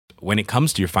when it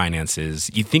comes to your finances,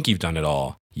 you think you've done it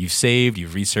all. You've saved,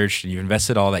 you've researched, and you've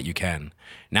invested all that you can.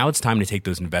 Now it's time to take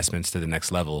those investments to the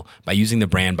next level by using the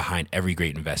brand behind every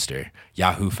great investor,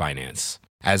 Yahoo Finance.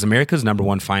 As America's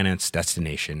 #1 finance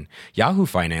destination, Yahoo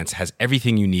Finance has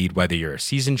everything you need, whether you're a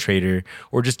seasoned trader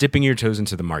or just dipping your toes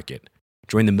into the market.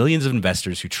 Join the millions of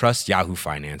investors who trust Yahoo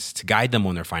Finance to guide them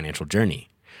on their financial journey.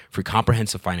 For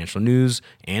comprehensive financial news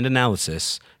and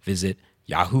analysis, visit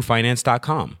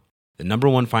yahoofinance.com, the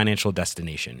 #1 financial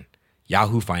destination,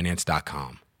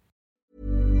 yahoofinance.com.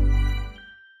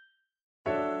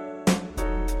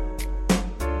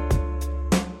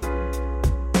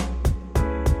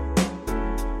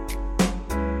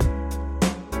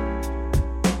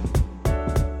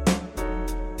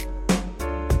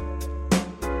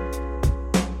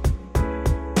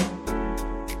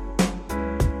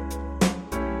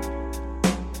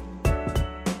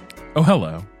 Oh,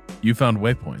 hello. You found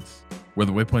Waypoints, where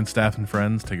the Waypoint staff and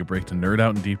friends take a break to nerd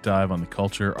out and deep dive on the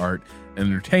culture, art, and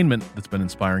entertainment that's been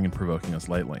inspiring and provoking us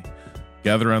lately.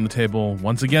 Gather around the table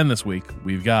once again this week.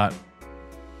 We've got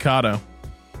Kato.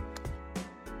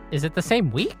 Is it the same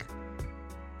week?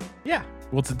 Yeah.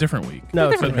 Well, it's a different week.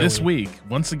 No, but this week,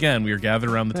 once again, we are gathered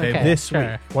around the table. This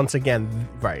sure. week, once again,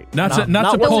 right. Not to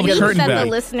not pull once the again. curtain that back.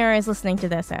 the listener is listening to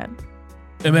this at.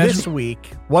 This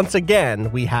week, once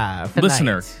again, we have...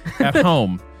 Listener at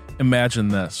home, imagine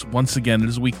this. Once again, it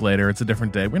is a week later. It's a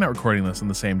different day. We're not recording this on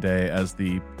the same day as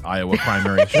the Iowa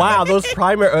primary. Wow, those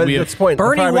primary... We have- this point, the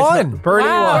Bernie primaries- won. Bernie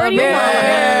won. Bernie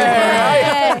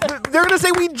Yay! They're going to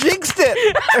say we jinxed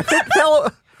it.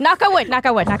 Knock on wood, knock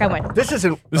on wood, knock on wood. This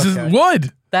isn't... This is okay.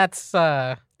 wood. That's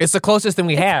It's the closest thing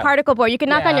we have. Particle board. You can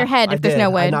knock on your head I if there's did.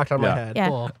 no I wood. knocked on Yeah. my head. Yeah.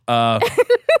 cool.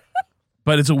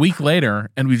 But it's a week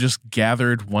later, and we just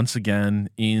gathered once again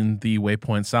in the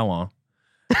Waypoint Salon.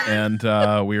 And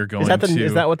we are going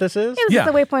Is that what this is? This Yeah.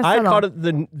 is the Waypoint I Salon. called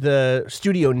it the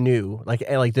studio new, like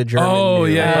the German. Oh,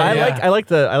 new. yeah, But yeah. I like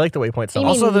the Waypoint You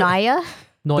Salon. mean Also, Naya?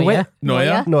 Noya.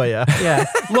 Noya? Noya. Yeah.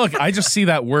 Look, I just see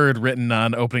that word written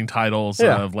on opening titles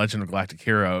Yeah. of Legend of Galactic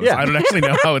Heroes. Yeah. I don't actually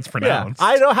know how it's Yeah, pronounced.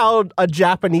 I know how a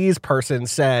Japanese person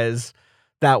says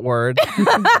that word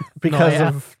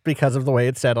because of the way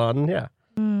it's said on. Yeah,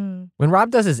 When Rob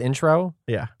does his intro,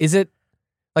 yeah, is it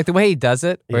like the way he does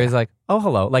it, where Yeah. he's like, "Oh,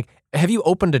 hello." Like, have you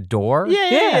opened a door?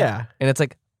 yeah. And it's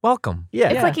like, "Welcome." Yeah.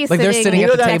 It's like he's Like they're sitting You at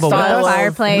know the that table with style us. of-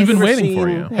 fireplace. We've been Have you waiting for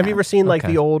seen- you. Have you ever seen like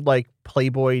Okay. the old like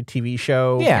Playboy TV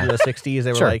show Yeah. in the 60s?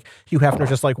 They were Sure. like Hugh Hefner's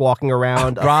just like walking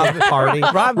around a Rob- party.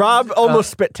 Rob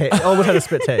almost almost had a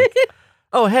spit take.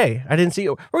 Oh hey, I didn't see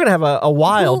you. We're gonna have a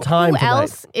wild time Who tonight.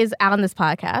 else is on this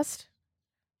podcast?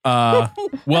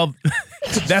 Well,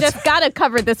 that's Just gotta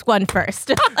cover this one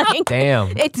first. Like,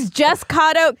 Damn. it's just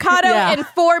Kato Yeah. and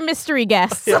 4 mystery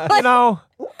guests. You know,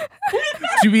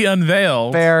 to be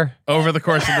unveiled fair. over the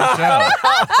course of the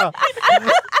show.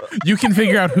 You can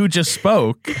figure out who just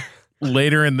spoke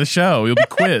later in the show. You'll be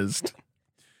quizzed.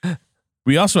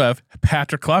 We also have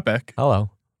Patrick Klepek Hello.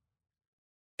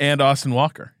 and Austin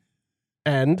Walker.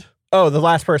 And the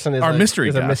last person is Our mystery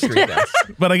is a guest. mystery guest.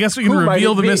 But I guess we can Who might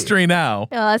reveal it the be? mystery now.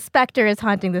 A specter is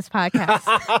haunting this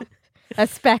podcast. A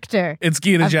specter It's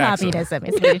Gina of Jackson. communism.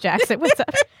 It's Gina Jackson. What's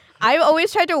up? I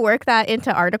always tried to work that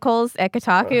into articles at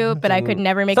Kotaku, but I could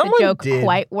never make Someone the joke did.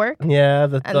 quite work.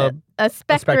 Yeah, And a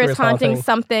specter is haunting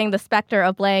something, the specter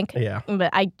of blank. Yeah. But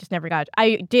I just never got it.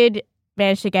 I did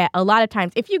manage to get a lot of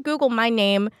times. If you Google my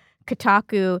name,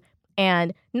 Kotaku,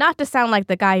 and not to sound like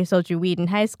the guy who sold you weed in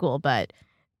high school, but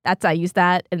I use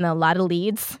that in a lot of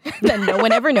leads that no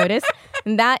one ever noticed.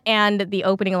 And that and the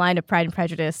opening line of Pride and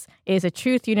Prejudice is a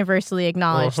truth universally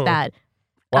acknowledged Uh-huh. that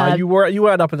Wow, you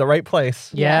wound up in the right place.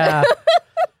 Yeah.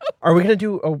 Are we gonna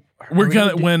do? We're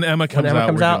gonna when Emma comes Emma out.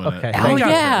 comes we're out? doing Okay. it. Oh, We got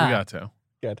yeah. to, we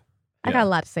got to. I got a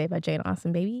lot to say about Jane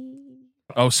Austen, baby.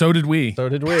 Oh, so did we. So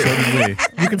did we. So did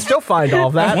we. You can still find all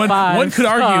of that. One could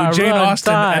argue Jane run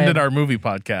Austen time. ended our movie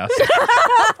podcast.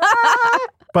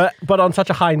 but on such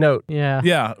a high note, Yeah.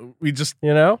 Yeah, we just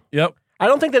you know. yep. I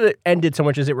don't think that it ended so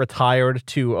much as it retired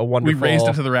to a We wonderful. raised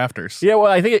it to the rafters. Yeah,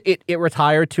 well, I think it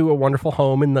retired to a wonderful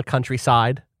home in the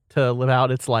countryside to live out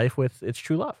its life with its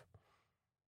true love.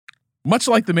 Much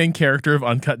like the main character of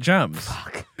Uncut Gems.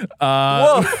 Fuck.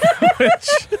 Which,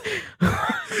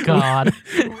 God.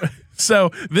 so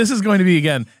this is going to be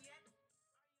again.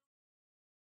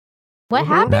 What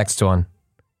happened? Next one.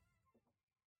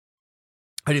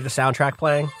 I do the soundtrack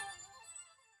playing.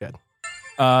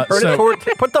 So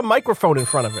Put the microphone in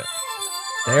front of it.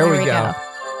 There we go.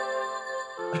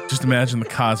 just imagine the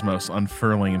cosmos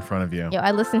unfurling in front of you. Yo,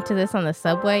 I listened to this on the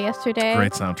subway yesterday.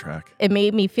 Great soundtrack. It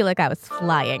made me feel like I was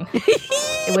flying.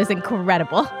 It was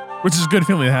incredible. Which is a good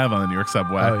feeling to have on the New York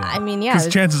subway. Oh, yeah. I mean, yeah,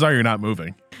 Because chances are you're not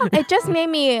moving. it just made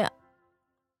me.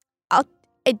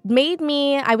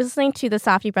 I was listening to the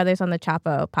Safdie brothers on the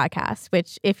Chapo podcast,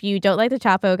 which if you don't like the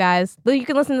Chapo guys, you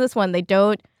can listen to this one. They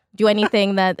don't do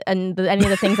anything any of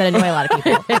the things that annoy a lot of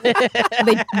people.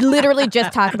 They literally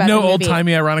just talk about No the movie.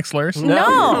 old-timey ironic slurs?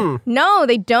 No,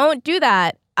 they don't do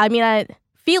that. I mean,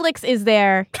 Felix is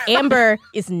there. Amber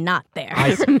is not there.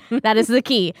 That is the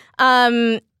key.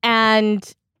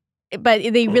 But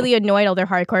they really annoyed all their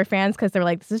hardcore fans because they were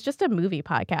like, this is just a movie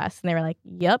podcast. And they were like,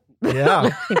 yep. Yeah.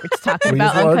 We're just talking We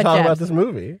about just want to Uncut talk Gems. about this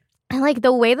movie. And like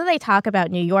the way that they talk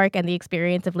about New York and the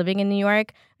experience of living in New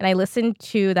York, and I listened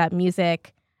to that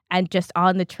music and just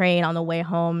on the train on the way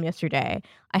home yesterday,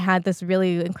 I had this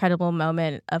really incredible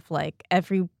moment of like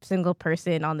every single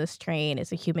person on this train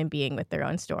is a human being with their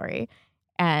own story.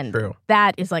 And True.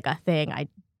 that is like a thing I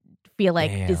feel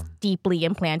like is Damn. deeply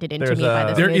implanted into There's me by a-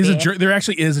 this There movie. is there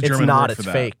actually is a It's German not. word It's for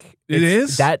that. fake. It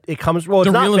is? That it comes. Well, it's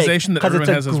The not realization that because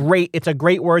everyone it's has a is- great. It's a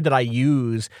great word that I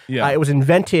use. Yeah. It was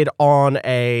invented on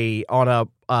a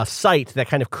site that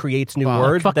kind of creates new Wow.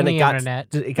 words. Fuck Then the it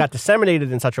internet. got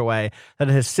disseminated in such a way that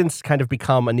it has since kind of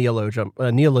become a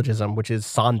neologism, which is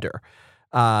Sonder.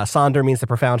 Sonder means the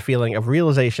profound feeling of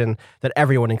realization that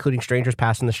everyone, including strangers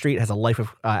passing the street, has a life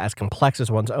as complex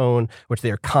as one's own, which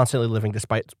they are constantly living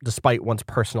despite one's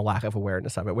personal lack of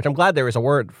awareness of it. Which I'm glad there is a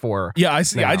word for. Yeah, I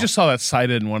see. now. I just saw that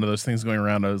cited in one of those things going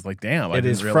around. I was like, damn, I It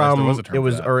didn't is realize there from was a term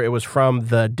for that. it was from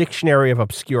the Dictionary of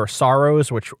Obscure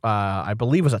Sorrows, which I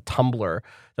believe was a Tumblr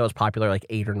that was popular like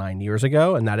 8 or 9 years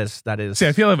ago, and that is See,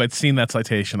 I feel like if I'd seen that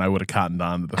citation, I would have cottoned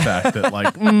on to the fact that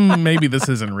like maybe this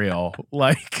isn't real.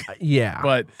 Like, yeah,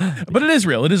 but it is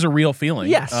real. It is a real feeling.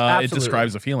 Yes, it absolutely.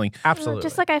 describes a feeling. absolutely.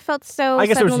 Just like I felt so I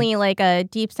guess there was- suddenly like a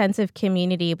deep sense of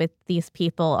community with these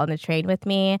people on the train with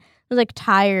me. It was like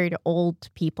tired old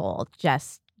people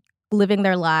just living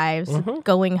their lives, Mhm.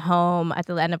 going home at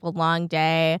the end of a long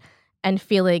day and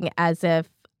feeling as if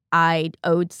I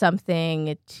owed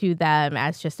something to them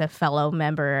as just a fellow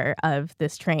member of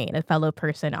this train, a fellow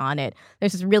person on it.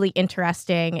 There's this really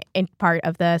interesting part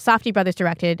of the Safdie brothers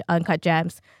directed Uncut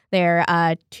Gems. They're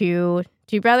two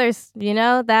brothers,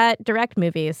 that direct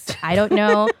movies. I don't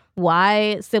know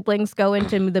why siblings go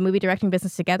into the movie directing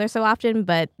business together so often,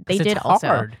 but they 'Cause did it's also.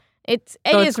 hard. It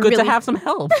So is it's good really to have some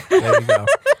help. there you go.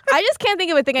 I just can't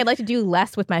think of a thing I'd like to do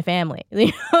less with my family.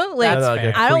 Like That's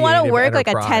fair. I don't want to creative work like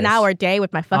a enterprise. 10-hour day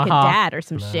with my fucking Uh-huh. dad or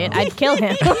some shit. I'd kill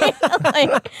him.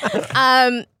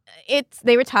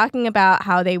 They were talking about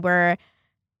how it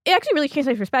actually really changed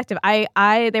my perspective.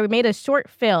 They made a short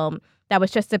film that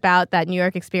was just about that New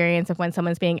York experience of when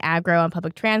someone's being aggro on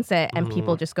public transit and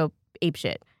people just go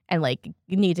apeshit and like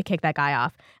you need to kick that guy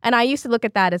off. And I used to look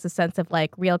at that as a sense of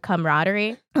like real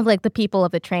camaraderie of like the people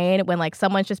of the train when like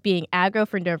someone's just being aggro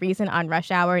for no reason on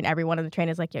rush hour and everyone on the train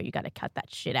is like, yo, you got to cut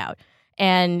that shit out.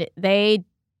 And they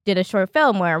did a short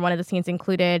film where one of the scenes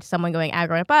included someone going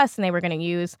aggro on a bus and they were going to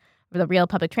use the real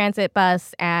public transit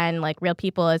bus and like real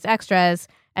people as extras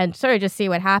and sort of just see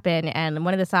what happened. And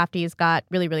one of the Safdies got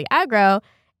really, really aggro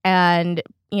and,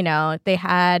 they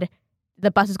had the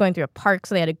bus was going through a park,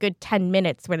 so they had a good 10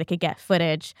 minutes where they could get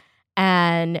footage.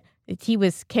 And he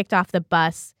was kicked off the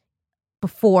bus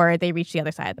before they reached the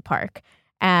other side of the park.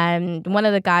 And one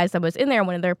of the guys that was in there,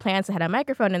 one of their plants that had a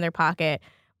microphone in their pocket,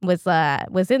 was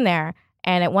in there.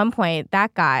 And at one point,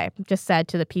 that guy just said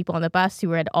to the people on the bus who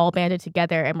had all banded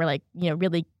together and were like,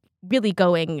 really, really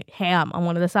going ham on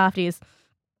one of the Safdies.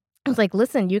 I was like,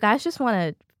 listen, you guys just want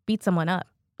to beat someone up.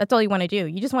 That's all you want to do.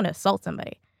 You just want to assault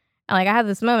somebody. And like I had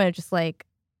this moment of just like,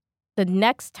 the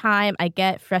next time I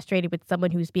get frustrated with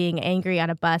someone who's being angry on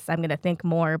a bus, I'm going to think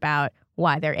more about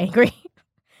why they're angry.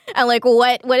 And like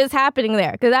what is happening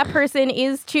there? Because that person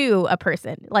is too a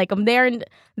person. Like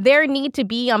their need to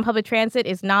be on public transit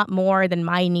is not more than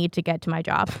my need to get to my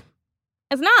job.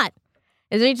 It's not.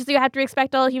 It's just you have to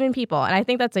respect all human people. And I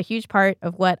think that's a huge part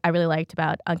of what I really liked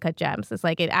about Uncut Gems. It's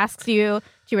like it asks you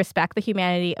to respect the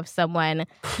humanity of someone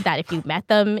that if you met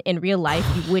them in real life,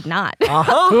 you would not.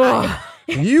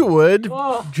 You would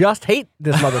just hate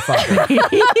this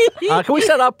motherfucker. Can we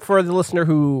set up for the listener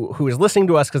who is listening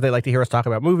to us because they like to hear us talk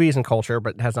about movies and culture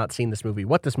but has not seen this movie,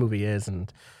 what this movie is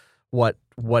and what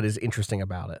is interesting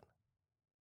about it?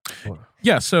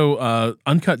 Yeah, so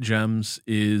Uncut Gems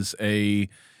is a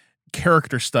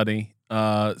character study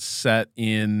set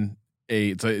in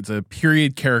it's a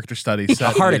period character study A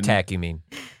set heart in- attack, you mean?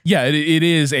 Yeah, it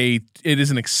is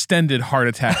an extended heart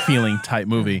attack feeling type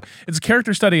movie. It's a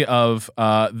character study of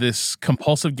this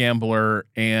compulsive gambler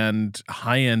and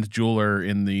high-end jeweler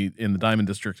in the Diamond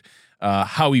District,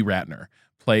 Howie Ratner,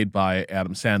 played by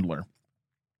Adam Sandler.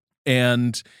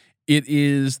 And It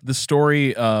is the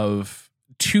story of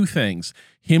two things.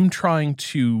 Him trying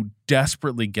to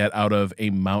desperately get out of a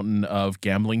mountain of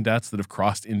gambling debts that have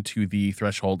crossed into the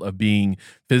threshold of being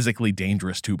physically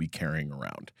dangerous to be carrying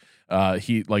around.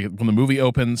 When the movie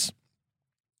opens,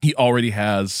 he already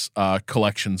has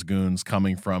collections goons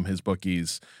coming from his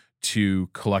bookies to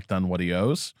collect on what he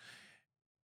owes.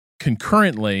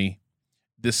 Concurrently,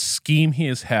 this scheme he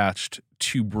has hatched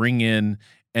to bring in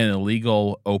an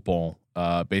illegal opal,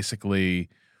 basically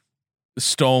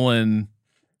stolen,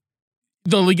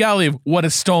 the legality of what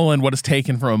is stolen, what is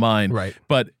taken from a mine. Right.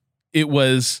 But it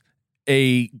is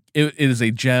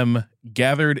a gem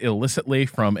gathered illicitly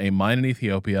from a mine in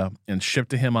Ethiopia and shipped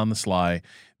to him on the sly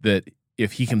that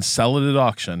if he can sell it at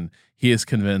auction, he is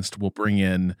convinced will bring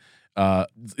in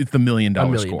it's the $1 million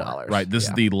score. Right. This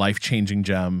is the life-changing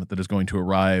gem that is going to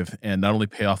arrive and not only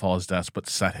pay off all his debts, but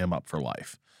set him up for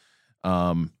life.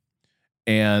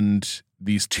 And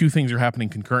these two things are happening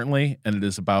concurrently, and it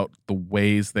is about the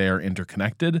ways they are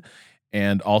interconnected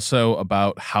and also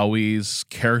about Howie's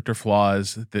character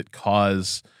flaws that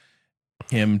cause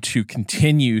him to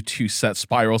continue to set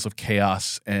spirals of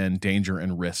chaos and danger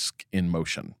and risk in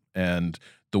motion, and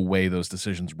the way those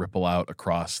decisions ripple out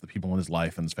across the people in his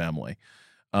life and his family.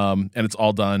 And it's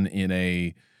all done in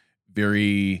a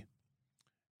very,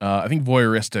 I think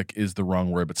voyeuristic is the wrong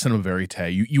word, but cinema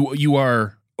verite. You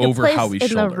are over Howie's Howie's in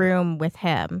shoulder. the room with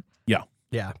him.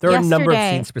 Yeah, there are a number of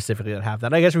Yesterday- scenes specifically that have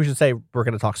that. I guess we should say we're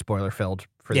going to talk spoiler filled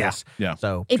for this. Yeah.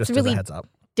 So It's just as really a heads up,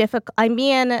 Difficult. I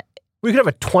mean, we could have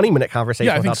a 20-minute conversation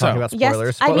Yeah, I without think so. talking about yes.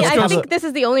 spoilers. I but mean, let's I go think to- this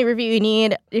is the only review you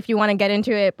need if you want to get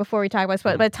into it before we talk about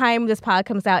spoilers. By the time this pod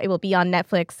comes out, it will be on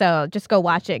Netflix. So just go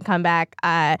watch it and come back.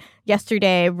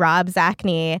 Yesterday, Rob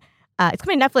Zachney. It's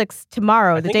coming to Netflix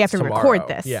tomorrow, the think day it's after we tomorrow. record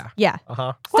this. Yeah. Yeah.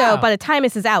 Uh-huh. So by the time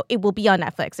this is out, it will be on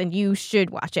Netflix, and you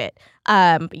should watch it.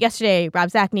 But yesterday, Rob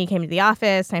Zachney came to the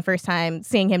office. My first time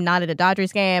seeing him not at a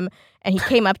Dodgers game, and he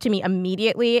came up to me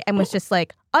immediately and was just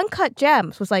like, "Uncut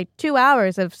Gems" was like 2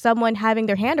 hours of someone having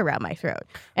their hand around my throat,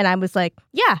 and I was like,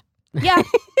 "Yeah, yep,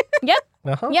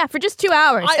 Uh-huh. yeah," for just 2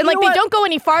 hours, I- and like you know they what? don't go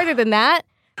any farther than that.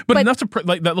 But But- enough to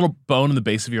like that little bone in the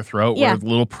base of your throat Yeah. where with a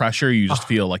little pressure, you just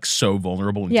feel like so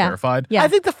vulnerable and Yeah. terrified. Yeah, I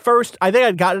think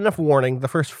I'd gotten enough warning. The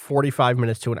first 45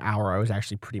 minutes to an hour, I was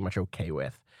actually pretty much okay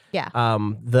with. Yeah.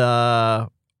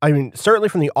 Certainly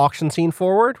from the auction scene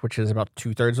forward, which is about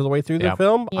 2/3 of the way through the Yeah.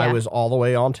 film, I Yeah. was all the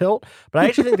way on tilt. But I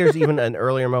actually think there's even an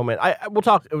earlier moment. We'll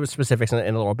talk specifics in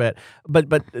a little bit.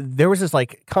 But there was this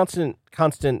like constant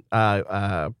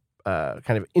kind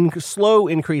of slow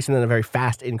increase and then a very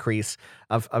fast increase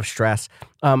of stress.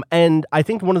 And I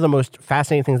think one of the most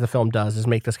fascinating things the film does is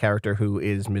make this character who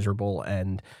is miserable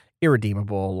and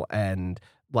irredeemable and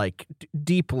like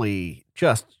deeply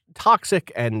just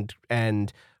toxic and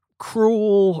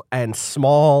cruel and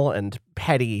small and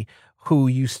petty, who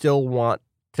you still want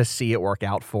to see it work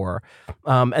out for.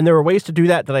 And there are ways to do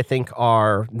that I think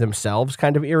are themselves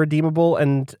kind of irredeemable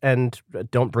and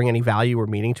don't bring any value or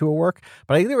meaning to a work.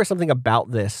 But I think there was something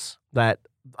about this that,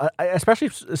 especially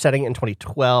setting it in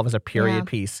 2012 as a period Yeah.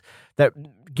 piece, that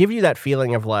give you that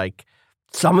feeling of like,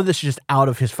 some of this is just out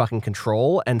of his fucking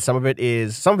control, and some of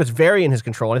it's very in his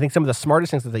control. And I think some of the smartest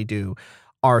things that they do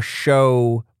are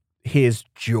show his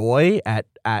joy at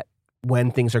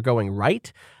when things are going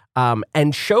right.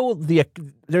 And show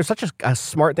there's such a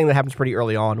smart thing that happens pretty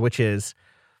early on, which is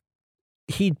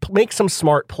he makes some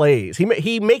smart plays.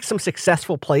 He makes some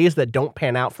successful plays that don't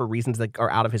pan out for reasons that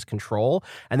are out of his control.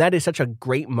 And that is such a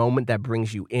great moment that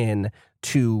brings you in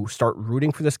to start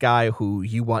rooting for this guy who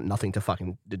you want nothing to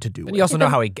fucking to do And with. you also know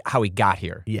how he got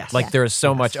here. Yes. Like Yes. there is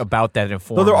so much about that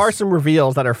informs. Though there are some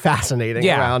reveals that are fascinating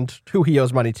Yeah. around who he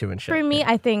owes money to and shit. For me,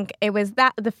 I think it was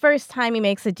that the first time he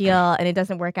makes a deal and it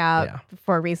doesn't work out Yeah.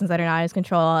 for reasons that are not in his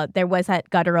control. There was that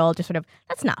guttural, just sort of,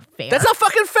 that's not fair. That's not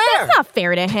fucking fair. That's not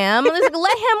fair to him. It's like,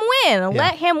 let him win.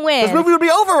 Let him win. This movie would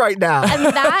be over right now. And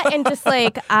that, and just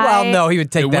like Well, no, he would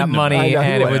It take that wouldn't have. money I know,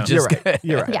 and it would. would You're just. right.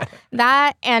 You're right. yeah,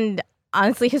 that and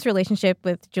honestly, his relationship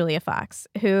with Julia Fox,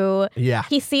 who Yeah.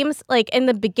 he seems like in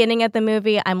the beginning of the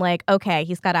movie, I'm like, okay,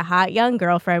 he's got a hot young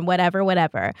girlfriend, whatever.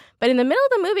 But in the middle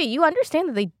of the movie, you understand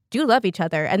that they do love each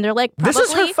other, and they're like, This is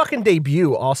her probably- fucking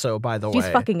debut, also, by the She's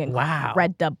way. fucking Wow.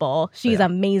 incredible. She's Yeah.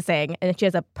 amazing, and she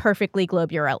has a perfectly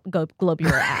globular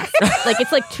ass. Like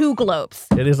it's like 2 globes.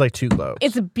 It is like 2 globes.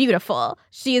 It's beautiful.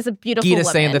 She is a beautiful Gita's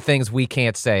woman. saying the things we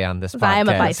can't say on this podcast. I am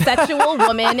a bisexual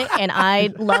woman, and I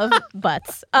love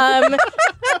butts.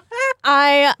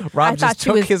 I Rob thought just she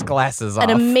took was his glasses off. an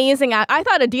amazing I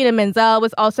thought Adina Menzel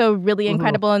was also really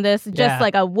incredible in this. Just Yeah.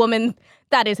 like a woman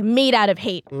that is made out of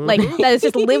hate. Like that has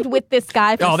just lived with this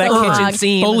guy for Oh, that so kitchen long.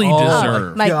 scene. Fully Oh.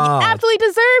 deserved. Like God. absolutely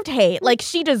deserved hate. Like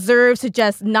she deserves to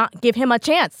just not give him a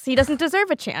chance. He doesn't deserve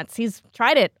a chance. He's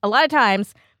tried it a lot of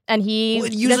times, and he Well,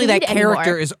 doesn't usually that need it anymore.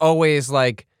 character is always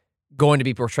like going to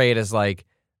be portrayed as like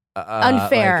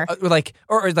Unfair.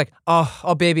 or like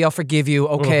oh baby, I'll forgive you.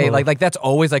 Okay, like that's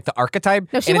always like the archetype.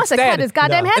 No, she And wants to cut instead- his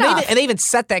goddamn head and off. they even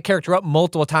set that character up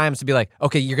multiple times to be like,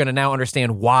 okay, you're gonna now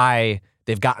understand why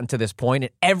they've gotten to this point,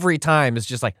 and every time it's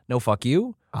just like, no, fuck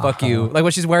you, fuck you. Like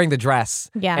when she's wearing the dress,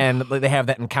 Yeah. and they have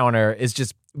that encounter is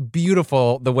just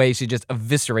beautiful. The way she just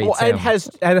eviscerates Well, him.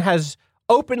 and has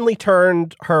openly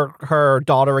turned her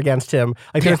daughter against him.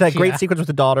 Like there's that great sequence with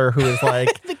the daughter who is like,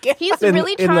 He's in-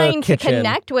 really in the trying to kitchen.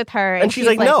 connect with her, and she's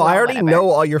like, no, well, I already whatever. know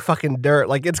all your fucking dirt.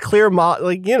 Like it's clear,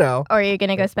 like you know. Or you're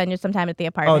gonna go spend some time at the Oh,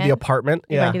 apartment. the apartment.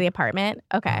 You're Yeah. going to the apartment.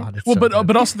 Okay. God, it's Well, so but good.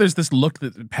 but also there's this look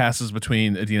that passes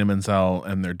between Idina Menzel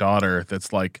and their daughter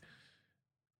that's like,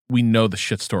 we know the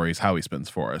shit stories Howie spins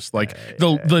for us. Like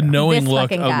the knowing This look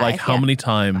fucking of guy, like how yeah. many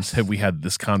times have we had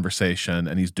this conversation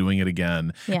and he's doing it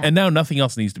again. Yeah. And now nothing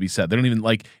else needs to be said. They don't even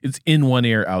like it's in one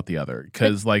ear out the other.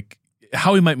 Because like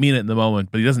Howie might mean it in the moment,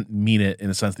 but he doesn't mean it in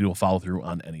a sense that he will follow through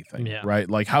on anything. Yeah. Right.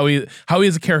 Like Howie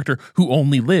is a character who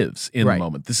only lives in Right. the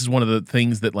moment. This is one of the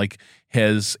things that like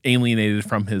has alienated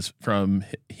from his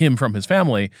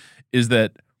family is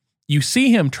that you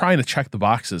see him trying to check the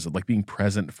boxes of like being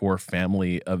present for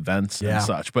family events Yeah. and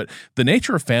such. But the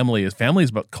nature of family is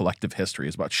about collective history,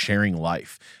 is about sharing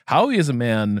life. Howie is a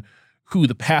man who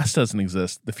the past doesn't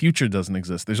exist, the future doesn't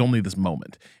exist. There's only this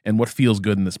moment and what feels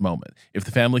good in this moment. If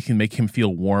the family can make him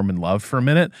feel warm and loved for a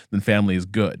minute, then family is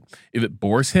good. If it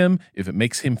bores him, if it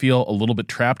makes him feel a little bit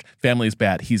trapped, family is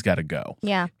bad. He's got to go.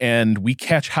 Yeah. And we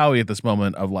catch Howie at this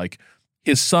moment of like,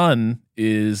 his son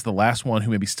is the last one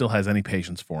who maybe still has any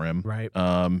patience for him. Right.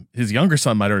 His younger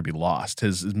son might already be lost.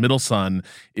 His middle son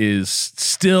is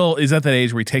at that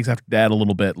age where he takes after dad a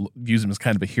little bit, views him as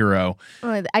kind of a hero.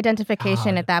 Well, the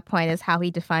identification at that point is how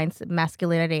he defines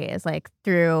masculinity is like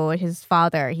through his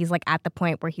father. He's like at the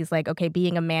point where he's like, okay,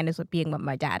 being a man is being what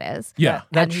my dad is. Yeah.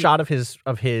 That And he- shot of his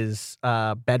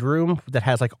bedroom that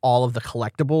has like all of the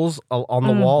collectibles on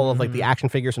the wall of like the action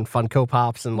figures and Funko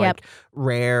Pops and Yep. like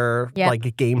rare Yep. like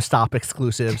GameStop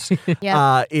exclusives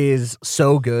Yep. is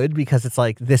so good because it's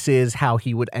like this is how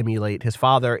he would emulate his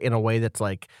father in a way that's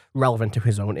like relevant to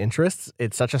his own interests.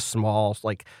 It's such a small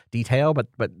like detail, but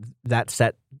that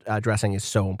set dressing is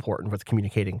so important with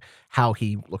communicating how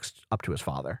he looks up to his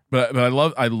father. But I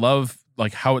love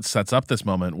like how it sets up this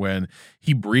moment when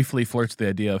he briefly flirts the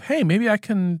idea of, hey, maybe I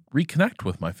can reconnect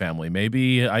with my family.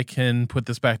 Maybe I can put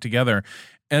this back together.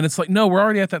 And it's like, no, we're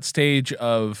already at that stage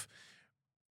of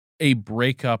a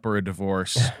breakup or a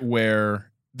divorce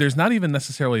where there's not even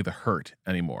necessarily the hurt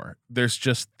anymore. There's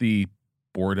just the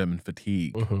boredom and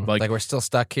fatigue. Mhm. Like, like we're still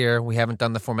stuck here. We haven't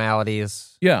done the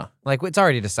formalities. yeah, Like it's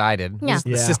already decided. Yeah.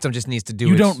 The Yeah. system just needs to do.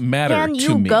 you its- don't matter Can to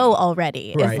you me. go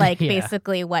already? Right. Is like Yeah.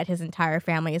 basically what his entire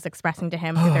family is expressing to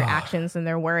him through their actions and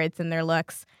their words and their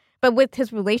looks. But with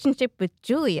his relationship with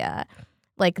Julia,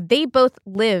 like they both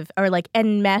live or like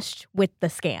enmeshed with the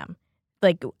scam.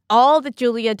 Like all that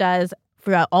Julia does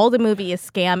throughout all the movie is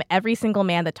scam every single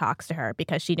man that talks to her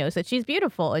because she knows that she's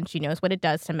beautiful and she knows what it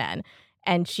does to men.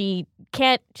 And she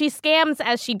scams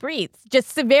as she breathes,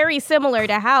 just very similar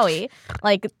to Howie.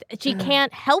 Like she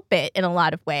can't help it in a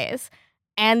lot of ways.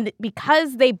 And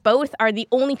because they both are the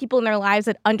only people in their lives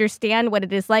that understand what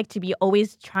it is like to be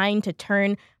always trying to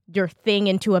turn your thing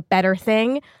into a better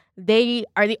thing, they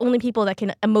are the only people that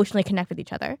can emotionally connect with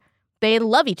each other. They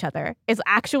love each other. It's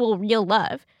actual real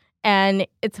love. And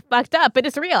it's fucked up, but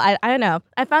it's real. I don't know.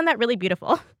 I found that really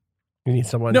beautiful. You need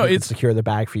someone No, who can it's- secure the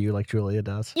bag for you like Julia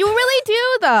does. You really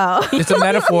do, though. It's a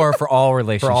metaphor for all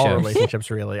relationships. For all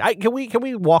relationships, really. Can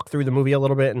we walk through the movie a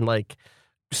little bit and like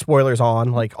spoilers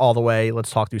on like all the way? Let's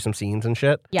talk through some scenes and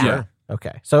shit. Yeah. Yeah.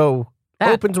 Okay, so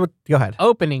That- opens with. Go ahead.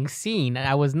 Opening scene,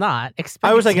 I was not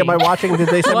expecting. I was like, am I watching? Did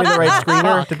they send me the right What the screener?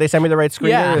 fuck? Did they send me the right screener?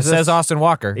 Yeah. It Is says this- Austin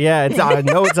Walker. Yeah, it's, I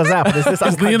know it says that, but is this Is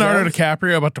Uncut Leonardo Gems?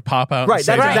 DiCaprio about to pop out? Right, and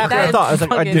say that's Right, exactly what I that's thought. I was like,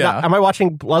 fucking- Yeah. am I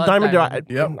watching Blood Diamond? Diamond.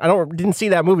 Yep. I didn't see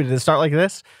that movie. Did it start like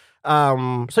this?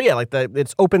 So yeah, like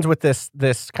it opens with this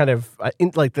kind of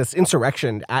this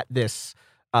insurrection at this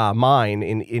mine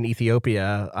in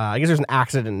Ethiopia. I guess there's an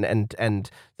accident and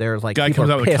there's like Guy people comes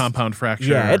are out with pissed. a compound fracture.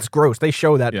 Yeah, it's gross. They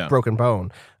show that Yeah. broken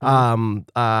bone.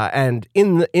 And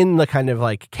in the kind of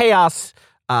like chaos,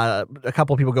 a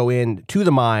couple of people go in to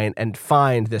the mine and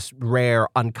find this rare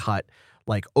uncut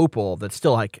like opal that's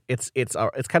still like it's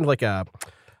kind of like a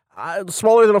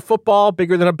smaller than a football,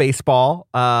 bigger than a baseball.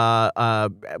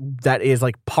 That is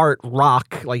like part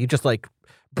rock. Like you just like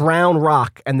brown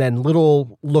rock and then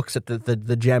little looks at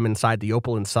the gem inside, the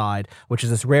opal inside, which is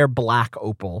this rare black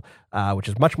opal, which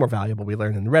is much more valuable, we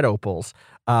learned, than red opals.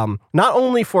 Not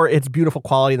only for its beautiful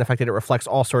quality and the fact that it reflects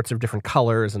all sorts of different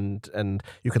colors and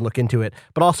you can look into it,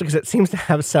 but also because it seems to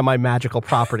have semi-magical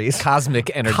properties. Cosmic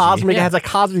energy. Cosmic. It has a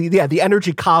cosmic, the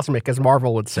energy cosmic, as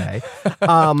Marvel would say.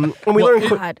 And we learn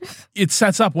God. It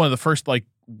sets up one of the first like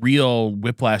real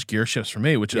Whiplash gear shifts for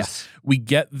me, which is Yes.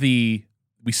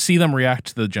 we see them react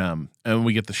to the gem, and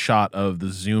we get the shot of the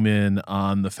zoom in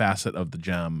on the facet of the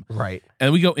gem. Right.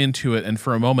 And we go into it, and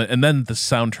for a moment, and then the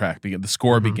soundtrack begins, the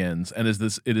score begins, and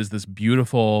it is this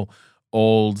beautiful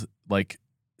old like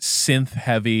synth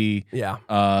heavy Yeah.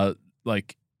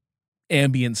 like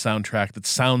ambient soundtrack that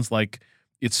sounds like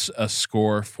it's a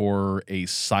score for a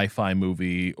sci-fi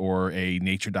movie or a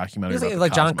nature documentary. It's about the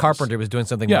like John cosmos. Carpenter was doing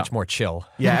something Yeah. much more chill.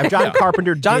 Yeah. If John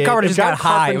Carpenter John did- Carpenter if just John got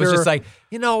high. It was just Carpenter- like,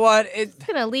 you know what? I'm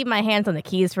gonna leave my hands on the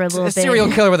keys for a little A bit.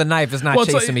 serial killer with a knife is not Well,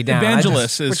 it's chasing like me down.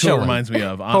 Evangelist we're is who it chilling. reminds me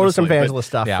of. Total Honestly, some but evangelist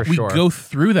stuff yeah. for we sure. go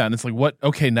through that, and it's like, what?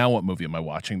 Okay, now what movie am I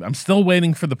watching? I'm still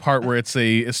waiting for the part where it's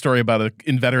a story about an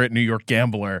inveterate New York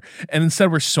gambler, and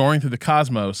instead we're soaring through the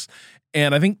cosmos.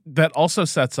 And I think that also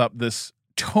sets up this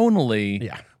tonally.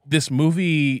 Yeah. This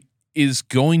movie is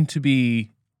going to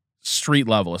be street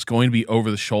level. It's going to be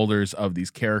over the shoulders of these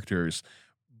characters,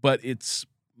 but its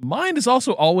mind is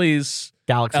also always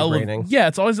Galaxy raining. yeah,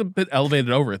 it's always a bit elevated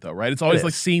over it though, right? It's always It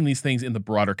like is. seeing these things in the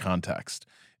broader context.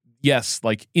 Yes,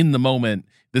 like in the moment,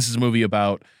 this is a movie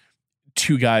about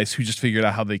two guys who just figured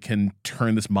out how they can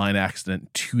turn this mine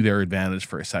accident to their advantage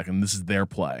for a second. This is their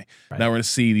play. Right. Now we're going to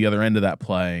see the other end of that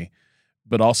play,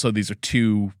 but also these are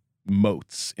two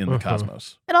moats in the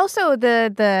cosmos. And also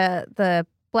the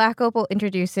Black Opal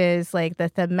introduces like the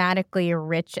thematically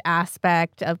rich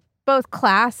aspect of both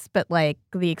class, but like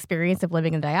the experience of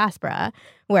living in diaspora,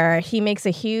 where he makes a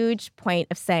huge point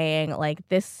of saying like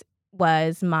this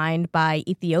was mined by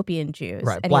Ethiopian Jews,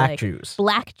 Right. and Black like, Jews.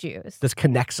 Black Jews. This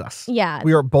connects us. Yeah,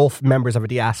 We are both members of a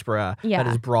diaspora that Yeah.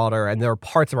 is broader, and there are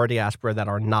parts of our diaspora that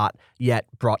are not yet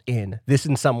brought in. This,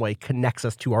 in some way, connects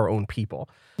us to our own people.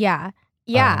 yeah.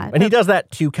 And he does that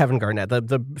to Kevin Garnett.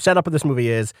 The setup of this movie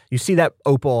is you see that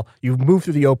opal, you move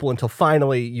through the opal until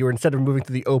finally you're, instead of moving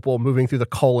through the opal, moving through the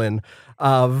colon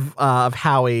of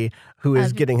Howie, who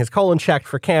is getting his colon checked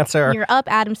for cancer. You're up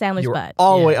Adam Sandler's You're butt.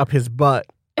 all the way up his butt.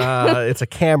 It's a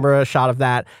camera shot of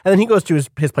that, and then he goes to his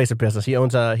place of business. He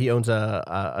owns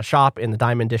a shop in the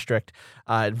Diamond District.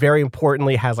 Very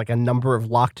importantly, has like a number of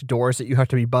locked doors that you have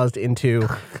to be buzzed into,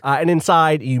 and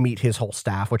inside you meet his whole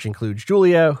staff, which includes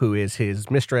Julia, who is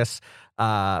his mistress,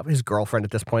 his girlfriend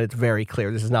at this point. It's very clear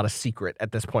this is not a secret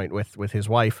at this point with his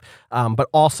wife, but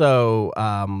also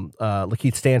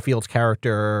Lakeith Stanfield's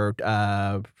character.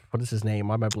 What is his name?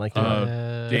 Why am I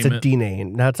blanking? It's a D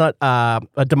name. No, it's not.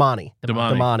 Damani.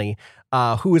 Damani.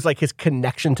 Who is like his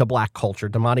connection to black culture.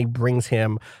 Damani brings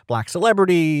him black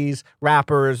celebrities,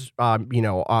 rappers,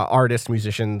 artists,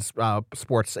 musicians,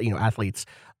 sports, athletes,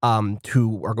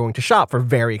 who are going to shop for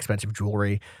very expensive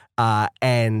jewelry.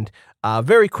 And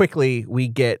very quickly, we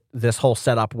get this whole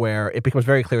setup where it becomes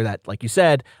very clear that, like you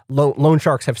said, loan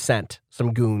sharks have sent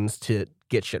some goons to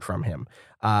get shit from him.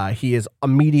 He is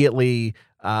immediately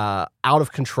out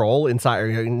of control inside,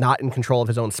 or not in control of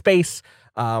his own space.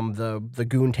 The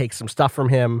goon takes some stuff from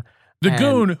him. The And-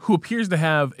 goon, who appears to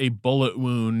have a bullet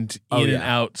wound Oh, in and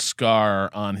yeah. out scar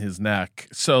on his neck.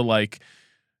 So, like,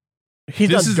 He's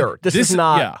This done is- dirt. This this- is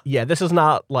not. yeah. This is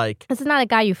not like. This is not a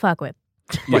guy you fuck with.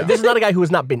 Right, this is not a guy who has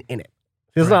not been in it.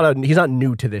 He's not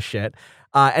new to this shit.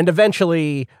 And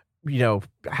eventually,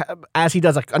 as he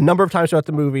does a number of times throughout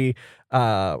the movie,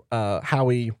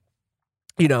 Howie,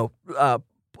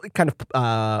 kind of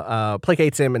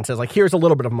placates him and says, like, here's a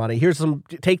little bit of money. Here's some,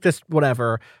 take this,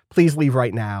 whatever. Please leave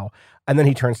right now. And then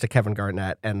he turns to Kevin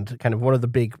Garnett, and kind of one of the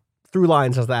big through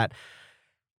lines is that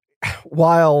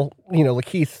while,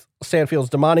 Lakeith Stanfield's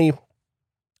Damani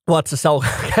wants to sell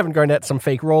Kevin Garnett some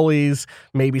fake rollies,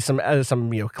 maybe some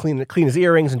clean his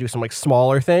earrings and do some like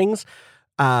smaller things.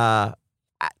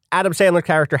 Adam Sandler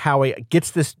character Howie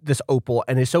gets this opal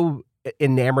and is so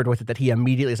enamored with it that he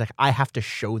immediately is like, I have to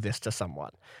show this to someone.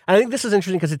 And I think this is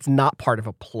interesting because it's not part of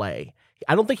a play.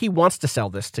 I don't think he wants to sell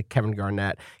this to Kevin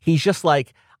Garnett. He's just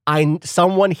like, I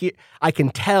can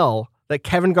tell that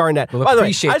Kevin Garnett. Will By the way, I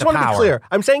appreciate just the want to be power. clear.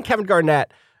 I'm saying Kevin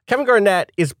Garnett. Kevin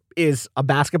Garnett is a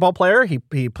basketball player. He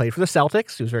played for the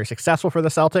Celtics. He was very successful for the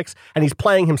Celtics, and he's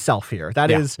playing himself here.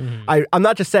 That is, I'm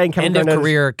not just saying Kevin End of Garnett.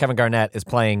 career, Kevin Garnett is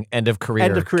playing end of career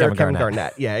Kevin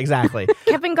Garnett. Yeah, exactly.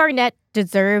 Kevin Garnett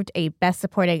deserved a Best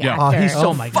Supporting Yeah. Actor. Oh, he's so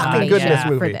Oh my fucking God, good in this yeah.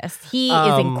 movie. For this, he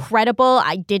is incredible.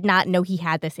 I did not know he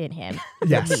had this in him.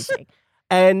 It's Yes. amazing.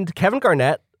 And Kevin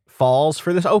Garnett falls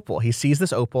for this opal. He sees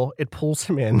this opal. It pulls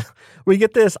him in. We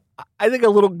get this, I think, a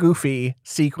little goofy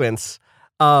sequence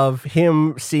of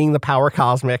him seeing the power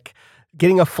cosmic,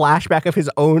 getting a flashback of his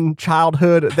own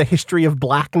childhood, the history of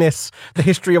blackness, the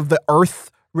history of the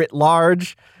earth writ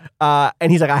large.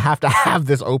 And he's like, I have to have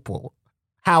this opal.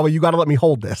 Howie, you got to let me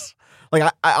hold this.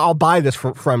 Like, I'll buy this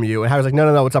from you. And Howie's like,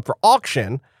 no, it's up for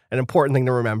auction. An important thing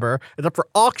to remember. It's up for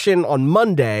auction on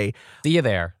Monday. See you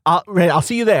there. I'll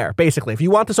see you there. Basically, if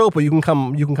you want this opal, you can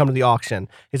come to the auction.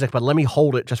 He's like, but let me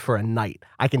hold it just for a night.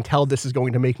 I can tell this is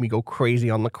going to make me go crazy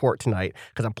on the court tonight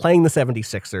because I'm playing the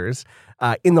 76ers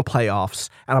in the playoffs,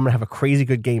 and I'm gonna have a crazy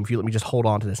good game if you let me just hold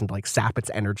on to this and like sap its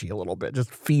energy a little bit,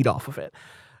 just feed off of it.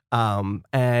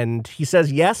 And he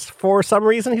says yes for some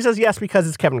reason. He says yes because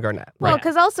it's Kevin Garnett. Well,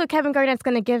 because also Kevin Garnett's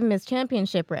going to give him his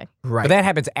championship ring. Right. But that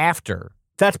happens after.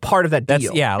 That's part of that deal.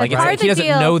 That's yeah, like That's part it's, he of the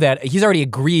doesn't deal. know that he's already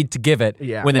agreed to give it.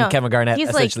 Yeah. When then No, Kevin Garnett he's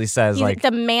essentially says he like,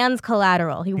 demands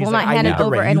collateral. He will like, not I hand need it the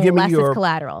over ring. You give me unless your- it's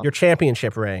collateral. Your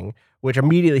championship ring, which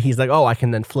immediately he's like, oh, I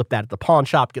can then flip that at the pawn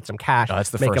shop, get some cash. oh,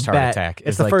 that's the make first a heart bet. attack.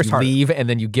 It's the like first you heart. leave and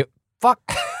then you get fuck.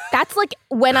 That's like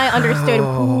when I understood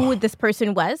who this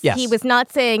person was. Yes. He was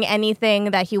not saying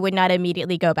anything that he would not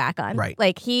immediately go back on. Right.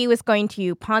 Like he was going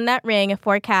to pawn that ring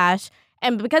for cash,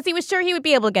 and because he was sure he would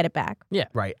be able to get it back.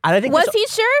 Right. And I think Was this- he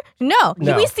sure? No.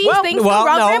 No. We see Well, things well, go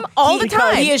wrong no. for him all the Because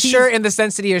time. He is sure in the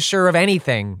sense that he is sure of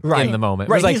anything Right. in the moment.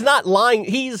 It Right. was like, He's not lying.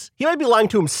 He might be lying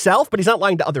to himself, but he's not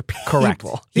lying to other people. correct.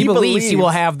 He believes he will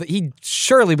have. He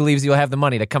surely believes he will have the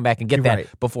money to come back and get that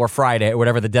Right. before Friday or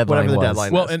whatever the deadline Whatever the was.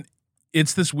 deadline Well, is. and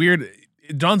it's this weird.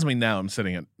 It dawns on me now. I'm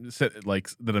sitting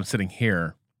that I'm sitting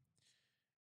here.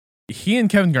 He and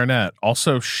Kevin Garnett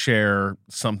also share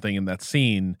something in that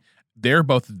scene. They're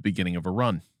both at the beginning of a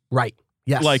run. Right.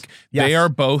 Yes. Like Yes. they are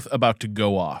both about to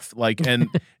go off. Like, and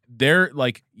they're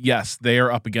like, yes, they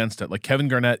are up against it. Like Kevin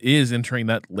Garnett is entering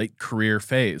that late career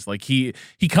phase. Like he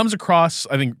comes across.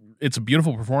 I think it's a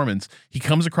beautiful performance. He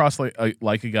comes across like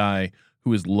a guy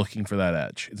who is looking for that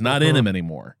edge. It's not in him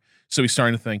anymore. So he's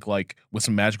starting to think like with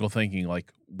some magical thinking,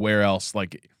 like where else,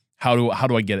 like how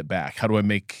do I get it back? How do I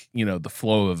make, the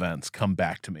flow of events come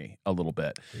back to me a little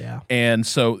bit? Yeah. And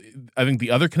so I think the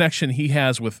other connection he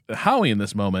has with Howie in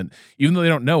this moment, even though they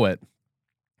don't know it,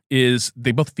 is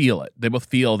they both feel it. They both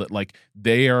feel that like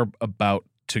they are about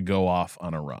to go off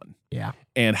on a run. Yeah.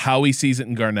 And Howie sees it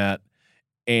in Garnett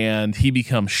and he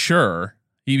becomes sure.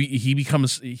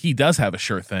 He does have a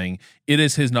sure thing. It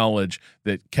is his knowledge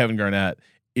that Kevin Garnett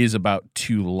is about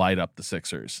to light up the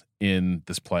Sixers in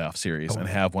this playoff series and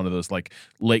have one of those like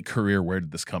late career where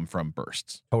did this come from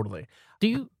bursts. Totally. Do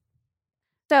you?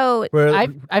 So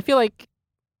I feel like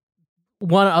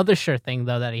one other sure thing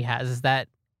though that he has is that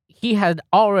he had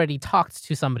already talked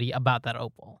to somebody about that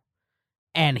opal,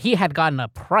 and he had gotten a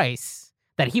price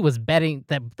that he was betting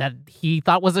that he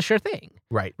thought was a sure thing.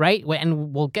 Right. Right.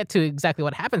 And we'll get to exactly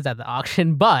what happens at the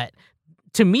auction, but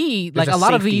to me, There's like a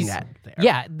lot of safety these, net there.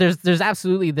 yeah, there's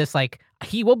absolutely this like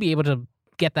he will be able to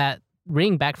get that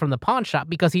ring back from the pawn shop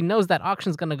because he knows that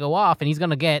auction's going to go off and he's going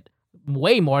to get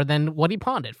way more than what he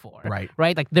pawned it for. Right.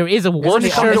 Right. Like there is a one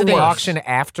Isn't sure the thing. auction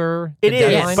after It the is,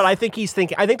 deadline? but I think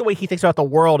the way he thinks about the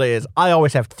world is I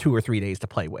always have 2 or 3 days to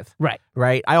play with. Right.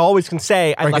 Right. I always can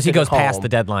say I Because he goes past the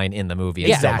deadline in the movie. Yeah,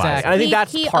 and still buys exactly. it. And I think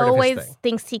that's he part always of his thing.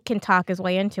 thinks he can talk his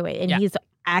way into it, and Yeah.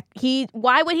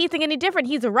 why would he think any different?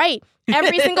 He's right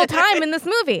every single time in this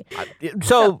movie.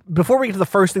 So before we get to the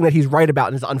first thing that he's right about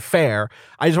and is unfair,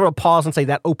 I just want to pause and say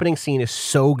that opening scene is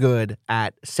so good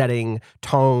at setting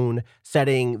tone,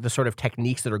 setting the sort of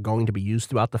techniques that are going to be used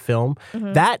throughout the film.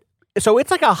 So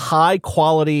it's like a high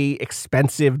quality,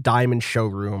 expensive diamond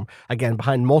showroom, again,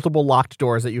 behind multiple locked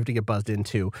doors that you have to get buzzed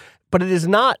into. But it is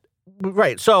not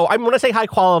right. So when I say high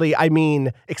quality, I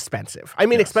mean expensive. I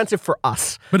mean expensive for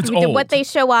us. But it's old. What they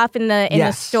show off in the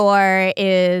Yes. store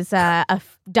is a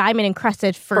diamond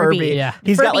encrusted Furby. Yeah.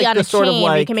 He's Furby got like on the a sort chain of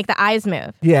where you like can make the eyes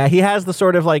move. yeah, he has the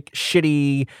sort of like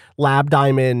shitty lab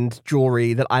diamond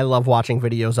jewelry that I love watching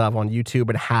videos of on YouTube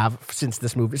and have since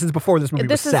before this movie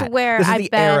This was is set. where this is I the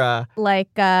bet era.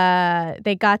 like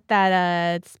they got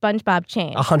that SpongeBob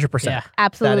chain. 100%. Yeah.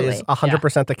 Absolutely. That is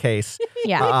 100% the case.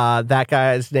 Yeah. That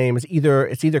guy's name is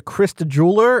either Chris the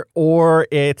Jeweler or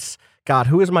it's God.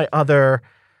 Who is my other?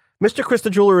 Mr. Chris the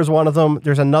Jeweler is one of them.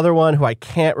 There's another one who I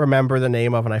can't remember the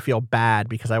name of, and I feel bad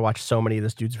because I watch so many of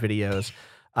this dude's videos.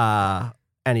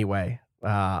 Anyway,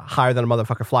 higher than a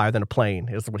motherfucker, flyer than a plane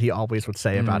is what he always would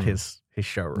say about his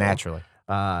showroom. Naturally.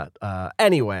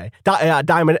 Anyway,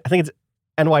 Diamond. I think it's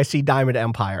NYC Diamond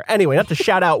Empire. Anyway, not to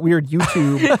shout out weird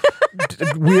YouTube,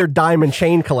 weird diamond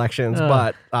chain collections,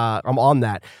 but I'm on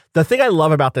that. The thing I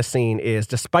love about this scene is,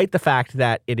 despite the fact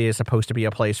that it is supposed to be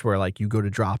a place where like you go to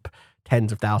drop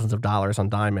tens of thousands of dollars on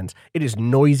diamonds, it is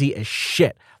noisy as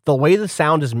shit. The way the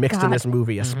sound is mixed in this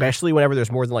movie, especially whenever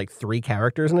there's more than like 3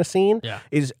 characters in a scene,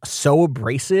 is so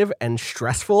abrasive and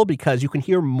stressful because you can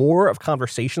hear more of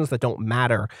conversations that don't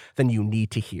matter than you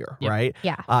need to hear, right?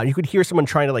 Yeah. You could hear someone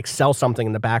trying to like sell something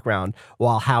in the background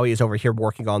while Howie is over here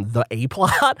working on the A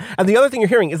plot. And the other thing you're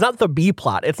hearing is not the B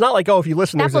plot. It's not like, oh, if you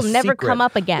listen, That there's will a never secret. come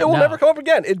up again. It will never come up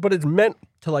again. But it's meant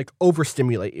to like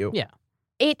overstimulate you. Yeah.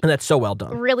 It And that's so well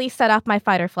done. really set off my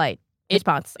fight or flight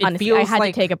response. it Honestly, I feels had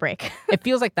like- to take a break. It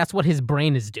feels like that's what his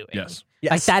brain is doing. Yes.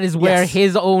 Like that is where Yes.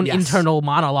 his own Yes. internal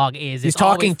monologue is. He's It's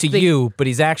always talking to think- you, but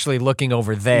he's actually looking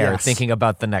over there, Yes. thinking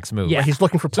about the next move. Yeah. Like, he's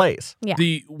looking for plays. Yeah.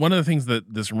 One of the things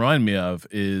that this reminded me of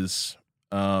is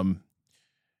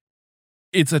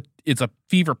it's a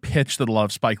fever pitch that a lot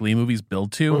of Spike Lee movies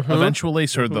build to. Mhm. Eventually,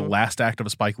 sort of the Mhm. last act of a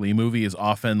Spike Lee movie is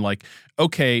often like,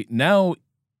 okay, now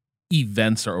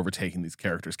events are overtaking these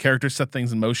characters. Characters set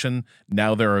things in motion.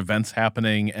 Now there are events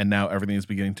happening, and now everything is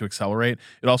beginning to accelerate.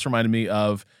 It also reminded me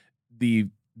of the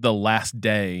last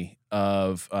day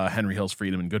of Henry Hill's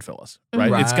Freedom and Goodfellas.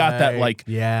 Right? It's got that like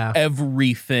yeah.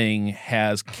 everything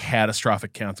has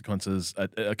catastrophic consequences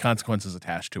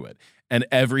attached to it, and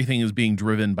everything is being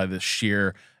driven by this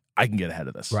sheer I can get ahead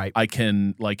of this. Right. I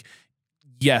can like,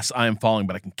 yes, I am falling,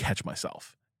 but I can catch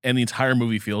myself. And the entire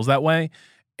movie feels that way.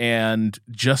 And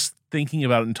just thinking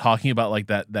about it and talking about like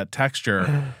that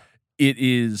texture, it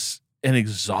is an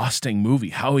exhausting movie.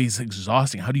 How he's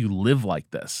exhausting. How do you live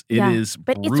like this? It is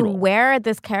But brutal. it's where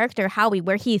this character, Howie,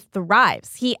 where he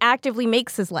thrives. He actively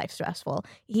makes his life stressful.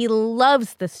 He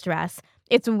loves the stress.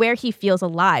 It's where he feels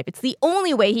alive. It's the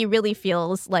only way he really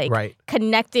feels like Right.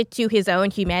 connected to his own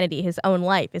humanity, his own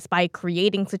life, is by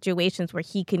creating situations where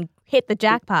he can hit the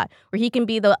jackpot, where he can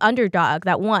be the underdog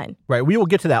that won. Right. We will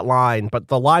get to that line, but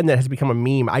the line that has become a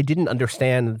meme, I didn't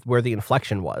understand where the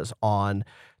inflection was on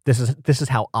this is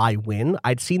how I win.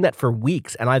 I'd seen that for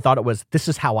weeks and I thought it was this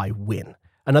is how I win.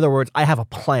 In other words, I have a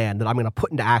plan that I'm going to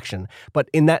put into action. But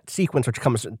in that sequence, which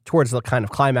comes towards the kind of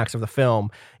climax of the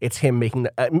film, it's him making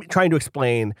trying to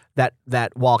explain that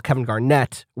while Kevin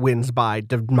Garnett wins by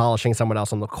demolishing someone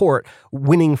else on the court,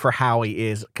 winning for Howie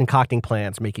is concocting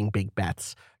plans, making big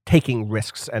bets, taking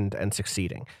risks, and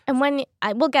succeeding. And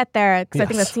we'll get there because I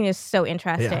think that Yes. scene is so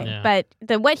interesting. Yeah.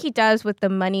 But what he does with the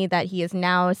money that he is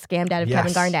now scammed out of Kevin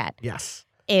Yes. Garnett Yes.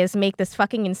 is make this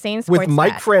fucking insane sports With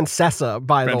Mike bet. Francesa,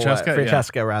 by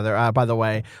the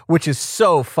way, which is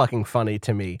so fucking funny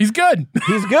to me. He's good.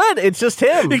 He's good. It's just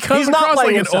him. He comes He's not across playing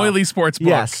like himself. an oily sports book.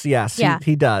 Yes, Yeah.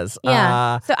 he does.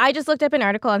 Yeah. So I just looked up an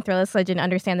article on Thrillist, so I didn't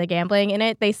understand the gambling in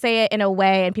it. They say it in a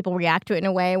way, and people react to it in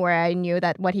a way where I knew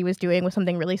that what he was doing was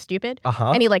something really stupid.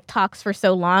 Uh-huh. And he like talks for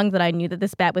so long that I knew that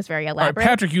this bet was very All right, elaborate.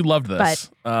 Patrick, you loved this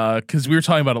because we were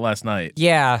talking about it last night.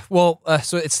 Yeah. Well,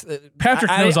 so it's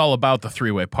Patrick I- knows all about the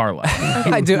three-way parlay.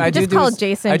 I do. I Just do call do,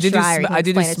 Jason I do. Schreier, he can I do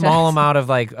explain it to small us. amount of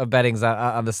like of bettings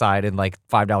on the side in like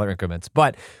 $5 increments.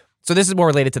 But so this is more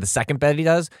related to the second bet he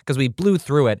does because we blew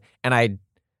through it, and I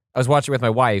was watching it with my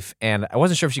wife, and I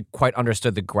wasn't sure if she quite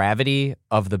understood the gravity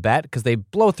of the bet because they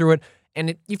blow through it.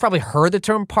 And you've probably heard the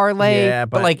term parlay, Yeah,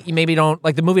 but but- like you maybe don't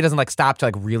like the movie doesn't like stop to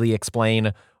like really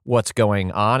explain what's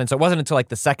going on. And so it wasn't until like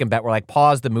the second bet where like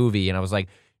pause the movie, and I was like,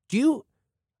 do you?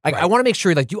 Like, I want to make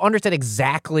sure like you understand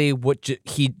exactly what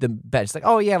the bet. It's like,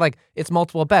 oh yeah, like it's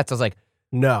multiple bets. I was like,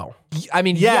 No. I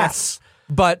mean, yes.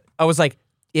 But I was like,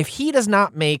 if he does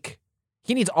not make,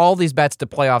 he needs all these bets to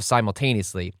play off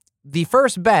simultaneously. The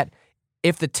first bet,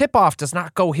 if the tip-off does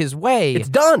not go his way, It's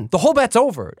done. the whole bet's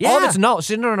over. All of Yeah. it's null.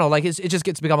 She said, no. Like it just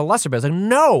gets to become a lesser bet. It's like,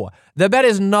 no, the bet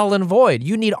is null and void.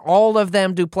 You need all of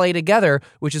them to play together,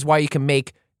 which is why you can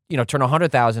make, turn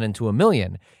 100,000 into $1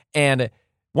 million. And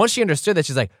once she understood that,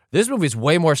 she's like, this movie's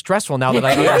way more stressful now that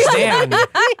I understand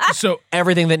So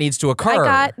everything that needs to occur.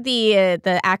 I got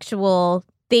the actual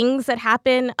things that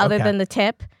happen other Okay. than the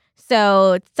tip.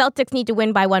 So Celtics need to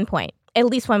win by 1 point, at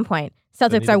least 1 point.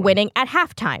 Celtics are winning at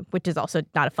halftime, which is also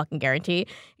not a fucking guarantee.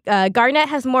 Garnett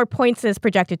has more points as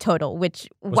projected total, which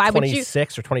Was why would you?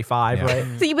 26 or 25, right?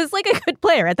 So he was like a good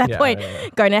player at that Yeah, point. yeah.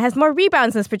 Garnett has more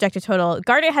rebounds than his projected total.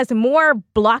 Garnett has more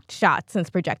blocked shots than his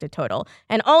projected total.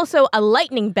 And also a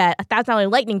lightning bet,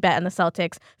 $1,000 lightning bet on the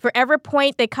Celtics. For every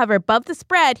point they cover above the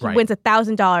spread, he Right. wins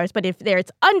 $1,000. But if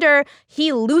it's under,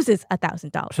 he loses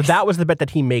 $1,000. So that was the bet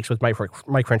that he makes with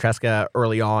Mike Francesca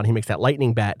early on. He makes that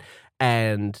lightning bet.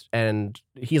 And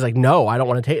he's like, no, I don't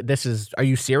want to take this. Are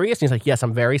you serious? And he's like, yes,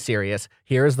 I'm very serious.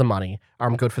 Here is the money.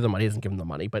 I'm good for the money. He doesn't give him the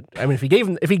money, but I mean, if he gave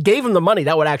him the money,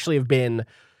 that would actually have been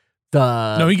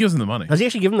the. No, he gives him the money. Does he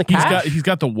actually give him the cash? He's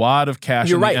got the wad of cash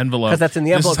You're in right, the envelope. because that's in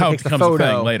the envelope. This is how he it takes the becomes a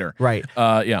photo thing later. Right.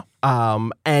 Yeah.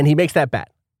 And he makes that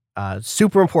bet.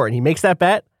 Super important. He makes that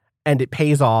bet, and it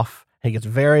pays off. He gets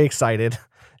very excited.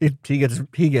 He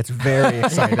gets very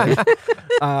excited.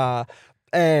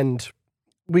 And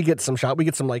we get some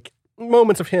like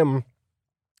moments of him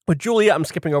with Julia. I'm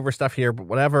skipping over stuff here, but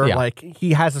whatever. Yeah. Like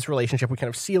he has this relationship. We kind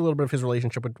of see a little bit of his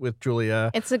relationship with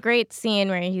Julia. It's a great scene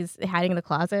where he's hiding in the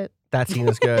closet. That scene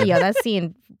is good. Yeah, that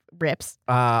scene rips.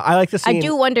 I like the scene. I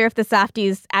do wonder if the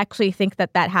Safdies actually think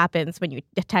that happens when you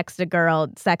text a girl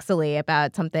sexily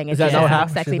about something. Is and that she not what doesn't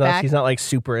happens? sexy back. He's not like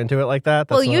super into it like that.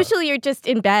 Well, That's not- usually you're just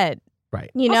in bed. Right.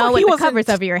 You Also, know, he with the wasn't- covers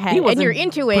over your head, he and wasn't you're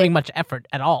into putting it. much effort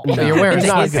at all. No, You're wearing he's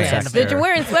not a his good hand sex there. But you're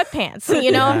wearing sweatpants,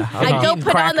 you know? Yeah, I go eating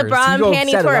put on the crackers. bra You and go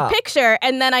panties set for it a up. picture,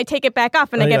 and then I take it back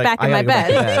off and I And get you're back like, in my I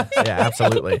gotta go bed. back to bed. Yeah,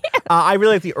 absolutely. I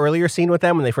really like the earlier scene with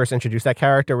them when they first introduced that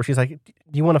character, where she's like,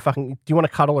 "Do you want to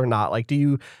cuddle or not? Like,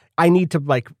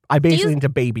 I basically need to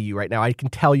baby you right now. I can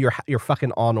tell you're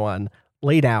fucking on one.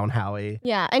 Lay down, Howie."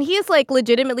 Yeah, and he's like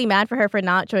legitimately mad for her for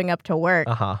not showing up to work.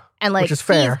 And like, Which is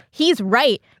fair. He's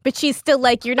right, but she's still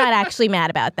like, you're not actually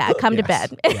mad about that. Come to Yes,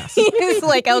 bed. yes. He's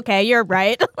like, okay, you're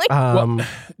right. Like,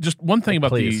 Just one thing about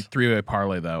Please. the three-way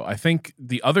parlay, though. I think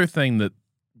the other thing that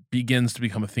begins to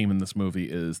become a theme in this movie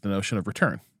is the notion of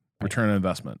return on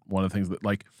investment. One of the things that,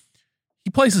 like,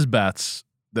 he places bets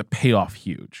that pay off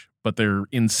huge, but they're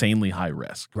insanely high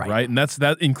risk, right? And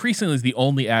that increasingly is the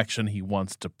only action he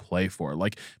wants to play for.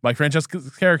 Like Francesca's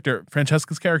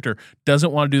character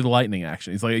doesn't want to do the lightning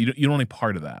action. He's like, you don't want any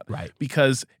part of that, Right.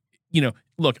 Because, you know,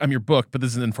 look, I'm your book, but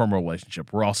this is an informal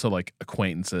relationship. We're also like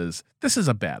acquaintances. This is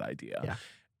a bad idea. Yeah.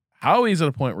 Howie's at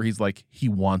a point where he's like, he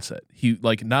wants it. He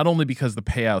like, not only because the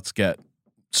payouts get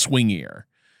swingier,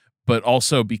 but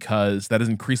also because that is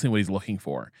increasingly what he's looking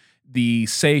for. The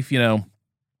safe, you know,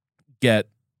 get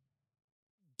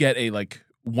a like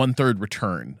 1/3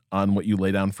 return on what you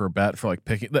lay down for a bet for like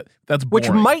picking that's Which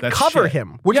boring. might That's cover shit.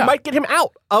 him, which Yeah. might get him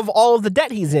out of all of the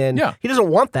debt he's in. Yeah. He doesn't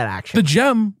want that action. The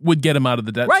gem would get him out of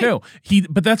the debt Right. too.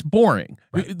 But that's boring.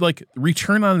 Like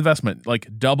return on investment, like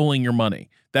doubling your money.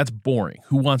 That's boring.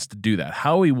 Who wants to do that?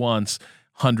 Howie wants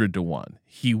 100 to 1.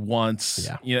 He wants,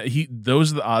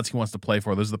 those are the odds he wants to play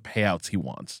for. Those are the payouts he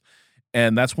wants.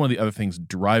 And that's one of the other things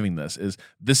driving this is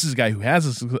a guy who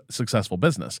has a successful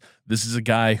business. This is a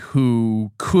guy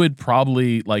who could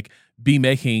probably like be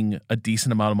making a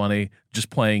decent amount of money just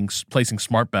placing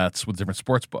smart bets with different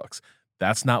sports books.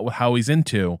 That's not what Howie's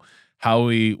into.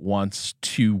 Howie wants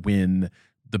to win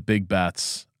the big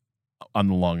bets on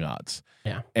the long odds.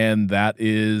 Yeah. And that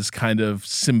is kind of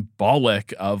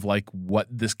symbolic of like what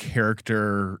this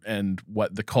character and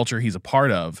what the culture he's a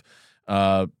part of,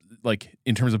 like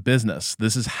in terms of business.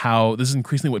 This is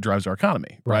increasingly what drives our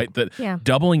economy, right? That Yeah.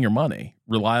 doubling your money,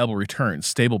 reliable returns,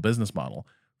 stable business model.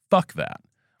 Fuck that.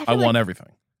 I want everything.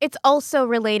 it's also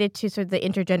related to sort of the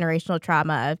intergenerational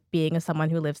trauma of being someone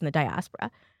who lives in the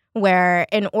diaspora, where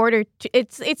in order to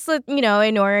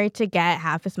in order to get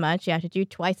half as much, you have to do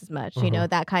twice as much, you know,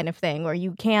 that kind of thing, where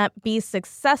you can't be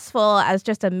successful as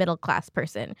just a middle class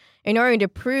person. In order to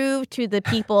prove to the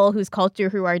people whose culture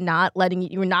who are not letting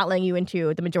you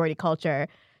into the majority culture,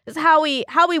 is how we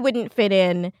wouldn't fit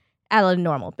in at a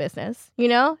normal business. You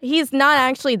know, he's not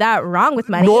actually that wrong with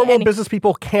money. Normal and business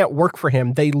people can't work for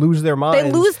him. They lose their minds.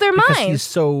 because minds. he's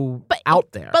so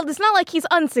out there. But it's not like he's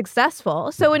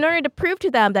unsuccessful. So in order to prove to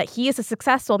them that he is a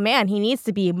successful man, he needs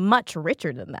to be much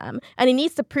richer than them. And he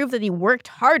needs to prove that he worked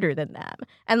harder than them.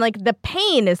 And like the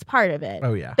pain is part of it.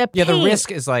 Oh, yeah. The Yeah, the pain-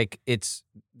 risk is like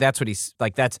that's what he's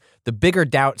like. That's the bigger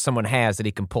doubt someone has that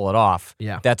he can pull it off.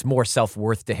 Yeah. That's more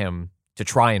self-worth to him to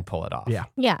try and pull it off. Yeah.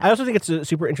 Yeah. I also think it's a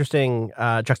super interesting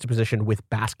juxtaposition with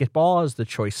basketball as the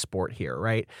choice sport here,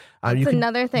 right? It's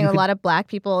another thing. A lot of black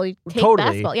people take totally,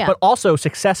 basketball. Yeah. but also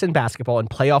success in basketball and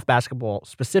playoff basketball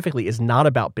specifically is not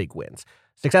about big wins.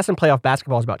 Success in playoff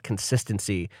basketball is about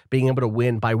consistency, being able to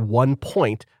win by 1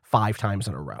 point 5 times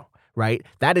in a row. Right?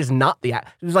 That is not it's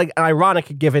like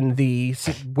ironic given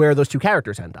where those two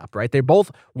characters end up, right? They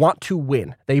both want to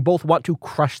win. They both want to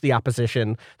crush the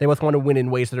opposition. They both want to win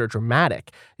in ways that are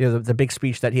dramatic. You know, the big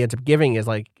speech that he ends up giving is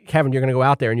like, Kevin, you're going to go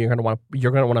out there and you're going to want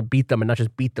to beat them, and not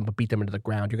just beat them, but beat them into the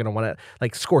ground. You're going to want to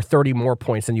like score 30 more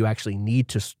points than you actually need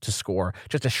to score,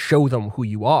 just to show them who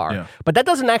you are. Yeah. But that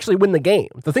doesn't actually win the game.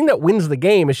 The thing that wins the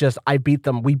game is just we beat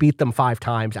them 5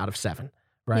 times out of 7.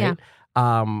 Right. Yeah.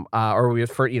 or we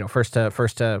first to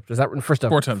is that first to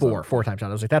Four times out. four times out.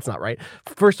 I was like, that's not right.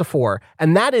 First to four,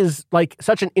 and that is like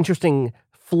such an interesting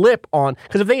flip on,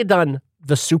 because if they had done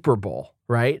the Super Bowl,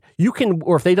 right, you can,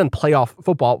 or if they'd done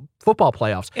football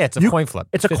playoffs, Yeah, it's a coin flip.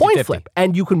 It's a 50-50. coin flip,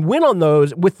 and you can win on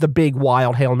those with the big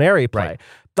wild Hail Mary play.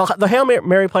 Right. The Hail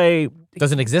Mary play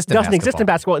Doesn't exist in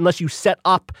basketball unless you set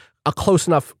up a close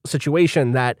enough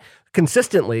situation that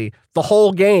consistently the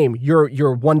whole game you're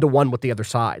 1-to-1 with the other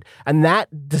side. And that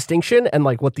distinction and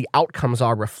like what the outcomes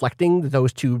are reflecting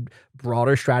those two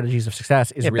broader strategies of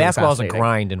success is really basketball is a fascinating.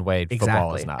 grind in way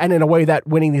football is not. And in a way that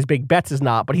winning these big bets is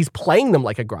not, but he's playing them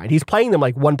like a grind. He's playing them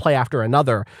like one play after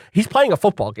another. He's playing a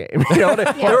football game. You know,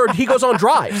 or he goes on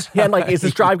drives. And like, is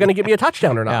this drive going to give me a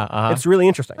touchdown or not? Yeah, uh-huh. It's really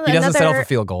interesting. He doesn't settle for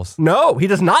field goals. No, he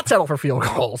does not settle for field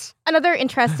goals. Another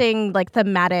interesting, like,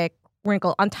 thematic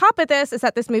wrinkle on top of this is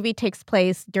that this movie takes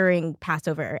place during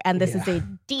Passover, and this is a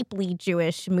deeply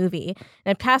Jewish movie.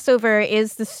 And Passover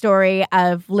is the story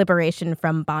of liberation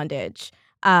from bondage.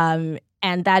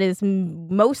 And that is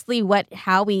mostly what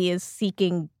Howie is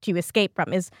seeking to escape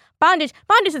from, is bondage.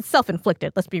 Bondage is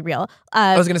self-inflicted, let's be real.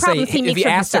 I was going to say, Problems he if makes he for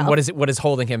asked him himself. what is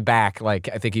holding him back, like,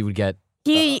 I think he would get...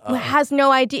 He has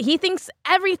no idea. He thinks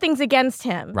everything's against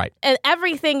him. Right. And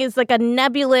everything is like a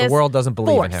nebulous The world doesn't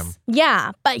believe in force. him.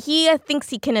 Yeah, but he thinks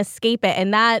he can escape it.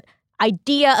 And that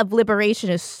idea of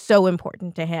liberation is so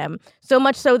important to him. So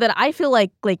much so that I feel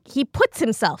like he puts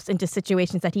himself into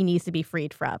situations that he needs to be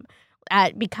freed from.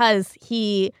 Because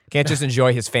he Can't just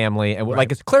enjoy his family. And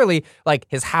like, it's clearly, like,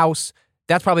 his house,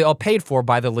 that's probably all paid for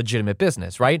by the legitimate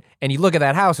business, right? And you look at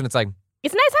that house and it's like,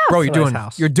 it's a nice house. bro, It's a nice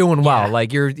house. you're doing well. Yeah.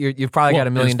 Like, you've probably got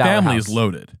 $1 million His family house. is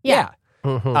loaded. Yeah.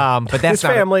 Mm-hmm. But that's His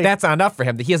family- that's not enough for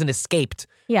him. He hasn't escaped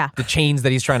Yeah. the chains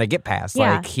that he's trying to get past.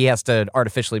 Yeah. Like, he has to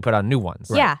artificially put on new ones.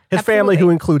 Yeah. His family, absolutely. who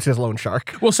includes his loan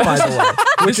shark, Well, so by this the is- way,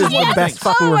 which this is is the best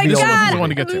fucking Oh my reveal. This is what God. we want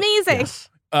to get to. Amazing. Yes.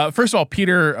 First of all,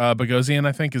 Peter Boghossian,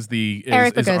 I think, is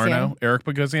Eric is Boghossian. Arno. Eric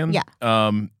Boghossian. Yeah.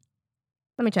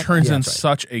 Let me check. Turns Yeah, in that's right.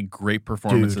 such a great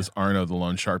performance Dude. as Arno the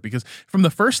Lone Shark, because from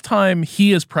the first time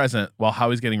he is present while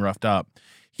Howie's getting roughed up,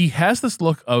 he has this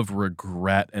look of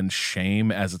regret and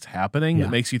shame as it's happening Yeah. that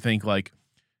makes you think, like,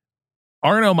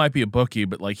 Arno might be a bookie,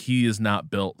 but like, he is not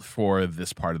built for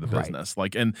this part of the Right. business.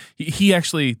 Like, and he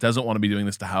actually doesn't want to be doing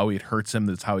this to Howie. It hurts him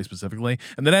that it's Howie specifically.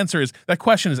 And that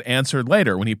question is answered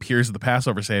later when he appears at the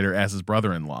Passover Seder as his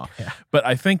brother-in-law. Yeah. But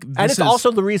I think this And it's is also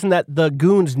the reason that the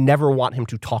goons never want him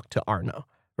to talk to Arno.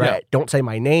 Right? Yeah. Don't say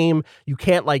my name. You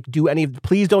can't like do any of.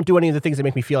 Please don't do any of the things that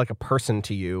make me feel like a person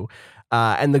to you.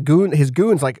 And his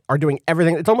goons like are doing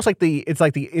everything. It's almost like the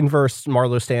inverse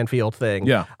Marlo Stanfield thing.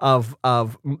 Yeah. Of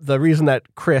the reason that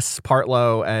Chris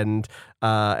Partlow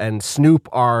and Snoop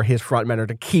are his frontmen are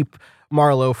to keep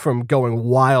Marlo from going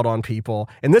wild on people.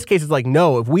 In this case, it's like,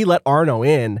 no, if we let Arno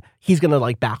in, he's gonna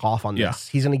like back off on Yeah. this.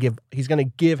 He's gonna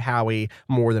give Howie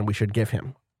more than we should give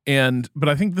him. But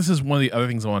I think this is one of the other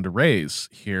things I wanted to raise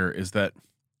here is that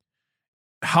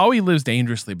Howie lives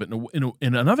dangerously, but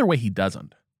in another way, he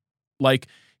doesn't. Like,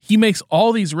 he makes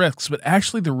all these risks, but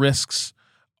actually the risks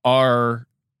are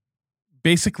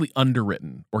basically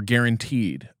underwritten or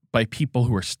guaranteed by people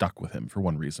who are stuck with him for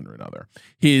one reason or another.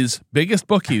 His biggest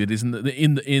bookie that is in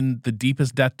the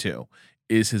deepest debt to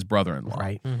is his brother-in-law.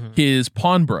 Right. His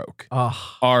pawnbroker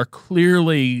Oh, are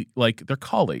clearly like they're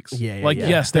colleagues. Yeah, yeah, like, yeah.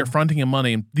 yes, they're fronting him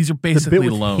money, and these are the basically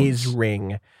bit with loans. his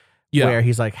ring, Yeah. where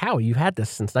he's like, "Howie, you've had this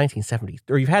since 1970,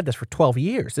 or you've had this for 12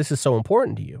 years. This is so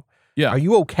important to you. Yeah. Are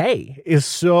you okay?" Is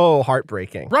so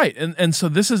heartbreaking. Right. And so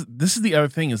this is the other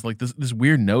thing is like this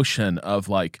weird notion of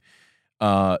like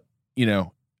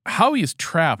Howie is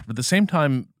trapped, but at the same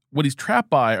time, what he's trapped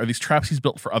by are these traps he's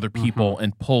built for other people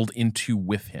and pulled into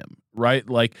with him, right?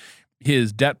 Like,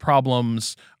 his debt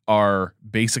problems are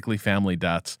basically family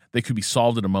debts. They could be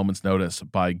solved at a moment's notice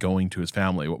by going to his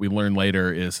family. What we learn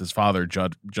later is his father,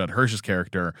 Judd Hirsch's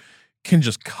character, can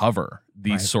just cover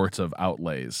these sorts of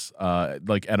outlays,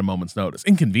 like at a moment's notice,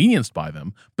 inconvenienced by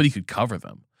them, but he could cover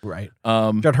them. Right.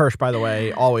 Judd Hirsch, by the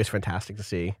way, always fantastic to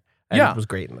see. And Yeah. was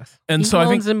great in this. And He so I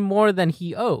think loans him more than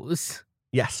he owes.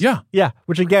 Yes. Yeah. Yeah.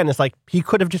 Which again is like he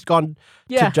could have just gone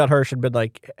Yeah. to Judd Hirsch and been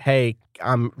like, "Hey,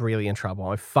 I'm really in trouble.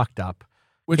 I fucked up.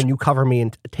 Which- Can you cover me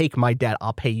and take my debt?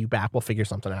 I'll pay you back. We'll figure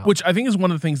something out." Which I think is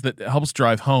one of the things that helps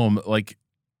drive home, like,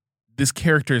 this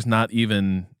character is not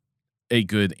even a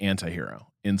good anti-hero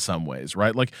in some ways,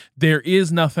 right? Like, there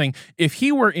is nothing. If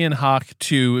he were in hock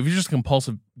to, if you're just a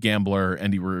compulsive gambler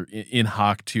and you were in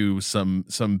hock to some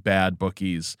bad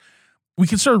bookies, we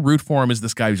could sort of root for him as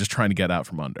this guy who's just trying to get out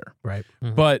from under. right.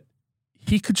 But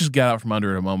he could just get out from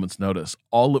under at a moment's notice.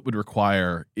 All it would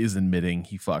require is admitting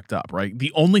he fucked up, right?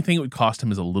 The only thing it would cost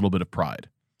him is a little bit of pride.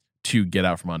 to get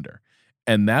out from under.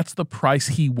 And that's the price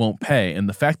he won't pay. And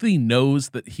the fact that he knows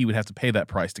that he would have to pay that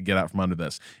price to get out from under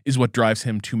this is what drives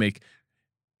him to make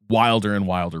wilder and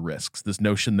wilder risks. This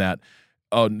notion that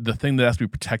the thing that has to be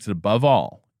protected above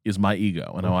all is my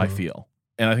ego and how I feel.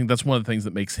 And I think that's one of the things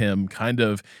that makes him kind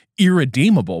of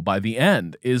irredeemable by the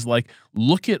end is like,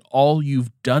 look at all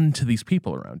you've done to these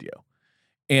people around you.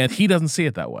 And he doesn't see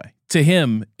it that way. To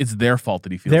him, it's their fault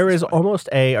that he feels There this is way. almost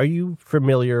are you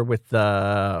familiar with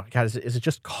the, God, is it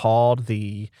just called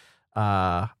the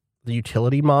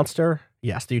utility monster?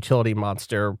 Yes, the utility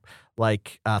monster,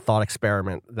 thought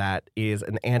experiment that is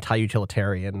an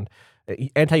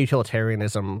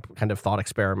anti-utilitarianism kind of thought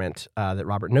experiment that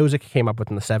Robert Nozick came up with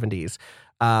in the 70s.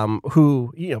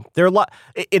 Who, there are a lot,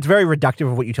 it's very reductive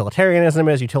of what utilitarianism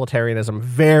is. Utilitarianism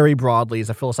very broadly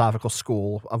is a philosophical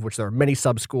school of which there are many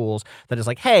sub-schools that is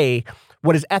like, hey,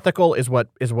 what is ethical is what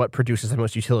produces the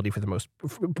most utility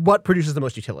what produces the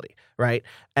most utility, right?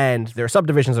 And there are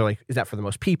subdivisions that are like, is that for the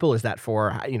most people? Is that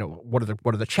for, what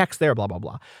are the checks there? Blah, blah,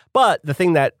 blah. But the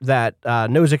thing that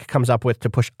Nozick comes up with to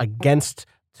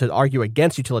argue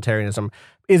against utilitarianism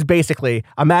is basically,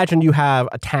 imagine you have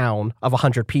a town of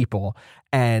 100 people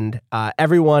and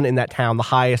everyone in that town, the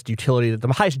highest joy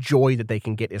that they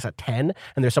can get is a 10,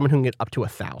 and there's someone who can get up to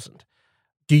 1,000.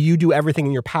 Do you do everything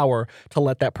in your power to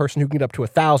let that person who can get up to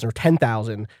 1,000 or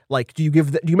 10,000, do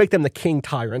you make them the king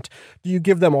tyrant? Do you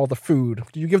give them all the food?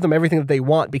 Do you give them everything that they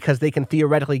want because they can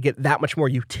theoretically get that much more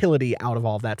utility out of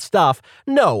all that stuff?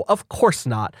 No, of course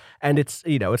not. And it's,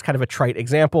 it's kind of a trite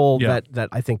example that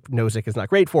I think Nozick is not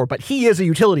great for, but he is a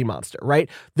utility monster, right?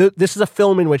 This is a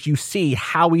film in which you see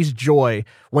Howie's joy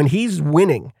when he's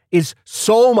winning is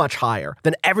so much higher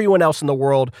than everyone else in the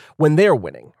world when they're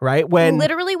winning, right?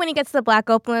 Literally when he gets the black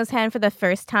opal in his hand for the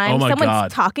first time,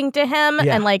 someone's talking to him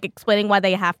and explaining why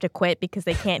they have to quit because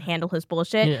they can't handle his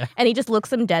bullshit. Yeah. And he just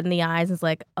looks him dead in the eyes and is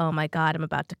like, oh my God, I'm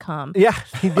about to come. Yeah,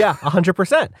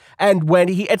 100%. And when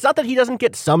it's not that he doesn't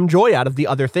get some joy out of the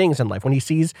other things in life. When he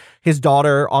sees his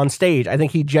daughter on stage, I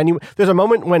think there's a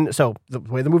moment so the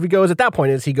way the movie goes at that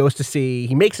point is he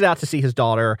makes it out to see his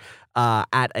daughter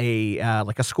at a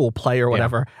school play or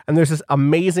whatever. Yeah. And there's this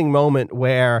amazing moment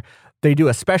where they do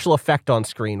a special effect on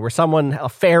screen where a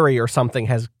fairy or something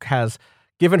has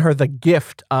given her the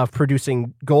gift of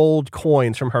producing gold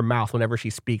coins from her mouth whenever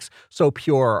she speaks. So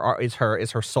pure is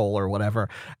her soul or whatever.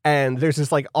 And there's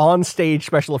this on stage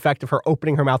special effect of her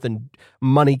opening her mouth and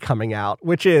money coming out,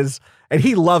 and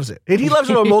he loves it. And he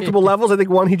loves it on multiple levels. I think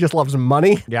one, he just loves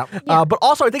money. Yep. But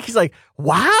also I think he's like,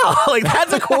 wow,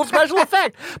 that's a cool special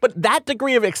effect. But that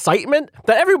degree of excitement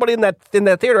that everybody in that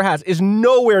theater has is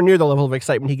nowhere near the level of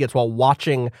excitement he gets while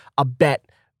watching a bet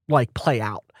play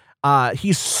out.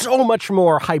 He's so much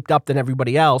more hyped up than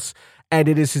everybody else, and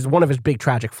it is one of his big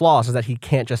tragic flaws is that he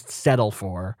can't just settle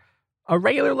for a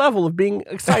regular level of being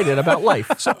excited about life.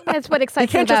 So that's what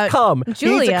excites me about Julia. He can't just come.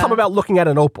 He needs to come about looking at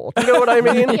an opal. You know what I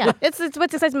mean? Yeah, it's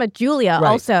what excites me about Julia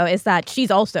also is that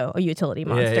she's also a utility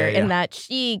monster in that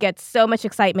she gets so much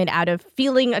excitement out of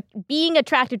being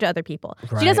attracted to other people.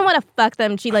 Right. She doesn't want to fuck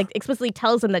them. She explicitly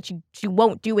tells them that she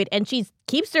won't do it, and she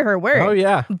keeps to her word. Oh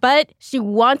yeah. But she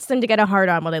wants them to get a hard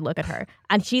on when they look at her,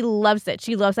 and she loves it.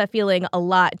 She loves that feeling a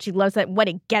lot. She loves that what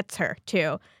it gets her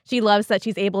too. She loves that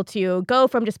she's able to go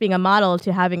from just being a model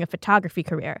to having a photography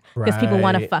career because people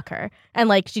want to fuck her.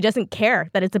 And she doesn't care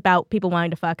that it's about people wanting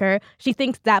to fuck her. She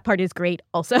thinks that part is great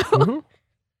also. Mm-hmm.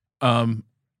 I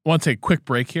want to take a quick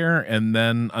break here. And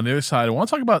then on the other side, I want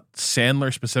to talk about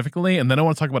Sandler specifically. And then I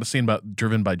want to talk about a scene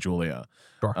driven by Julia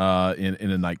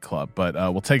in a nightclub. But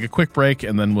we'll take a quick break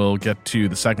and then we'll get to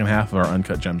the second half of our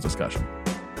Uncut Gems discussion.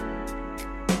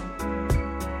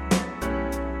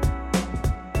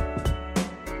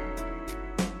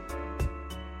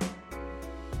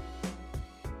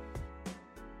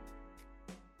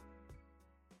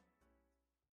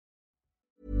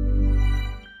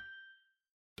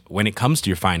 When it comes to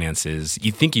your finances,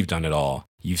 you think you've done it all.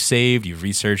 You've saved, you've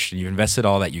researched, and you've invested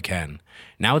all that you can.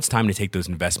 Now it's time to take those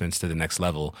investments to the next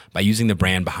level by using the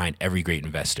brand behind every great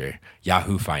investor,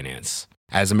 Yahoo Finance.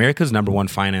 As America's #1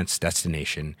 finance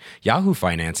destination, Yahoo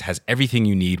Finance has everything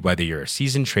you need, whether you're a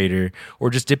seasoned trader or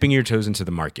just dipping your toes into the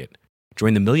market.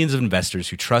 Join the millions of investors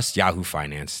who trust Yahoo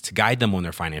Finance to guide them on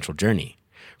their financial journey.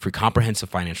 For comprehensive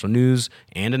financial news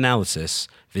and analysis,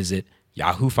 visit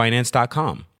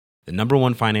yahoofinance.com. The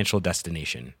 #1 financial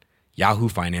destination,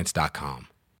 yahoofinance.com.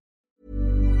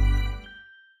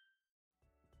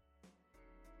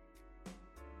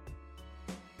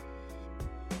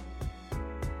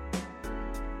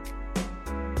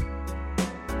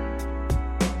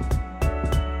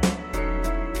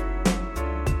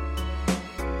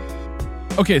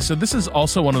 Okay, so this is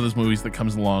also one of those movies that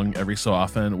comes along every so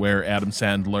often where Adam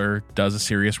Sandler does a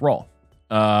serious role.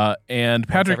 And Once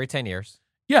Patrick, every 10 years.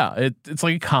 yeah, it's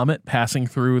like a comet passing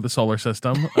through the solar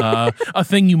system. A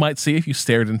thing you might see if you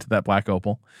stared into that black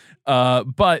opal.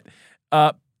 But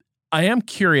I am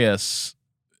curious,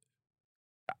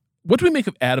 what do we make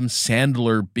of Adam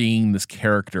Sandler being this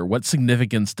character? What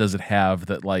significance does it have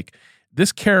that, like,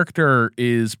 this character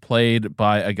is played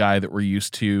by a guy that we're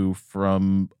used to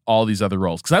from all these other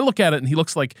roles? Because I look at it and he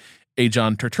looks like a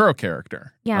John Turturro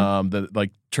character. Yeah. That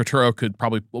like Turturro could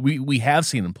probably we have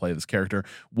seen him play this character.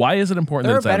 Why is it important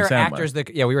There are that it's better Adam Sandler? actors that,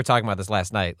 we were talking about this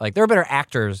last night. Like, there are better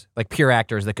actors, like pure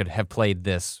actors, that could have played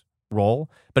this role.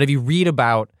 But if you read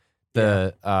about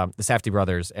the Safdie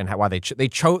brothers and why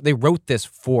they wrote this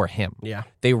for him. Yeah.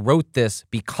 They wrote this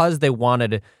because they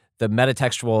wanted the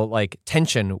metatextual like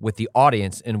tension with the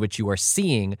audience in which you are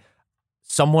seeing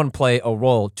someone play a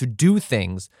role to do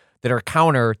things that are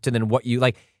counter to then what you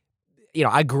like. You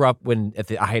know, I grew up at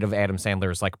the height of Adam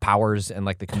Sandler's like powers and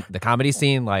like the comedy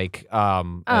scene, like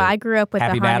I grew up with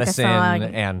Happy the Hanukkah Madison song.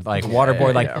 and like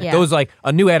Waterboy, like Yeah. those, like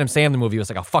a new Adam Sandler movie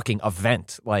was like a fucking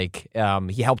event. Like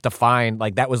he helped define,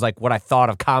 like that was like what I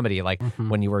thought of comedy, like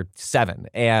when you were 7.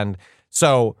 And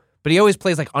so, but he always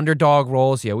plays like underdog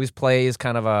roles. He always plays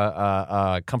kind of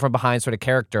a come from behind sort of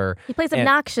character. He plays And-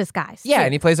 obnoxious guys. Yeah, too.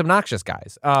 and he plays obnoxious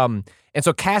guys. And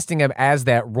so casting him as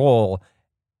that role,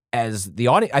 as the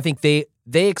audience, I think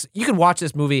you can watch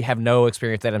this movie, have no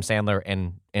experience with Adam Sandler,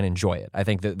 and enjoy it. I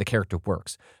think the character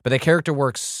works, but the character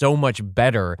works so much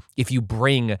better if you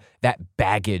bring that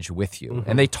baggage with you.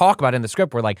 And they talk about it in the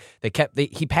script where like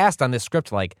he passed on this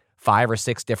script like 5 or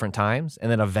 6 different times,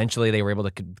 and then eventually they were able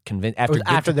to convince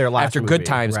after their last after movie. Good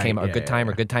Times Right, came out, yeah, Good yeah, Time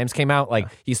yeah. or Good Times came out. Like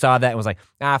he saw that and was like,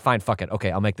 fine, fuck it, okay,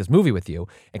 I'll make this movie with you,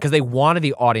 and because they wanted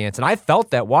the audience, and I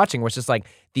felt that watching, was just like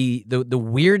the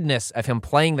weirdness of him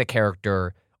playing the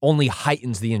character only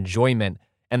heightens the enjoyment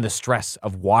and the stress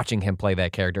of watching him play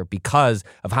that character because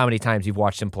of how many times you've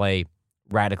watched him play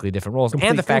radically different roles,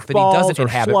 and the fact that he doesn't goofballs or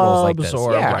inhabit roles like schlubs this.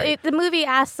 or- Yeah. right. The movie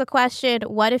asks the question,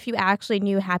 what if you actually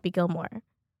knew Happy Gilmore?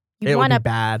 It You would want be to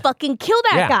bad. fucking kill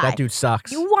that Yeah, guy. That dude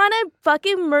sucks. You want to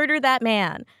fucking murder that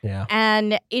man. Yeah.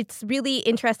 And it's really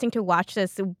interesting to watch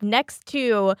this next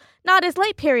to not his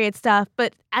late period stuff,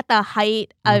 but at the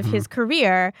height of his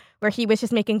career, where he was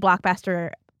just making blockbuster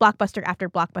after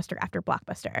blockbuster after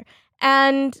blockbuster.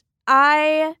 And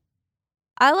I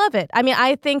love it. I mean,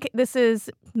 I think this is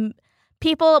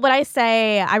people, when I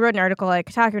say, I wrote an article like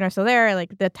Kotaku and are still there,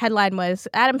 like the headline was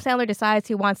Adam Sandler decides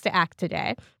he wants to act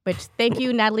today, which thank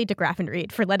you, Natalie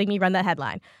DeGraffenreid, for letting me run that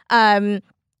headline.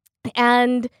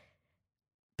 And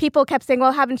people kept saying,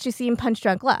 well, haven't you seen Punch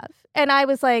Drunk Love? And I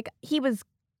was like, he was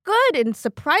good and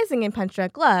surprising in Punch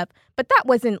Drunk Love, but that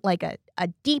wasn't like a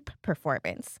deep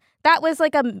performance. That was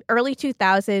like a early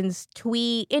 2000s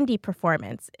twee indie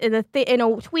performance in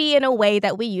a way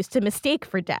that we used to mistake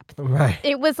for depth. Right.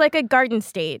 It was like a Garden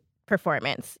State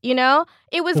performance, you know?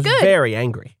 It was good. Very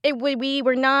angry. We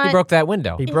were not... He broke that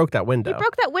window. He broke that window. He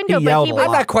broke that window, He but yelled he a was...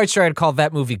 I'm not quite sure I'd call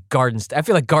that movie Garden State. I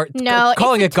feel like No,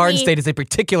 calling it's it Garden twee. State is a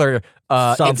particular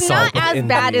Sub- It's insult. not as in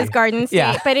bad the- as Garden State,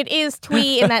 Yeah. but it is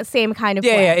twee in that same kind of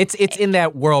way. Yeah, it's in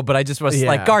that world, but I just was Yeah.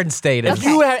 like Garden State. If Is,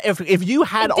 you had, if you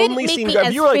had It didn't only make seen, me if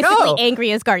as you were like, physically oh,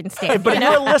 angry as Garden State. but you if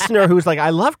know? you're a listener who's like, I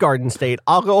love Garden State,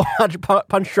 I'll go watch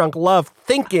Punch Drunk Love,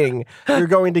 thinking you're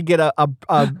going to get a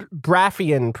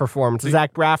Braffian performance, a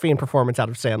Zach Braffian performance out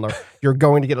of Sandler. You're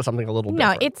going to get something a little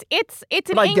No, different. it's an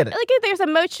But I get it. like there's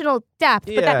emotional depth,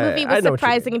 but Yeah, that movie I was know what you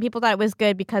surprising and people thought it was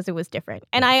good because it was different.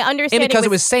 And I understand and because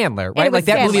it was Sandler, right? it Like was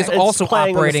that movie is Sandler. It's also playing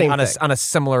on the operating same on a thing. on a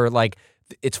similar, like,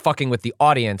 it's fucking with the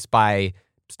audience by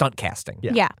stunt casting.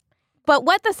 Yeah. Yeah. But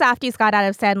what the Safdies got out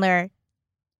of Sandler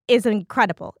is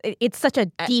incredible. It's such a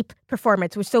deep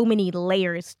performance with so many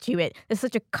layers to it. It's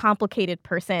such a complicated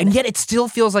person. And yet it still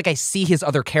feels like I see his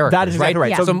other characters. That is exactly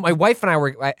right. Yeah. So my wife and I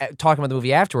were talking about the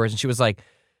movie afterwards, and she was like,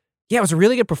 yeah, it was a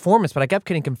really good performance, but I kept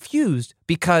getting confused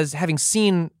because having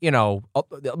seen,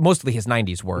 mostly his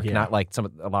 90s work, Yeah. not like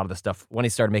a lot of the stuff when he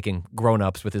started making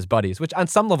grown-ups with his buddies, which on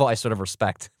some level I sort of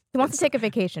respect. he wants to take a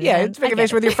vacation. Yeah, man. it's take I a get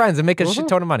vacation with it. your friends and make a shit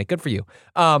ton of money. Good for you.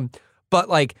 But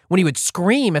like when he would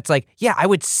scream, it's like, yeah, I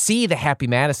would see the Happy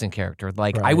Madison character.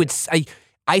 Like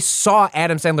I saw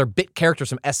Adam Sandler bit characters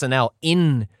from SNL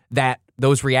in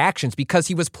those reactions because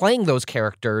he was playing those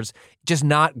characters, just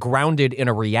not grounded in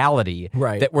a reality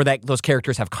Right. where those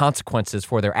characters have consequences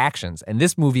for their actions. And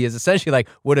this movie is essentially like,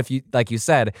 what if you, like you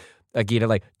said, Gita,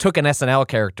 like took an SNL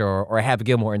character or a Happy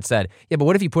Gilmore and said, yeah, but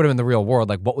what if you put him in the real world?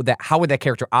 Like, how would that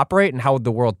character operate, and how would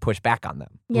the world push back on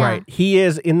them? Yeah. Right. He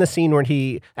is in the scene when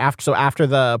after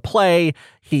the play,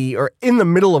 or in the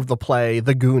middle of the play,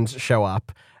 the goons show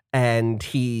up and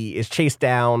he is chased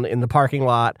down in the parking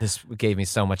lot. This gave me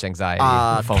so much anxiety.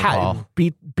 The phone call.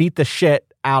 Beat the shit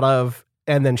out of,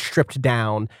 and then stripped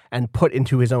down and put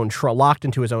into his own locked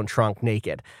into his own trunk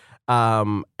naked.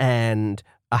 And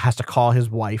has to call his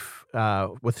wife,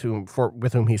 with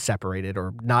whom he's separated,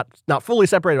 or not fully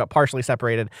separated, but partially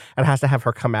separated, and has to have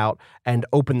her come out and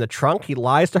open the trunk. He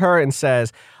lies to her and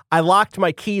says, "I locked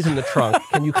my keys in the trunk.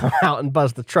 Can you come out and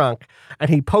buzz the trunk?" And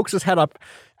he pokes his head up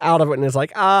out of it and is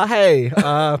like, "Hey,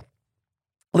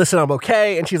 listen, I'm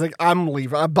okay." And she's like, "I'm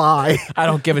leaving. Bye." I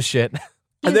don't give a shit.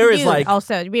 And there is nude like,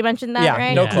 also, did we mention that? Yeah,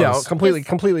 right? no yeah, clothes.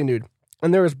 completely nude.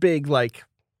 And there was big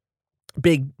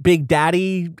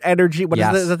daddy energy. What is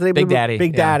Yes. that? Is that the name Big of the- Daddy,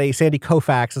 Big yeah. Daddy. Sandy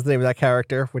Koufax is the name of that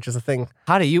character, which is a thing.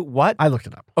 How do you what? I looked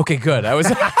it up. Okay, good. I was.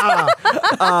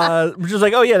 Which is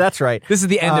like, oh yeah, that's right. This is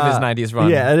the end of his '90s run.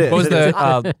 yeah, it is. What was It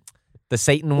is. the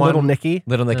Satan one? Little Nicky.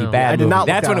 Little Nicky, No. bad I did movie. not.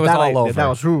 That's look when it that was up. all over. That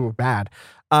was bad.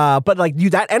 But like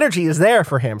that energy is there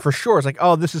for him for sure. It's like,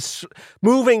 oh, this is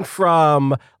moving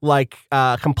from like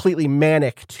completely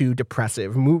manic to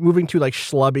depressive, moving to like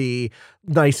schlubby,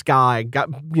 nice guy,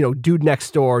 dude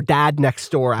next door, dad next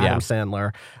door, Adam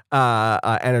Sandler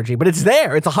energy. But it's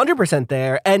there. It's 100%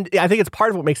 there, and I think it's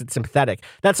part of what makes it sympathetic.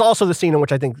 That's also the scene in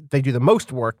which I think they do the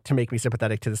most work to make me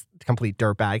sympathetic to this complete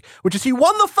dirtbag, which is he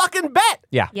won the fucking bet.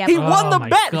 Yeah. Yep. He won the my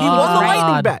bet. He won the God.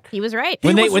 lightning bet. He was right.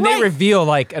 When He they was right. reveal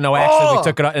like, no, actually we Oh.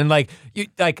 took it out, and like you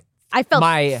like I felt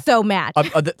my- so mad.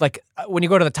 when you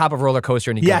go to the top of a roller coaster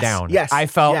and you Yes, go down. yes, I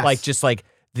felt yes. like just like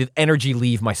the energy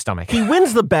leave my stomach. He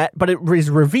wins the bet, but it is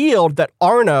revealed that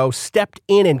Arno stepped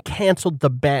in and canceled the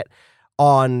bet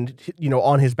on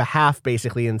his behalf,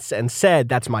 basically, and said,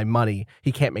 "That's my money.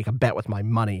 He can't make a bet with my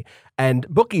money." And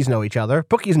bookies know each other.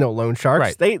 Bookies know loan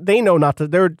sharks. Right. They know not to.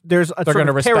 There's a They're sort gonna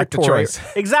of respect the territory. choice.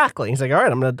 Exactly. He's like, "All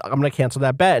right, I'm gonna cancel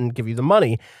that bet and give you the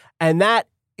money," and that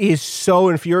is so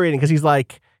infuriating because he's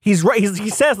like, he's right. He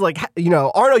says like,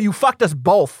 Arno, you fucked us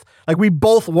both. Like we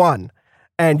both won.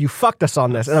 And you fucked us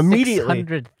on this, and immediately,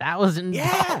 $600,000.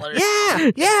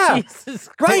 yeah, Jesus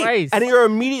right. Christ. And you're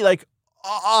immediately like,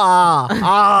 ah.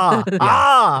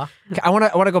 I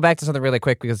want to go back to something really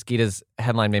quick because Gita's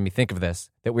headline made me think of this.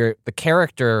 That the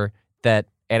character that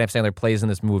Adam Sandler plays in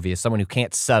this movie is someone who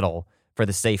can't settle for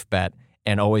the safe bet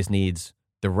and always needs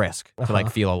the risk to like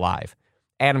feel alive.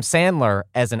 Adam Sandler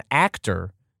as an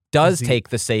actor does take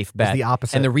the safe bet. the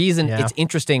opposite. And the reason Yeah. it's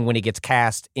interesting when he gets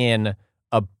cast in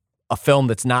a film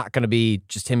that's not going to be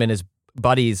just him and his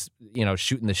buddies,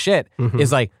 shooting the shit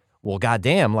is like, well,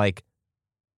 goddamn, like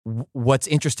what's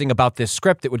interesting about this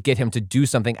script that would get him to do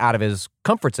something out of his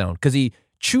comfort zone? Because he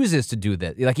chooses to do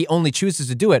that. Like he only chooses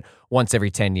to do it once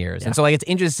every 10 years. And so like it's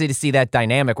interesting to see that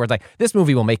dynamic where it's like, this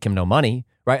movie will make him no money,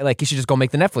 right? Like he should just go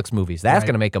make the Netflix movies. That's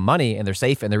going to make him money and they're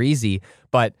safe and they're easy.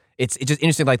 But it's just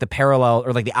interesting, like the parallel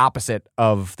or like the opposite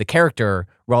of the character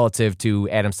relative to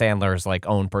Adam Sandler's like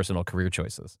own personal career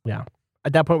choices. Yeah.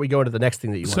 At that point, we go into the next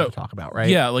thing that you wanted to talk about, right?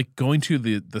 Yeah, like going to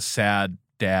the sad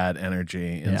dad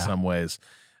energy in some ways.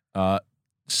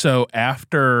 So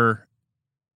after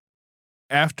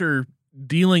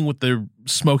dealing with the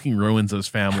smoking ruins of his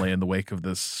family in the wake of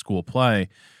this school play,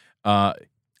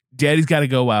 Daddy's got to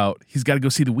go out. He's got to go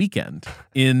see The Weeknd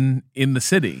in the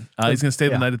city. He's going to stay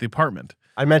the night at the apartment.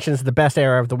 I mentioned it's the best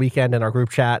era of The Weeknd in our group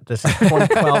chat. This is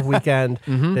 2012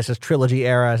 Weeknd. This is Trilogy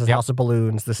era. This is House of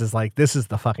Balloons. This is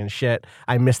the fucking shit.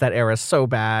 I miss that era so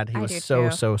bad. He I was do so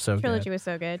too. good. Trilogy was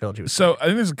so good. Trilogy was So I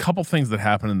think there's a couple things that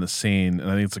happen in the scene,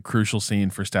 and I think it's a crucial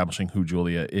scene for establishing who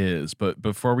Julia is. But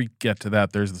before we get to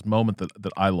that, there's this moment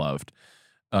that I loved,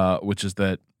 which is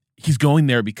that he's going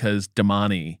there because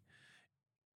Damani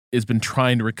has been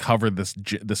trying to recover this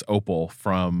opal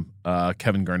from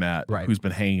Kevin Garnett, Right. who's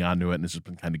been hanging on to it and has just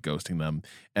been kind of ghosting them,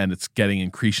 and it's getting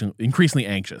increasingly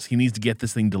anxious. He needs to get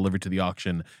this thing delivered to the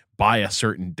auction by a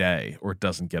certain day, or it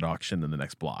doesn't get auctioned in the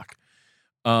next block.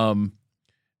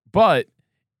 But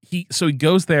he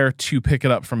goes there to pick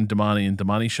it up from Damani, and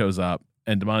Damani shows up,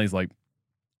 and Damani's like,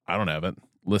 "I don't have it.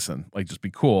 Listen, like, just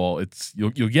be cool.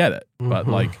 You'll get it, but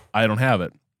like, I don't have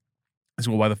it." I said,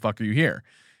 "Well, why the fuck are you here?"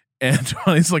 And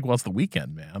Damani's like, "Well, it's The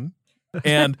Weeknd, man."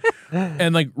 And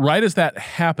like right as that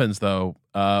happens, though,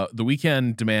 The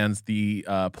Weeknd demands the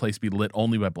place be lit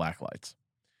only by black lights.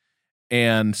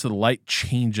 And so the light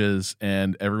changes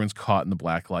and everyone's caught in the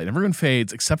black light. Everyone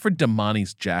fades except for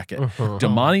Damani's jacket.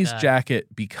 Damani's God.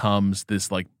 jacket becomes this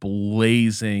like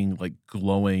blazing, like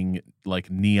glowing,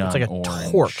 like neon It's like a orange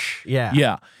torch. Yeah.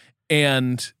 Yeah.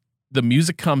 And the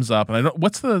music comes up, and I don't.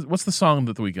 What's the song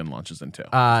that The Weeknd launches into?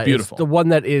 It's beautiful. It's the one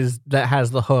that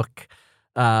has the hook.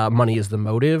 Money is the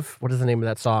motive. What is the name of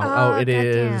that song? Oh, it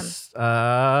is.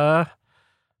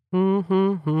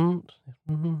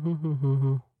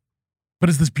 But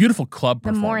it's this beautiful club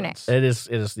The Morning. performance. It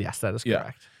is. Yes, that is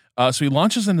Yeah. correct. So he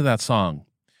launches into that song,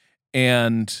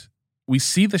 and we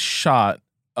see the shot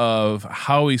of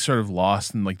how he's sort of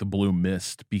lost in like the blue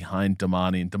mist behind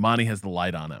Damani, and Damani has the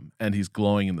light on him, and he's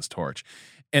glowing in this torch.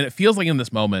 And it feels like in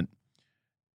this moment,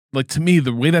 like to me,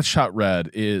 the way that shot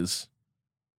read is,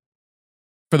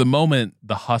 for the moment,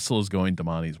 the hustle is going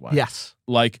Damani's way. Yes.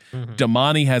 Like Mhm.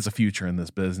 Damani has a future in this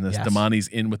business. Yes. Damani's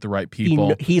in with the right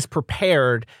people. He's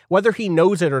prepared, whether he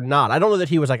knows it or not. I don't know that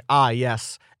he was like,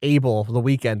 yes, Abel, The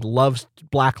Weeknd, loves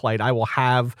blacklight. I will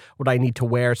have what I need to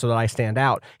wear so that I stand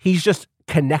out. He's just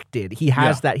connected. He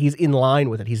has that. He's in line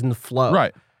with it. He's in the flow.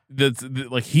 Right.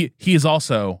 Like he is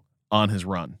also on his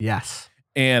run. Yes.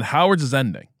 And Howard's is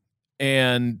ending.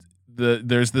 And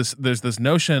there's this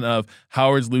notion of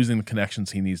Howard's losing the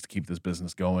connections he needs to keep this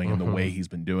business going and the way he's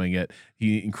been doing it.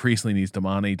 He increasingly needs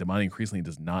Damani. Damani increasingly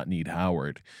does not need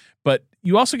Howard. But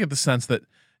you also get the sense that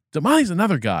Damani's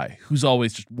another guy who's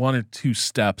always just one or two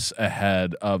steps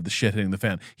ahead of the shit hitting the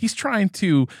fan. He's trying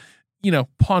to,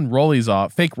 pawn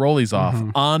fake rollies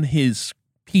off on his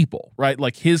people, right?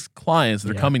 Like his clients that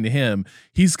are coming to him.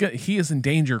 He is in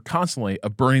danger constantly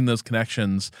of burning those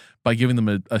connections by giving them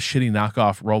a shitty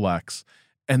knockoff Rolex.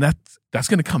 And that's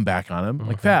going to come back on him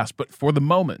like fast. But for the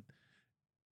moment,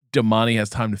 Damani has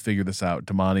time to figure this out.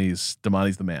 Damani's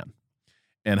the man.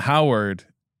 And Howard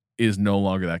is no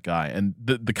longer that guy. And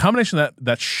the combination of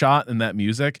that shot and that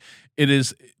music, it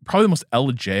is probably the most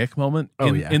elegiac moment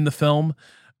in the film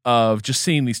of just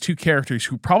seeing these two characters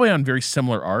who probably on very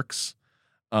similar arcs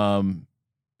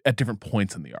at different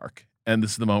points in the arc. And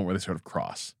this is the moment where they sort of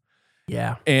cross.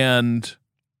 Yeah. And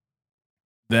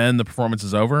then the performance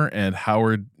is over and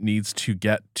Howard needs to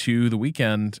get to The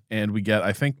Weeknd. And we get,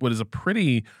 I think, what is a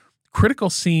pretty critical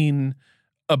scene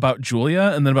about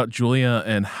Julia and then about Julia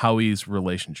and Howie's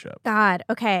relationship. God.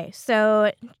 Okay.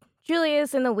 So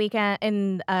Julia's in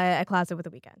a closet with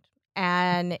The Weeknd,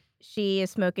 and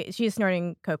she's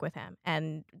snorting coke with him.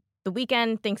 And The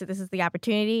Weeknd thinks that this is the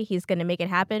opportunity. He's going to make it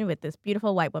happen with this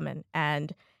beautiful white woman.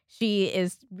 And she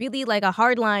is really like a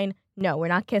hard line. No, we're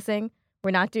not kissing.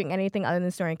 We're not doing anything other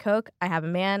than snorting coke. I have a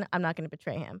man. I'm not going to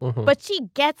betray him. But she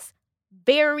gets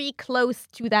very close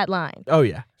to that line. Oh,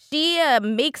 yeah. She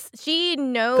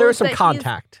knows There is some that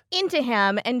contact. She's into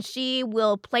him, and she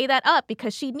will play that up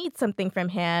because she needs something from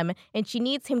him, and she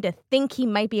needs him to think he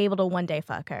might be able to one day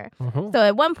fuck her. So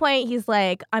at one point, he's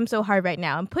like, I'm so hard right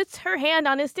now, and puts her hand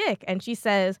on his dick, and she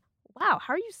says, wow,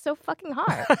 how are you so fucking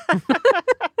hard?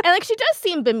 And like, she does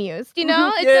seem bemused, It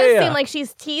does seem like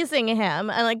she's teasing him,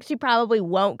 and like, she probably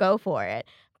won't go for it.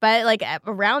 But like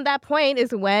around that point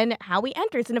is when Howie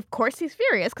enters, and of course he's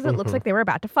furious because it looks like they were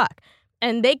about to fuck.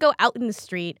 And they go out in the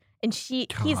street, and he's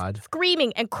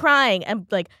screaming and crying and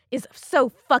like is so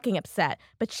fucking upset.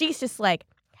 But she's just like,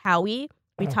 Howie,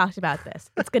 we talked about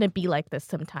this. It's gonna be like this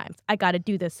sometimes. I got to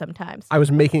do this sometimes. I was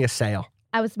making a sale.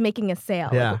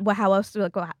 Yeah. Well, how else do I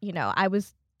go?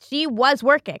 She was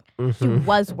working. She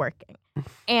was working,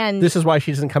 and This is why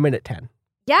she doesn't come in at 10. 'Cause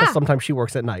yeah, sometimes she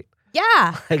works at night.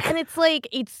 yeah. And it's like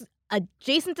it's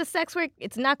adjacent to sex work.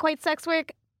 It's not quite sex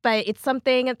work, but it's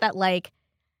something that like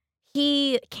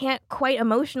he can't quite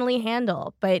emotionally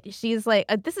handle. But she's like,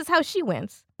 this is how she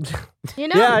wins.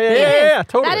 Yeah,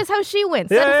 totally. That is how she wins.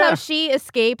 Yeah, That is yeah. how she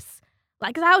escapes.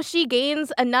 Like how she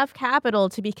gains enough capital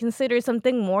to be considered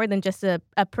something more than just a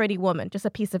pretty woman, just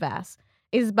a piece of ass,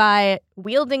 is by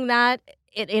wielding that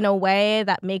in a way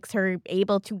that makes her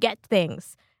able to get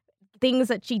things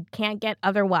that she can't get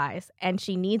otherwise, and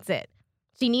she needs it.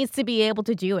 She needs to be able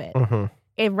to do it.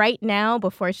 And right now,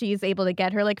 before she's able to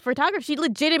get her like photographer, she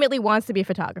legitimately wants to be a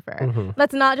photographer.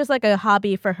 That's not just like a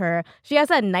hobby for her. She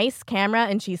has a nice camera,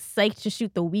 and she's psyched to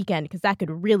shoot The Weeknd because that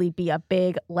could really be a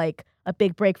big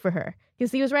break for her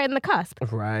because he was right in the cusp.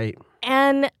 Right.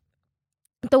 And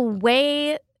the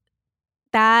way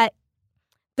that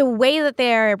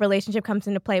their relationship comes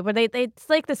into play, where it's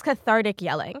like this cathartic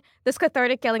yelling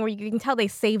where you can tell they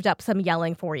saved up some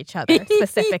yelling for each other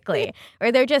specifically,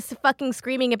 or they're just fucking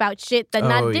screaming about shit that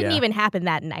didn't even happen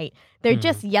that night. They're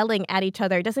just yelling at each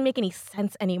other. It doesn't make any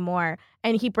sense anymore.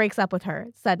 And he breaks up with her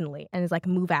suddenly and is like,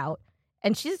 move out.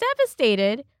 And she's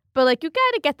devastated, but like, you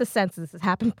gotta get the sense this has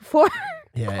happened before.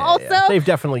 Also, they've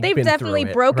definitely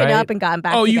broken up and gotten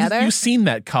back together. You've seen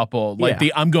that couple, like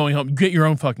I'm going home. Get your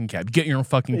own fucking cab. Get your own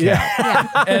fucking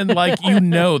cab. And like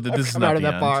that this is not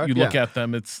the end. You look at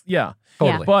them. It's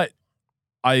totally. But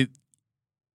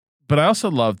But I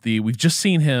also love we've just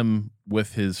seen him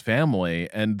with his family,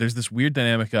 and there's this weird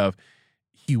dynamic of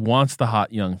he wants the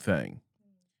hot young thing,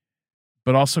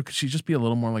 but also could she just be a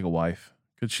little more like a wife?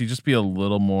 Could she just be a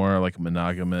little more like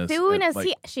monogamous? Soon and, as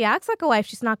like, she acts like a wife,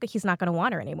 he's not going to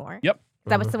want her anymore. Yep.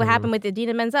 That was what happened with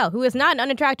Idina Menzel, who is not an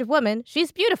unattractive woman.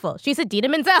 She's beautiful. She's Idina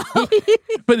Menzel.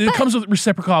 But it comes with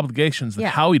reciprocal obligations that Yeah.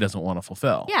 Howie doesn't want to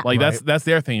fulfill. Yeah. Like Right. that's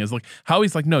their thing is like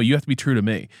Howie's like, no, you have to be true to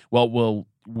me. Well,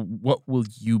 what will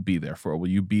you be there for? Will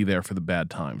you be there for the bad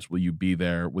times? Will you be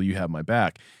there? Will you have my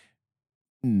back?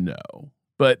 No.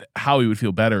 But Howie would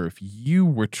feel better if you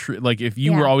were true. Like if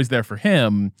you were Yeah. always there for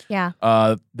him. Yeah.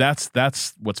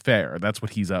 That's what's fair. That's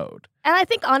what he's owed. And I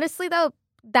think honestly though,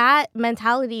 that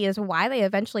mentality is why they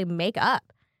eventually make up.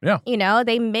 Yeah. You know,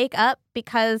 they make up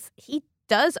because he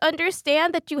does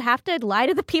understand that you have to lie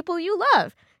to the people you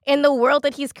love. In the world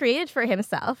that he's created for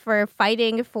himself, for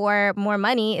fighting for more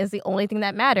money is the only thing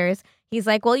that matters. He's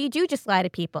like, well, you do just lie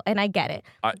to people, and I get it.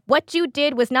 What you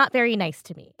did was not very nice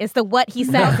to me, is what he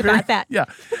says about that. Yeah.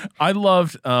 I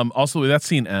loved also that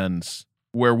scene ends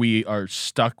where we are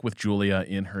stuck with Julia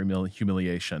in her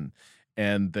humiliation.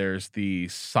 And there's the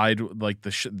side, like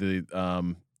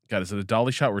God, is it a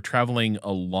dolly shot? We're traveling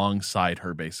alongside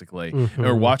her, basically. And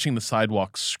we're watching the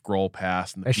sidewalk scroll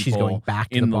past, and the As people she's going back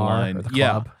to in the bar line. or the Yeah.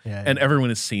 club. Yeah. And everyone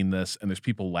has seen this, and there's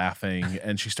people laughing,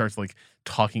 and she starts like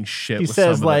talking shit. she with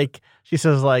says some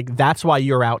of like, that's why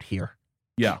you're out here.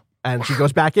 yeah, And she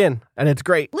goes back in, and it's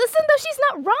great. Listen, though, she's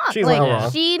not wrong. She's like, not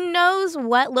wrong. She knows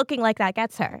what looking like that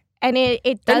gets her. And it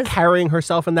And does. carrying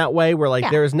herself in that way, where like Yeah.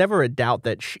 there is never a doubt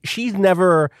that she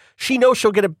knows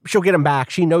she'll get him back.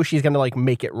 She knows she's gonna like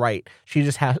make it right.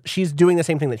 She's doing the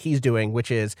same thing that he's doing, which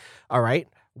is, all right,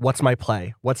 what's my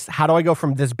play? How do I go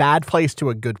from this bad place to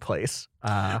a good place?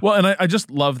 Well, and I just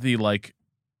love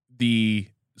the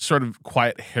sort of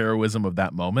quiet heroism of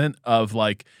that moment of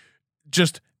like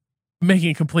just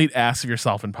making a complete ass of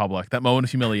yourself in public. That moment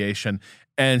of humiliation,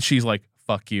 and she's like,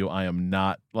 fuck you. I am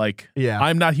not like, Yeah.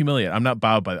 I'm not humiliated. I'm not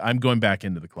bowed by it. I'm going back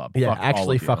into the club. Yeah, Fuck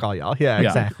actually, fuck all y'all. Yeah, Yeah.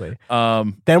 exactly.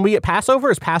 Um, Then we get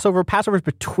Passover. Passover's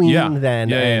between Yeah. then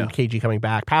Yeah, yeah, and KG coming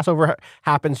back. Passover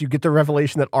happens. You get the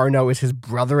revelation that Arno is his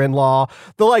brother-in-law.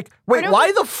 They're like, wait, Arno-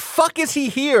 why the fuck is he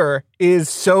here? Is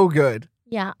so good.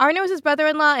 Yeah, Arno is his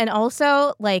brother-in-law, and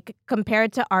also like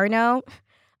compared to Arno,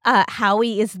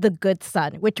 Howie is the good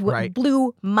son, which Right.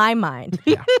 blew my mind.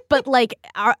 Yeah. But like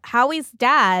Howie's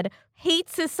dad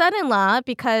hates his son-in-law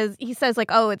because he says like,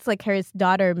 oh, it's like his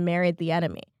daughter married the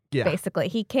enemy. Yeah. Basically,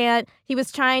 he can't. They were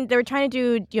trying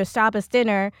to do Shabbos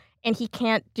dinner, and he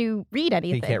can't read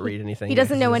anything. He can't read anything. He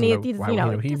doesn't know any. He He doesn't doesn't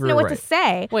know he Hebrew, doesn't know what right. to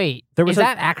say. Wait, There was is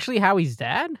that actually Howie's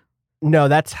dad? No,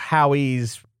 that's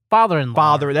Howie's Father-in-law.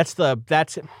 father. That's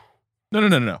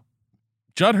no.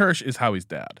 Judd Hirsch is Howie's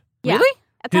dad. Yeah. Really?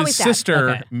 That's Howie's His dad. sister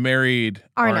Okay. married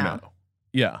Arno. Arno.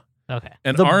 Yeah. Okay.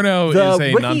 And the Arno is a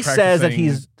wiki non-practicing... says that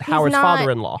he's Howard's not-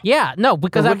 father-in-law. Yeah, no,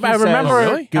 because The I wiki says- remember. Oh,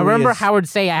 really? I remember Gooey is- Howard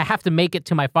say, "I have to make it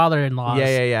to my father-in-law."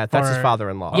 Yeah. That's his for-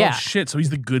 father-in-law. Yeah. Oh, shit. So he's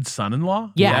the good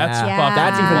son-in-law? Yeah. That's Yeah. fucking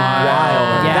That's even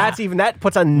wild. Yeah. That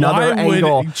puts another Why would-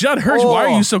 angle. Judd Hirsch, why are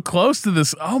Oh. you so close to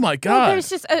this? Oh, my Well, God. there's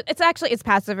just it's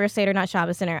Passover Seder, not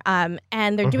Shabbos dinner. And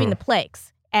they're doing Mhm. the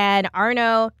plagues, and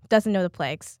Arno doesn't know the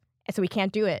plagues, and so we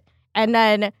can't do it. And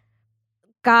then,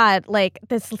 God, like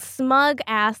this smug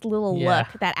ass little Yeah. look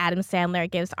that Adam Sandler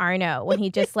gives Arno when he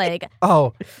just like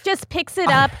Oh, just picks it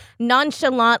up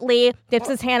nonchalantly, dips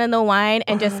his hand in the wine,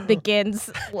 and just begins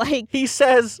like. he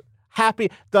says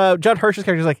the Judd Hirsch's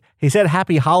character is like, he said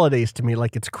happy holidays to me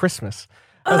like it's Christmas.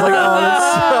 I was like, oh,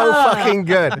 that's so fucking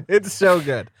good. It's so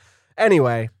good.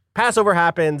 Anyway, Passover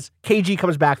happens. KG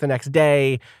comes back the next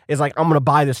day, is like, I'm going to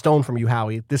buy this stone from you,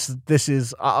 Howie. This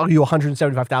is, I'll give you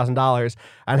 $175,000.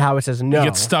 And Howie says, no. You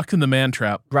get stuck in the man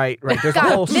trap. Right. There's a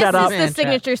God, whole this setup. is Man the trap.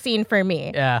 signature scene for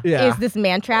me. Yeah. Yeah. Is this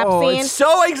man trap Oh, scene? it's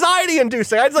so anxiety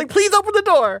inducing. I was like, please open the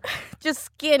door. Just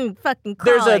skin fucking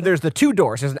crawling. There's the two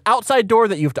doors. There's an outside door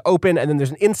that you have to open, and then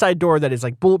there's an inside door that is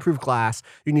like bulletproof glass.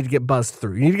 You need to get buzzed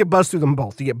through. You need to get buzzed through them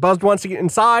both. You get buzzed once to get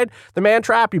inside the man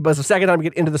trap. You buzz the second time to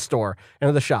get into the store,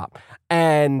 into the shop,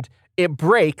 and it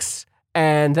breaks.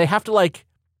 And they have to like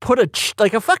put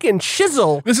a fucking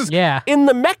chisel This is Yeah. in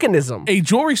the mechanism. a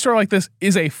jewelry store like this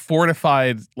is a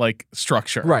fortified like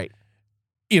structure. Right.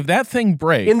 If that thing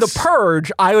breaks In the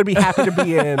Purge, I would be happy to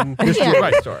be in this Yeah. jewelry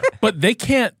Right. store. but they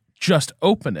can't just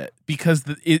open it because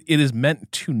it is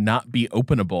meant to not be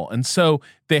openable. And so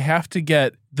they have to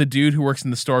get the dude who works in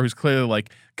the store who's clearly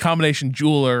like combination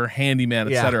jeweler, handyman,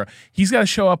 Yeah. etc. He's got to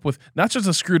show up with not just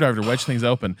a screwdriver to wedge things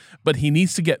open, but he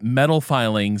needs to get metal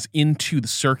filings into the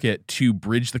circuit to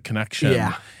bridge the connection.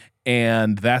 Yeah.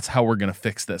 and that's how we're going to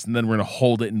fix this. And then we're going to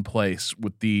hold it in place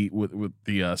with the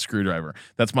screwdriver.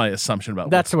 That's my assumption about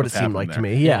That's what it what's seemed happening like there. to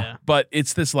me. Yeah. But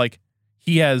it's this like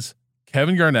he has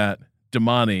Kevin Garnett,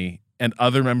 Damani, and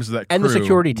other members of that crew And the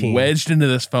security team. wedged into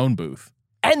this phone booth.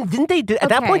 And didn't they at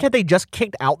that Okay. point had they just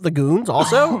kicked out the goons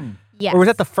also? Yes. Or was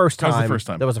that the first That time? was the first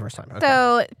time. That was the first time. Okay.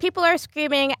 So people are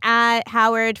screaming at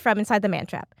Howard from inside the man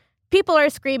trap. People are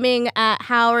screaming at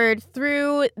Howard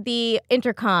through the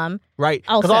intercom. Right.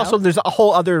 Because Also- also there's a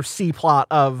whole other C plot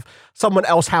of someone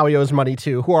else Howie owes money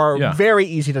to who are Yeah. very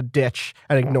easy to ditch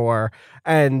and ignore.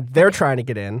 And they're trying to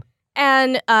get in.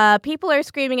 And people are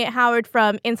screaming at Howard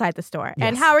from inside the store.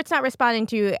 And Yes. Howard's not responding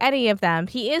to any of them.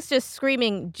 He is just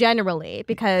screaming generally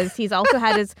because he's also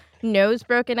had his nose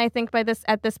broken, I think,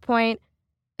 at this point.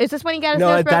 Is this when he got his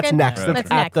nose No, broken? that's next.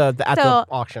 Right. That's That's at the So,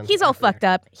 auction. He's all fucked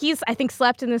up. He's, I think,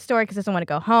 slept in the store because he doesn't want to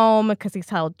go home because he's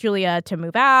told Julia to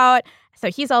move out. So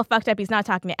he's all fucked up. He's not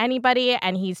talking to anybody,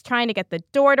 and he's trying to get the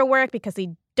door to work because he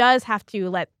does have to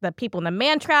let the people in the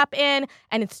man trap in,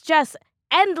 and it's just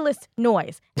endless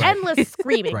noise, endless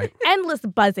screaming, Right. endless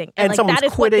buzzing, And like someone's that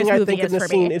is what quitting, this I movie think, in is the for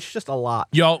scene. me. It's just a lot.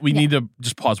 Y'all, we need to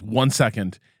just pause 1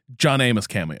 second. John Amos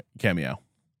cameo.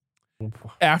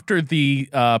 After the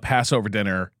Passover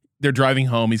dinner, they're driving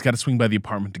home. He's got to swing by the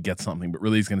apartment to get something, but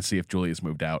really he's going to see if Julia's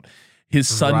moved out. His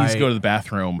son needs to go to the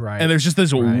bathroom. Right. And there's just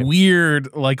this Right.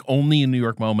 weird, like, only in New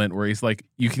York moment where he's like,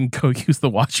 you can go use the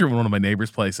washroom in one of my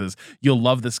neighbor's places. You'll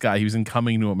love this guy. He was in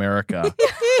Coming to America.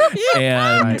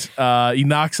 And he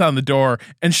knocks on the door.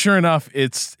 And sure enough,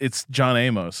 it's John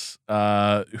Amos,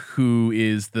 who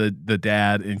is the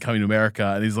dad in Coming to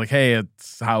America. And he's like, hey,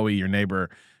 it's Howie, your neighbor.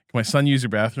 Can my son use your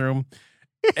bathroom?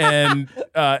 And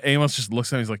Amos just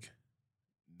looks at him. He's like,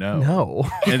 no.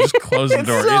 And just closes the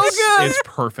door. It's so good. It's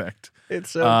perfect.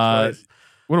 It's so nice.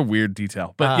 What a weird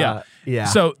detail. But yeah. Yeah.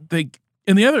 So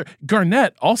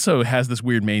Garnett also has this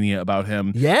weird mania about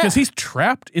him. Yeah. Because he's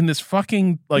trapped in this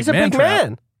fucking like he's a man big trap.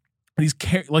 man. And he's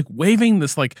like waving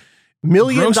this like $1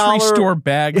 million grocery store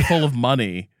bag full of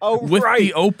money Oh, with right.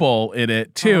 the opal in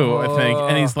it too, I think.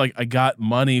 And he's Oh. like, I got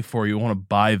money for you. I want to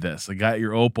buy this. I got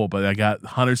your opal, but I got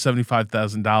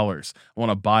 $175,000. I want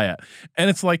to buy it. And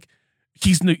it's like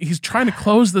he's trying to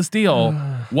close this deal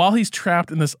while he's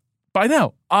trapped in this by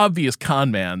now obvious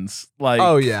con man's like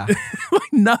Oh, yeah.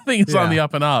 like nothing is on Yeah. the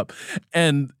up and up.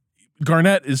 And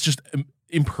Garnett is just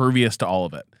impervious to all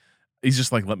of it. He's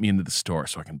just like, let me into the store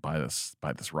so I can buy this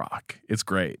rock. It's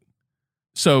great.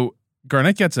 So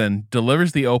Garnett gets in,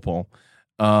 delivers the opal.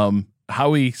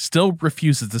 Howie still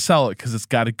refuses to sell it because it's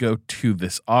got to go to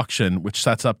this auction, which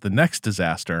sets up the next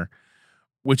disaster,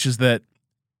 which is that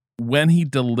when he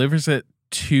delivers it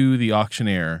to the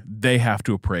auctioneer, they have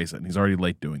to appraise it. And he's already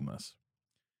late doing this.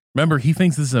 Remember, he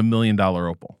thinks this is $1 million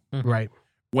opal. Right.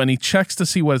 When he checks to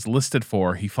see what it's listed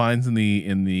for, he finds in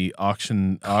the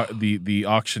auction the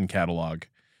auction catalog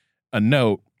a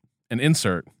note, an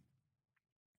insert,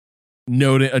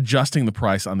 adjusting the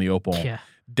price on the opal Yeah.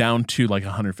 down to like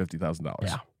 $150,000.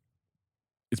 Yeah.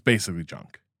 It's basically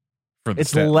junk. For the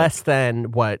It's stat. less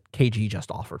than what KG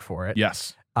just offered for it.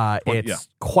 Yes. It's yeah.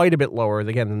 quite a bit lower,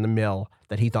 again, than the mill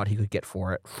that he thought he could get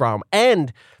for it from.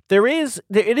 And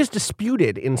it is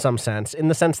disputed in some sense, in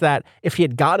the sense that if he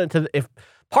had gotten to, if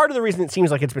part of the reason it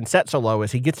seems like it's been set so low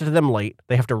is he gets it to them late.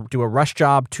 They have to do a rush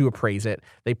job to appraise it.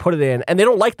 They put it in, and they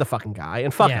don't like the fucking guy,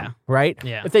 and fuck Yeah. him, right?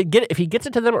 Yeah. If he gets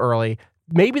it to them early,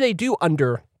 maybe they do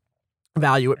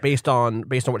undervalue it based on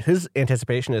what his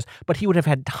anticipation is, but he would have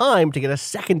had time to get a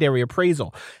secondary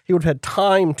appraisal. He would have had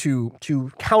time to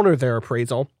counter their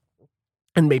appraisal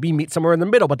and maybe meet somewhere in the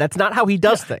middle, but that's not how he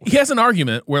does things. He has an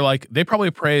argument where like they probably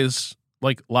appraise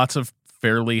like lots of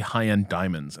fairly high-end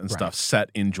diamonds and stuff set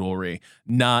in jewelry,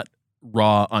 not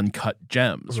raw uncut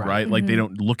gems, right? Like they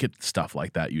don't look at stuff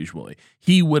like that usually.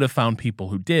 He would have found people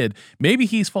who did. Maybe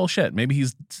he's full shit. Maybe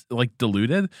he's like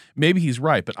deluded. Maybe he's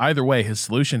right. But either way, his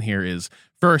solution here is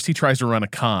first he tries to run a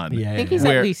con. I think he's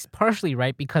Where- at least partially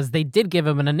right because they did give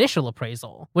him an initial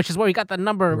appraisal, which is where he got the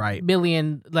number Right.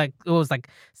 million, like it was like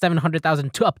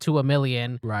 700,000 to up to $1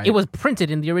 million. Right. It was printed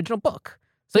in the original book.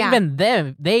 So Yeah. even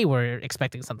them, they were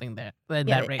expecting something there in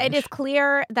that range. It is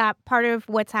clear that part of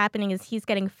what's happening is he's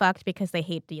getting fucked because they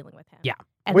hate dealing with him. Yeah.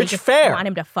 And Which they just fair. want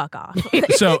him to fuck off.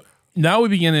 So now we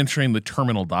begin entering the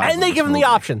terminal dive. And they of give this him the movie.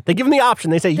 option. They give him the option.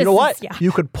 They say, you This know what? is- yeah.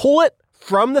 You could pull it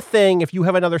from the thing if you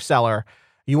have another seller.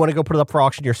 You want to go put it up for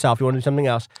auction yourself. You want to do something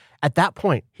else. At that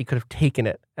point, he could have taken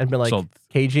it and been like, Sold.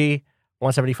 KG,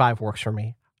 175 works for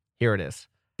me. Here it is.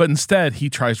 But instead, he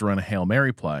tries to run a Hail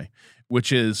Mary play,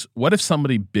 which is what if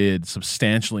somebody bid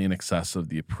substantially in excess of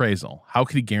the appraisal? How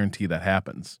could he guarantee that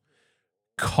happens?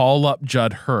 call up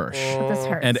Judd Hirsch This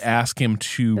hurts. and ask him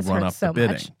to This run hurts up so the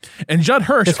bidding. much. And Judd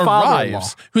Hirsch His father-in-law.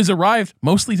 arrives, who's arrived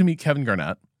mostly to meet Kevin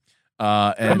Garnett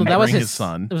and that was bring his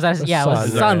son. It was that, His yeah, it was son.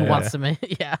 his son Yeah. wants to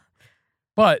make. Yeah.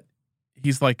 But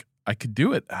he's like, I could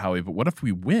do it, Howie, but what if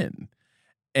we win?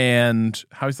 And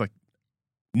Howie's like,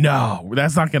 no,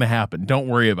 that's not going to happen. Don't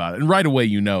worry about it. And right away,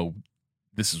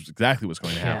 this is exactly what's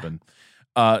going to Yeah.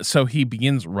 happen. So he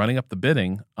begins running up the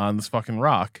bidding on this fucking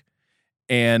rock,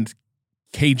 and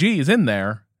KG is in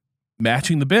there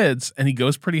matching the bids, and he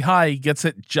goes pretty high. He gets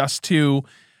it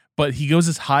but he goes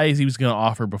as high as he was going to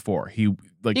offer before. He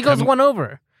goes one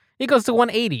over. He goes to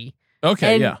 180.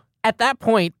 Okay, And yeah. At that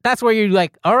point, that's where you're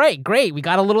like, all right, great, we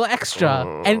got a little extra.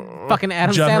 And fucking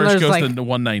Adam Judd Hirsch Sandler's goes like, to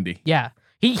 190. yeah.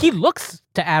 He looks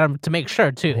to Adam to make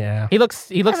sure too. Yeah. He looks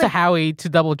to Howie to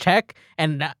double check,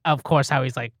 and of course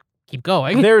Howie's like, keep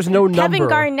going. There's no number. Kevin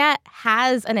Garnett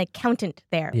has an accountant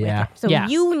there. with Yeah. him. So Yeah.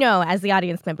 you know, as the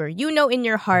audience member, you know in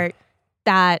your heart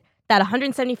that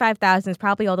 175,000 is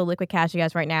probably all the liquid cash he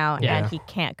has right now, Yeah. and he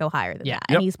can't go higher than Yeah. that.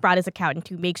 Yep. And he's brought his accountant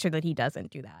to make sure that he doesn't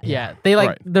do that. Yeah, they like.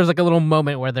 Right. There's like a little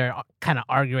moment where they're kind of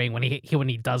arguing when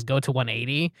he does go to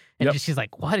 180, and Yep. she's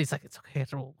like, "What?" He's like, "It's okay,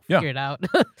 we'll Yeah. figure it out."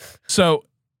 So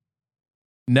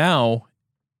now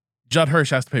Judd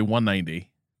Hirsch has to pay 190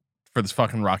 for this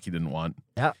fucking rock he didn't want.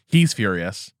 Yep. He's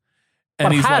furious. And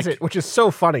But he's has like, it, which is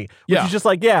so funny. Which Yeah. is just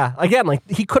like, yeah, again, like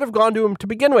he could have gone to him to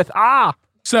begin with.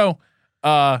 so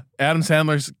Adam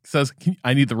Sandler says,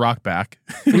 I need the rock back.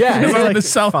 Yeah, If he's I'm going to like,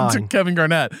 sell it to fine. Kevin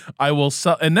Garnett, I will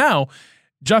sell. And now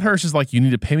Judd Hirsch is like, you need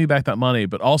to pay me back that money,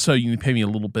 but also you need to pay me a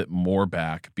little bit more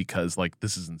back because like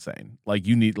this is insane. Like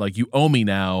you owe me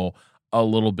now a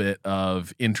little bit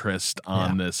of interest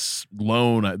on this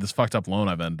loan, this fucked up loan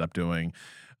I've ended up doing.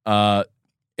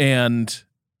 And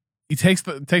he takes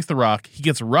the rock. He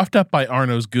gets roughed up by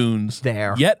Arno's goons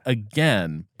There. yet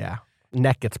again. Yeah.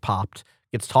 Neck gets popped,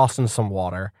 gets tossed in some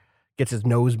water, gets his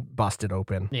nose busted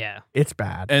open. yeah, It's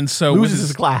bad. And so with Loses his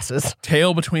his glasses.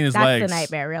 tail between his That's legs, the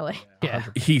nightmare, really. yeah.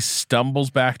 he stumbles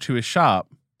back to his shop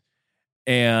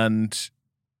and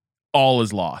all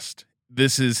is lost.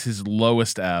 This is his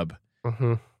lowest ebb.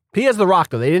 Mm-hmm. He has the rock,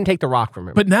 though. They didn't take the rock from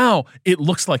him. But now it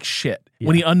looks like shit.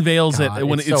 When he unveils God, it,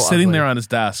 when it's it's so sitting ugly. there on his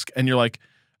desk, and you're like,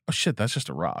 oh shit, that's just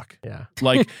a rock. yeah.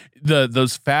 Like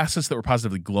those facets that were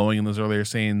positively glowing in those earlier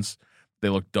scenes, they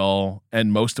look dull.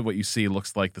 And most of what you see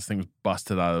looks like this thing was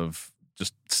busted out of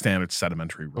just standard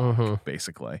sedimentary rock, Mhm.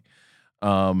 basically.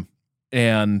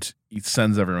 And he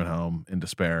sends everyone home in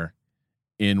despair.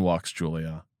 In walks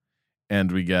Julia.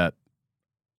 And we get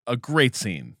a great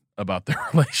scene about their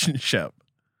relationship.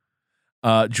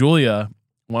 Julia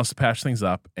wants to patch things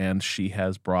up, and she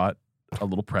has brought a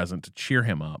little present to cheer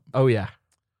him up. Oh, yeah.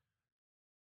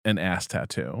 An ass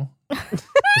tattoo. It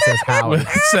says Howie. It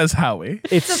says Howie.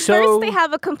 It's So, so. first they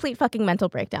have a complete fucking mental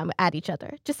breakdown at each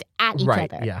other. Just at each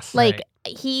Right, other. yes. Like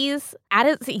he's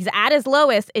at his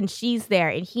lowest and she's there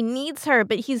and he needs her,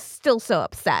 but he's still so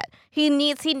upset. He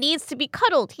needs to be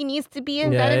cuddled. He needs to be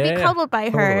in bed and be cuddled by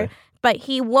her, Totally. but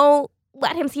he won't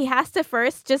let him. He has to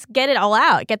first just get it all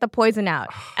out, get the poison out.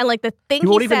 And like the thing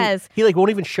he says, He like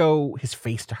won't even show his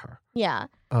face to her. yeah.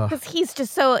 Ugh. Because he's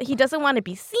just he doesn't want to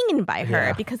be seen by her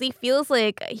Yeah. because he feels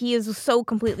like he is so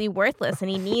completely worthless and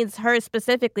he needs her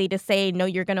specifically to say, no,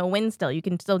 you're going to win still. You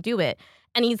can still do it.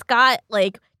 And he's got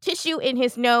like tissue in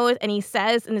his nose and he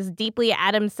says in this deeply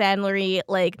Adam Sandler-y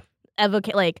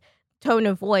like tone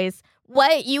of voice,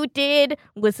 what you did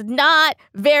was not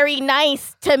very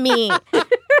nice to me.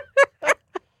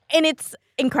 And it's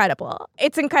incredible.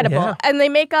 It's incredible. Yeah. And they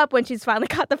make up when she's finally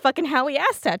got the fucking Howie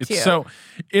ass tattoo.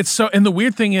 It's so, and the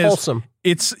weird thing is, Wholesome.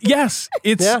 it's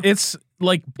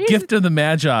like He's- Gift of the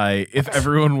Magi if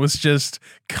everyone was just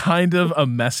kind of a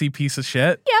messy piece of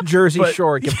shit. Jersey But-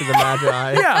 Shore, Gift of the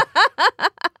Magi. Yeah.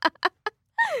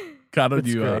 God,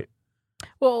 It's great.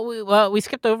 Well, we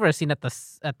skipped over a scene at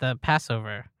the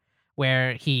Passover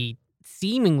where he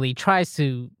seemingly tries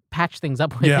to patch things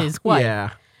up with Yeah. his wife.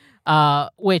 Yeah.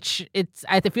 Which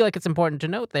I feel like it's important to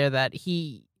note there that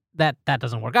that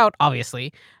doesn't work out,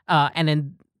 obviously. And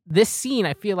in this scene,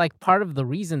 I feel like part of the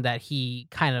reason that he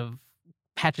kind of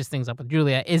patches things up with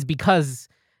Julia is because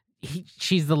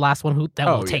she's the last one that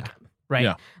Oh, will take yeah. him, right?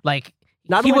 Yeah. Like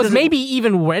Not he only was does it- maybe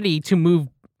even ready to move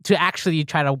to actually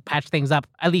try to patch things up,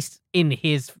 at least in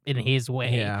his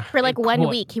way. Yeah. For like 1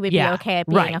 week, he would be Yeah, okay at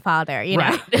being right. a father, you know?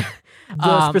 Right.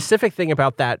 The specific thing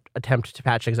about that attempt to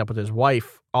patch things up with his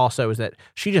wife also is that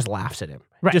she just laughs at him.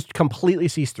 Right. Just completely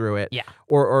sees through it. Yeah.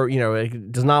 Or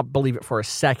does not believe it for a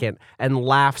second and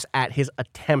laughs at his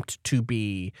attempt to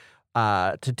be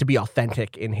to be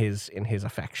authentic in his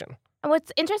affection.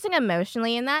 What's interesting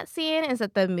emotionally in that scene is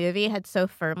that the movie had so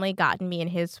firmly gotten me in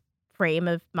his frame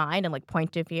of mind and like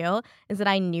point of view, is that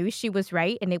I knew she was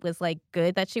right and it was like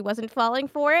good that she wasn't falling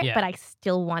for it, Yeah. but I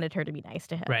still wanted her to be nice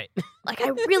to him. Right. Like I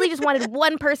really just wanted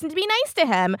one person to be nice to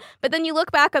him. But then you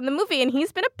look back on the movie and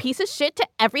he's been a piece of shit to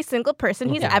every single person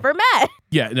he's Yeah. ever met.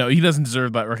 Yeah, no, he doesn't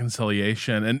deserve that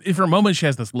reconciliation. And for a moment, she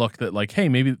has this look that, like, hey,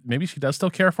 maybe she does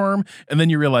still care for him. And then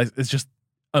you realize it's just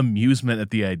amusement at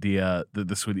the idea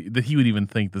that he would even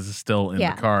think this is still in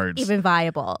Yeah, the cards. Even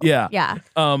viable. Yeah. Yeah.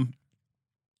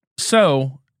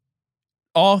 So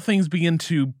all things begin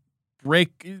to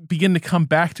come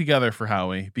back together for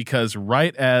Howie, because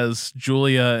right as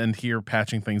Julia and he are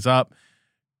patching things up,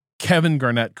 Kevin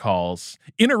Garnett calls,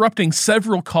 interrupting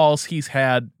several calls he's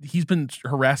had. He's been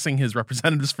harassing his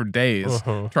representatives for days,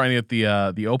 trying to get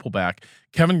the Opal back.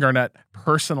 Kevin Garnett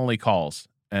personally calls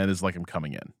and is like, I'm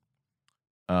coming in.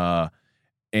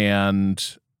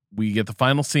 And we get the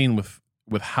final scene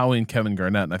with Howie and Kevin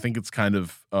Garnett, and I think it's kind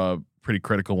of a pretty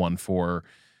critical one for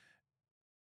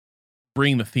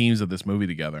bringing the themes of this movie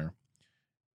together.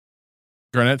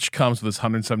 Garnett comes with his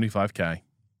 $175K to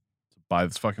buy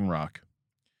this fucking rock.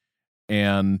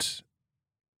 And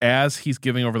as he's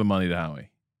giving over the money to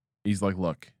Howie, he's like,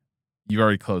 look, you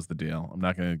already closed the deal. I'm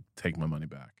not going to take my money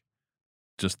back.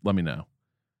 Just let me know.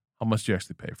 How much do you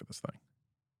actually pay for this thing?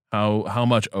 How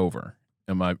much over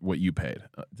am I what you paid?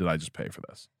 Did I just pay for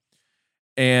this?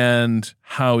 And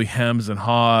Howie hems and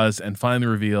haws and finally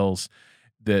reveals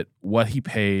that what he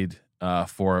paid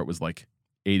for it was like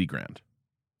 $80,000.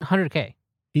 $100K.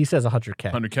 He says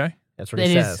 100K. 100K? That's what It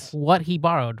he is says. what he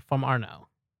borrowed from Arno.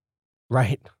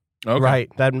 Right. Okay. Right.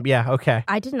 Okay.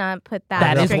 I did not put that.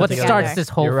 That is string what together. starts this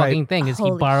whole You're right. fucking thing. Is he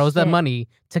Holy borrows that shit. money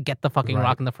to get the fucking Right.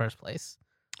 rock in the first place.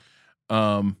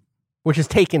 Which has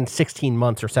taken 16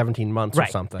 months or 17 months or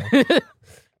Right. something.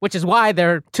 Which is why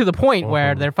they're to the point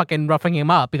where Mhm. they're fucking roughing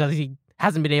him up because he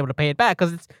hasn't been able to pay it back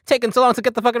because it's taken so long to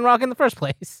get the fucking rock in the first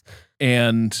place.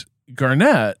 And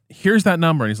Garnett hears that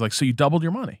number and he's like, so you doubled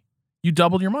your money. You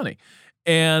doubled your money.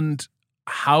 And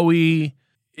Howie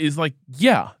is like,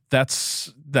 yeah,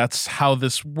 that's how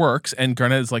this works. And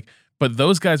Garnett is like, but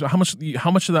those guys, how much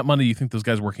of that money do you think those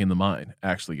guys working in the mine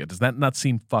actually get? Does that not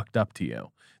seem fucked up to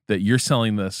you that you're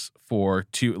selling this for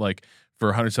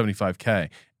 $175K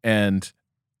and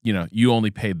you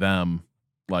only paid them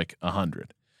like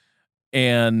 $100?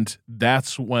 And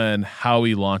that's when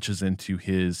Howie launches into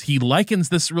he likens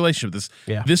this relationship,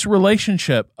 this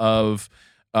relationship of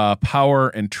power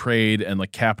and trade and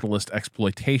like capitalist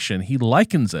exploitation. He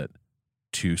likens it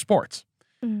to sports.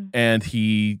 Mhm. And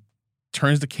he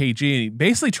turns to KG and he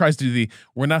basically tries to do the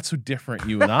 "we're not so different,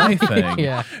 you and I" thing.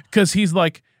 Yeah. Because he's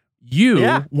like,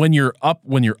 when you're up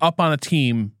on a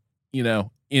team, in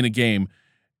a game,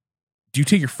 do you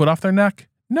take your foot off their neck?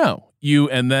 No.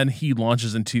 And then he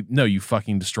launches into, no, you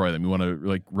fucking destroy them. You want to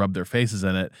like rub their faces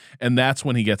in it. And that's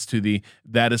when he gets to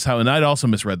that is how, and I'd also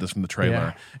misread this from the trailer.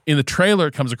 Yeah. In the trailer,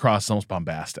 it comes across as almost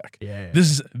bombastic. Yeah.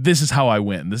 This is how I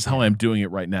win. This is how I'm doing it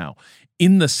right now.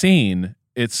 In the scene,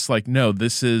 it's like, no,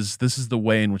 this is the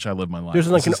way in which I live my life. There's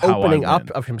like This an is how I opening win. up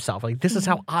of himself. Like, this is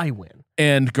how I win.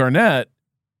 And Garnett,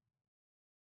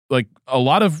 like a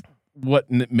lot of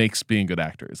what makes being a good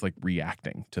actor is like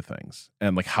reacting to things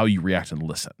and like how you react and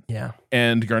listen. Yeah.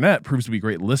 And Garnett proves to be a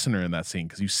great listener in that scene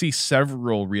because you see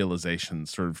several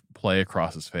realizations sort of play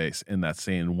across his face in that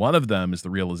scene. One of them is the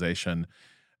realization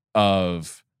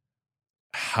of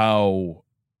how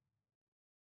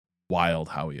wild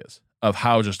Howie is, of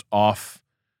how just off,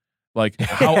 like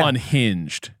how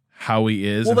unhinged Howie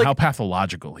is, Well, and like- how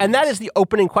pathological he And is. that is the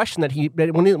opening question that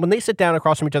when they sit down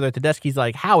across from each other at the desk, he's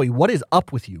like, Howie, what is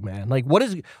up with you, man? Like,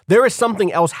 there is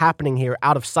something else happening here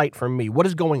out of sight from me. What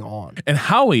is going on? And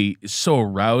Howie is so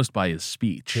aroused by his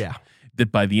speech Yeah.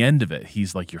 that by the end of it,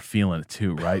 he's like, you're feeling it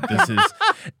too, right? This is,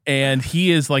 and he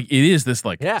is like, it is this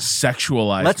like Yeah.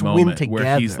 sexualized Let's win moment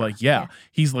where he's together. like,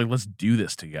 he's like, let's do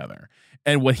this together.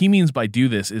 And what he means by do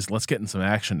this is let's get in some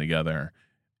action together.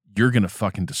 You're going to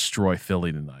fucking destroy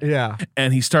Philly tonight. Yeah.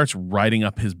 And he starts writing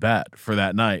up his bet for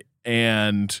that night.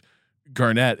 And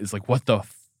Garnett is like, what the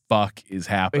fuck is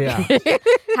happening? Yeah.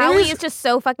 Howie is just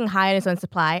so fucking high on his own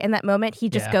supply. In that moment, he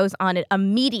just Yeah. goes on an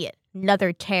immediate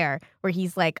another tear where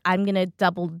he's like, I'm going to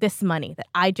double this money that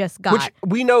I just got. Which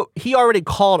we know he already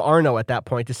called Arno at that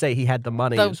point to say he had the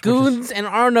money. The which is- goons and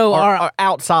Arno are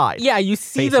outside. Yeah, you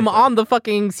see them basically. on the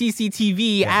fucking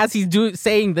CCTV as he's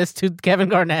saying this to Kevin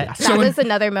Garnett. Yeah. that was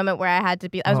another moment where I had to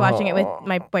be. I was watching it with Oh.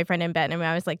 my boyfriend in bed, and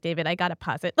I was like, "David, I gotta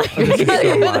pause it. Like, This I is gotta so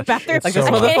go to the much. bathroom. It's Like so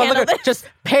this much. I can't handle motherfucker, just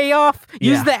pay off,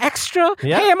 use Yeah. the extra,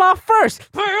 Yeah. pay him off first.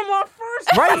 Pay him off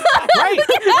first. Right.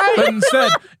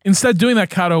 But instead doing that,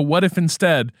 Kato, what what if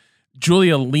instead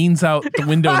Julia leans out the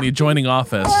window in the adjoining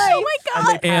office Oh my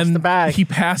god! pass the bag. he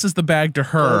passes the bag to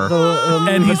her, The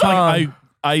and he's like, Vuitton.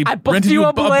 I booked rented you a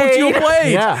I booked you a blade."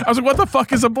 blade. Yeah. I was like, what the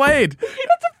fuck is a blade?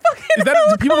 Is that,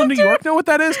 do people in New York know what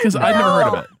that is? Because I've never heard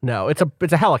of it. No, it's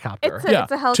a helicopter. It's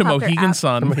a helicopter to Mohegan app.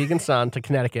 Sun. From Mohegan Sun to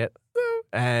Connecticut,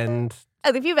 and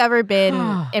If you've ever been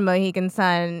in Mohegan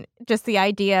Sun, just the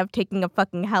idea of taking a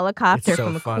fucking helicopter It's so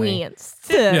from funny. Queens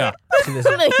to Yeah. to this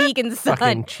Mohegan Sun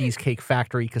fucking Cheesecake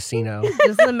Factory casino.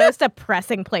 is the most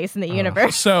depressing place in the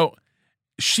universe. So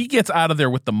she gets out of there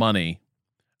with the money.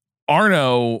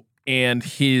 Arno and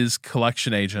his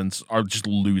collection agents are just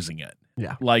losing it.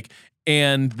 Yeah.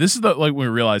 And this is when we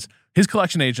realize his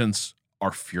collection agents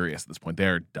are furious at this point.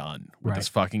 They're done with Right. this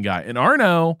fucking guy. And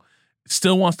Arno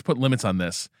still wants to put limits on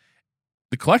this.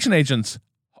 The collection agents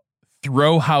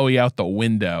throw Howie out the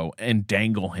window and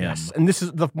dangle him. Yes, and this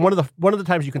is one of the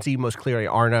times you can see most clearly.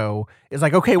 Arno is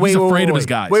like, okay, wait, He's wait, afraid wait, of his wait.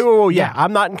 guys. Wait, yeah,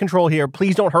 I'm not in control here.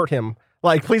 Please don't hurt him.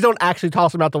 Like, please don't actually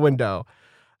toss him out the window.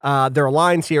 There are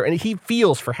lines here, and he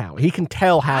feels for Howie. He can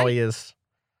tell Howie is.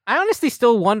 I honestly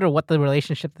still wonder what the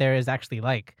relationship there is actually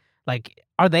like. Like,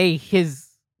 are they his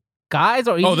guys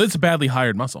or? Oh, that's a badly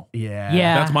hired muscle. Yeah,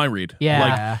 Yeah. That's my read.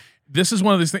 Yeah. Like, this is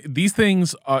one of these things. These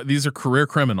things, these are career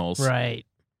criminals. right.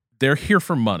 They're here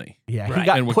for money. Yeah, he Right.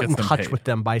 got And what put in gets them touch paid. with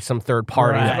them by some third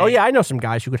party. Like, Right. oh yeah, I know some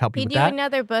guys who could help you He with knew that.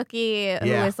 another bookie who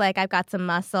Yeah. was like, I've got some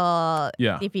muscle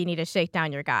Yeah. if you need to shake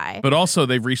down your guy. But also,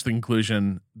 they've reached the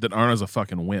conclusion that Arno's a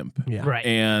fucking wimp. Yeah, Right.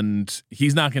 And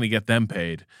he's not going to get them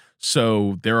paid.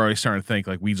 So they're already starting to think,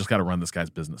 like, we just got to run this guy's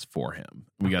business for him.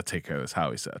 We got to take care of this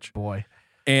Howie Sitch. boy.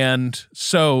 And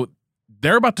so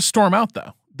they're about to storm out,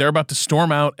 though. They're about to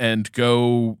storm out and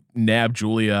go nab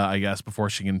Julia, I guess, before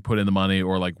she can put in the money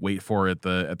or like wait for it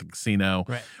at the casino.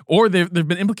 Right. Or there've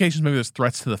been implications, maybe there's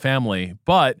threats to the family,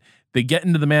 but they get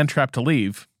into the man trap to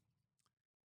leave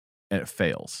and it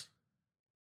fails.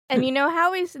 And you know,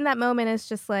 Howie's in that moment is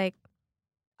just like,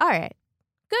 all right,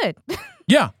 good.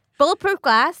 Yeah. Bulletproof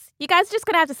glass. You guys are just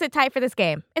going to have to sit tight for this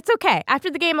game. It's okay. After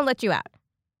the game, I'll let you out.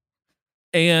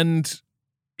 And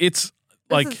it's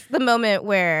like, This is the moment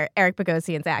where Eric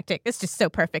Bogosian's acting is just so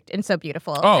perfect and so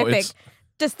beautiful. Oh, I think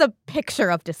just the picture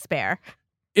of despair.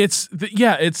 it's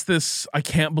this, I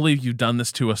can't believe you've done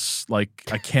this to us. Like,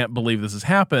 I can't believe this has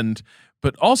happened.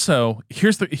 But also,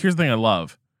 here's the thing I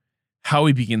love.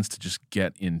 Howie begins to just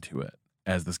get into it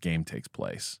as this game takes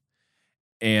place.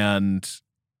 And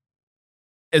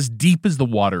as deep as the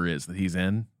water is that he's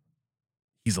in,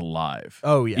 he's alive.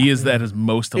 Oh yeah, He is at his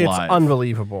most alive. It's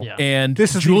unbelievable. Yeah. And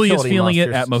This is the Julia's utility feeling it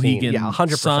monsters at Mohegan scene. Yeah,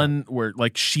 100%. Sun, where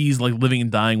like she's like living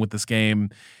and dying with this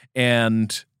game,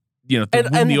 and you know,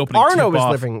 And the opening Arno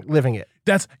tip-off, is living it.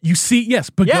 That's you see,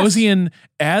 yes, Bogosian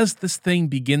as this thing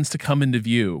begins to come into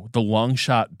view, the long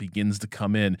shot begins to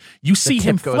come in. You see The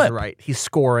him tip goes flip. right. He's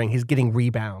scoring. He's getting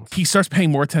rebounds. He starts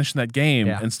paying more attention to that game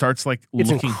Yeah. and starts like It's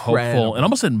looking hopeful incredible. and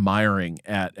almost admiring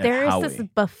at There Howie. is this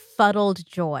befuddled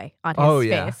joy on his Oh,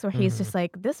 yeah. face where he's just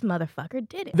like, this motherfucker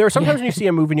did it. There are sometimes when you see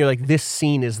a movie and you're like, this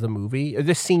scene is the movie. Or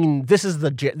this is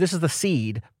the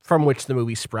seed from which the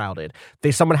movie sprouted.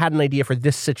 Someone had an idea for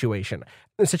this situation.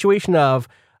 The situation of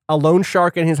a loan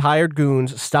shark and his hired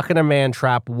goons stuck in a man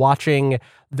trap watching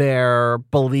their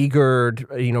beleaguered,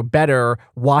 bettor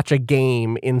watch a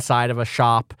game inside of a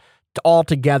shop all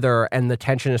together, and the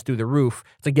tension is through the roof.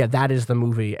 It's like, yeah, that is the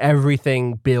movie.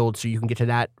 Everything builds so you can get to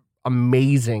that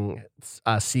amazing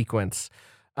sequence.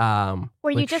 Where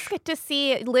you which- just get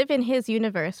to live in his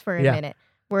universe for a Yeah. minute,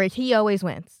 where he always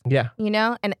wins, Yeah.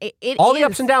 And it All the is-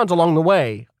 ups and downs along the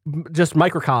way, just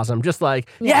microcosm, just like,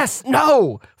 Yeah. yes,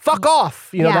 no, fuck off,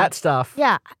 Yeah. that stuff.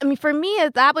 Yeah, I mean, for me,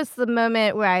 that was the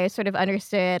moment where I sort of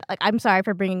understood. Like, I'm sorry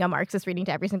for bringing a Marxist reading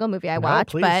to every single movie I No, watch,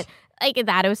 please. but like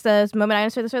that was the moment I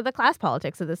understood the sort of the class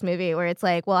politics of this movie, where it's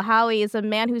like, well, Howie is a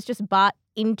man who's just bought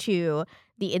into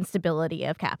the instability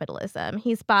of capitalism.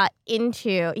 He's bought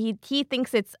into he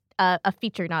thinks it's a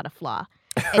feature, not a flaw.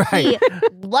 And he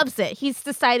loves it. He's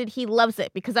decided he loves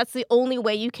it because that's the only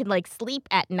way you can like sleep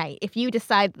at night. If you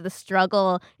decide that the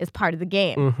struggle is part of the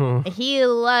game. Mm-hmm. He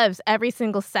loves every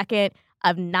single second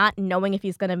of not knowing if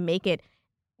he's going to make it,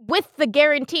 with the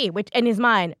guarantee, which in his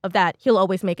mind of that he'll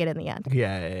always make it in the end.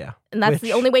 Yeah. And that's Which-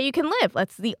 the only way you can live.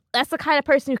 That's the kind of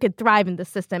person who could thrive in this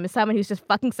system, is someone who's just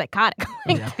fucking psychotic,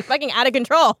 like, Yeah. fucking out of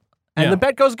control. And Yeah. the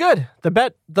bet goes good.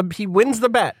 He wins the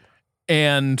bet.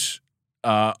 And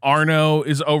Arno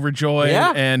is overjoyed,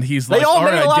 Yeah. and he's They like, all "All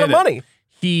made right, a I lot did of it." money.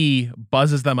 He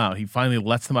buzzes them out. He finally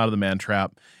lets them out of the man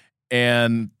trap,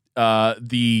 and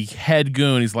the head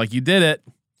goon, he's like, "You did it,"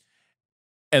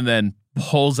 and then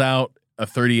pulls out a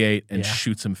 38 and Yeah.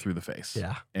 shoots him through the face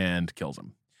Yeah. and kills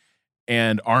him.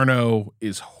 and Arno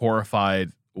is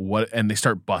horrified. And they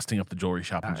start busting up the jewelry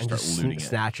shop and and just start looting it.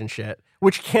 snatching shit,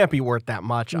 which can't be worth that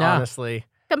much, No. honestly.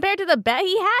 Compared to the bet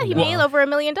he had, he made over $1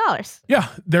 million. Yeah,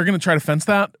 they're going to try to fence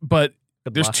that, but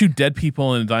Good there's luck. 2 dead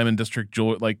people in a Diamond District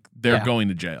jewelry. Like they're Yeah. going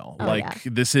to jail. Oh, like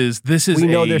this is We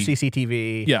know there's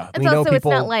CCTV. Yeah. It's we know also it's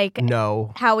people not like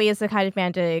know. Howie is the kind of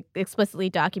man to explicitly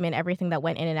document everything that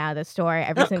went in and out of the store,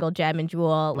 every single gem and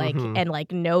jewel, like Mhm. and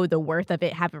like know the worth of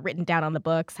it, have it written down on the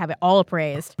books, have it all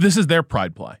appraised. This is their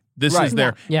pride play. This Right. is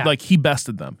their Yeah. like he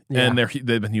bested them, Yeah. and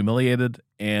they've been humiliated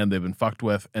and they've been fucked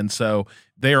with, and so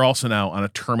they are also now on a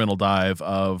terminal dive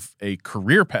of a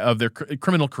career of their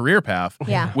criminal career path,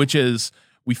 Yeah. which is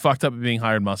we fucked up at being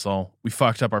hired muscle, we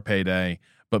fucked up our payday,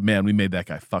 but man, we made that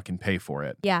guy fucking pay for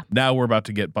it. Yeah. Now we're about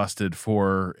to get busted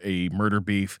for a murder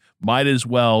beef. Might as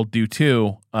well do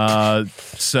 2.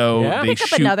 So Yeah. they Pick up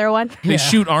shoot another one. they Yeah.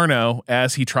 shoot Arno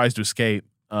as he tries to escape.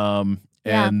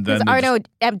 And because then they Arno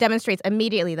demonstrates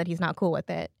immediately that he's not cool with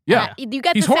it. Yeah. You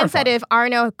get He's the sense that horrified. if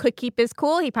Arno could keep his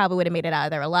cool, he probably would have made it out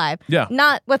of there alive. Yeah.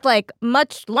 Not with like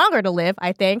much longer to live,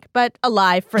 I think, but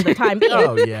alive for the time being.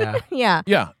 Oh yeah. Yeah.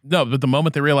 Yeah, no, but the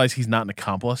moment they realize he's not an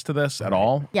accomplice to this at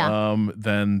all, Yeah.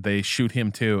 Then they shoot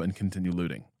him too and continue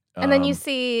looting. And then you um,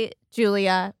 see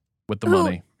Julia, with the who-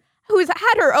 money. who's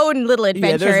had her own little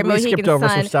adventure in we Mohegan skipped over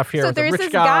Sun. some stuff here So with the there's rich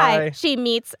this guy. she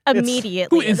meets It's-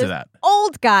 immediately. Who is This that?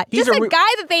 Old guy. He's Just a a guy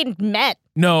that they met.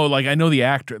 No, like I know the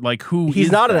actor. Like who? He's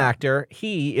is not an that? actor.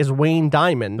 He is Wayne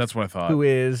Diamond, That's what I thought. who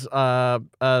is a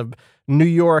New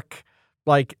York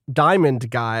like diamond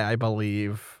guy, I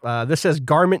believe. This says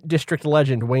Garment District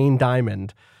legend Wayne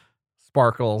Diamond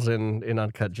sparkles in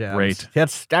Uncut Gems. Great.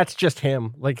 That's just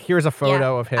him. Like here's a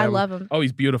photo of him. I love him. Oh,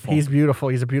 he's beautiful. He's beautiful.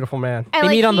 He's a beautiful man. And They like,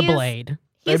 meet on the he's- blade.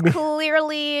 He's I mean-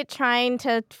 clearly trying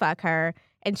to fuck her.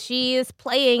 And she's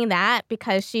playing that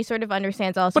because she sort of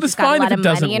understands also But she's it's got a fine lot if of it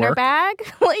doesn't money in her work.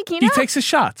 bag. Like, you know, he takes his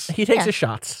shots. He takes Yeah. his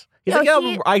shots. He's No,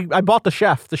 like, yeah, he- I bought the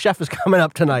chef. The chef is coming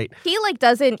up tonight. he like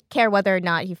doesn't care whether or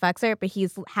not he fucks her, but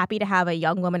he's happy to have a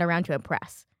young woman around to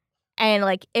impress. And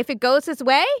like, if it goes his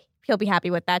way, he'll be happy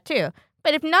with that too.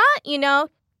 But if not, you know,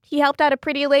 he helped out a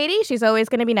pretty lady. She's always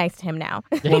going to be nice to him now.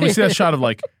 Well, we see that shot of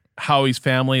like Howie's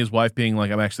family, his wife being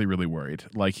like, I'm actually really worried.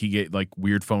 Like he get like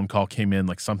weird phone call came in,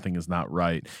 like something is not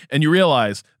right. And you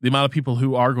realize the amount of people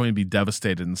who are going to be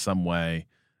devastated in some way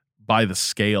by the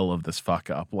scale of this fuck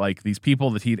up. Like these people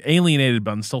that he'd alienated,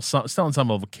 but still on some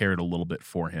level cared a little bit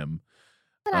for him.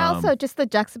 But also just the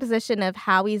juxtaposition of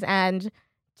Howie's end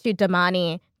to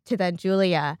Damani to then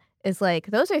Julia is like,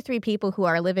 those are 3 people who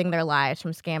are living their lives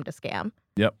from scam to scam.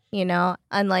 Yep. You know,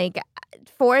 and like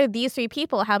for these 3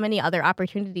 people, how many other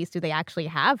opportunities do they actually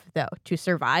have though to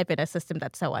survive in a system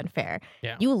that's so unfair?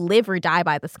 Yeah. You live or die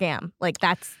by the scam. Like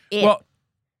that's it. Well,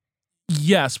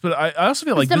 yes, but I also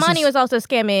feel like this Damani is, was also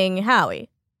scamming Howie.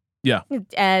 Yeah.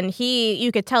 And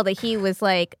you could tell that he was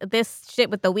like, this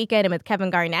shit with The Weeknd and with Kevin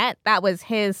Garnett, that was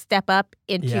his step up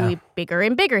into Yeah. bigger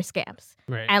and bigger scams.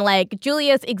 Right. And like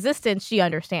Julia's existence, she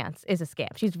understands is a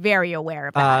scam. She's very aware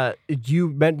of that. You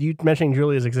mentioning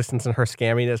Julia's existence and her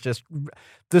scamminess. Just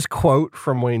this quote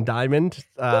from Wayne Diamond.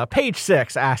 Page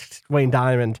 6 asked Wayne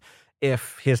Diamond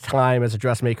if his time as a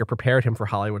dressmaker prepared him for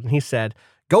Hollywood, and he said,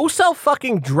 "Go sell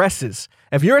fucking dresses.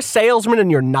 If you're a salesman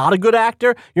and you're not a good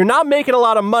actor, you're not making a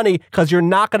lot of money because you're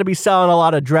not going to be selling a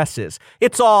lot of dresses.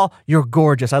 It's all, you're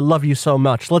gorgeous. I love you so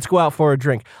much. Let's go out for a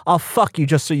drink. I'll fuck you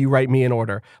just so you write me an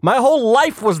order. My whole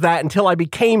life was that until I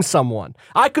became someone.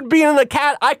 I could be in an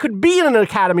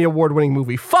Academy Award-winning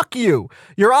movie. Fuck you.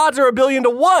 Your odds are 1 billion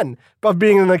to 1 of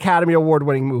being in an Academy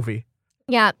Award-winning movie."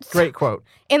 Yeah. Great quote.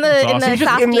 In the That's in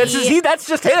awesome. the He just- Safdie, That's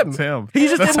just him. That's him. He's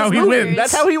just That's in how this he movie. wins.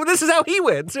 This is how he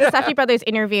wins. the Safdie brothers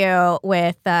interview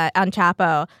with on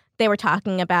Chapo, they were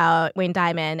talking about Wayne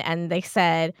Diamond, and they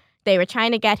said they were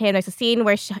trying to get him. There's a scene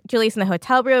where Julie's in the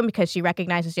hotel room because she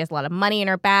recognizes she has a lot of money in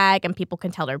her bag, and people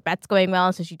can tell her bet's going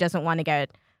well, so she doesn't want to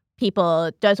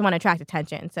attract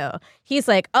attention. So he's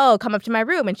like, "Oh, come up to my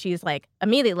room," and she's like,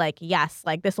 immediately like, "Yes,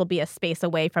 like this will be a space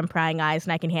away from prying eyes,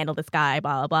 and I can handle this guy."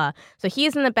 Blah blah blah. So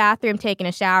he's in the bathroom taking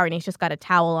a shower, and he's just got a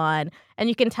towel on, and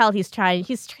you can tell he's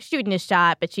shooting his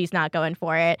shot, but she's not going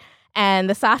for it. And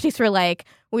the Softies were like,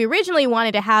 "We originally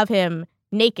wanted to have him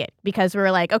naked because we were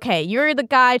like, okay, you're the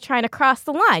guy trying to cross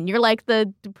the line. You're like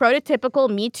the prototypical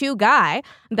Me Too guy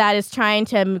that is trying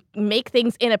to make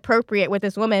things inappropriate with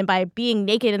this woman by being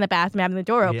naked in the bathroom, having the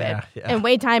door open." Yeah. And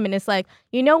Wayne Diamond is like,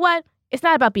 "You know what? It's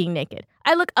not about being naked.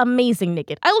 I look amazing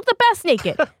naked. I look the best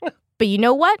naked. But you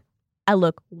know what? I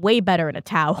look way better in a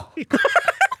towel."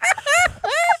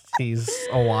 He's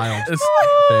a wild It's-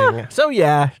 thing. So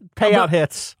yeah, payout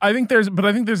hits. I think there's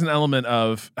an element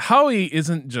of Howie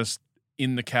isn't just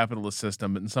in the capitalist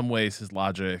system, but in some ways his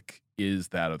logic is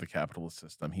that of the capitalist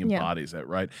system. He Yeah. embodies it,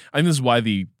 right? I think this is why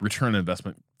the return on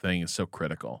investment thing is so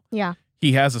critical. Yeah.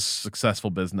 He has a successful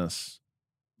business.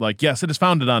 Like, yes, it is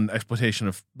founded on exploitation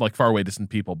of like faraway distant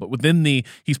people, but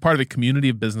he's part of a community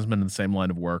of businessmen in the same line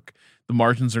of work. The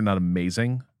margins are not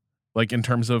amazing, like in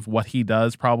terms of what he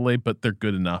does probably, but they're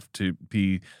good enough to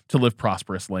live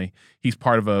prosperously. He's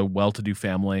part of a well-to-do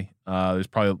family. There's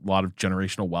probably a lot of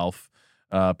generational wealth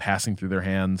passing through their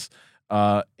hands.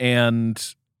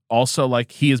 And also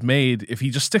like he has made, if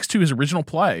he just sticks to his original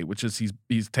play, which is he's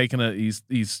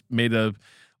made a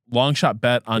long shot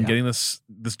bet on getting this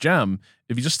gem.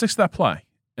 If he just sticks to that play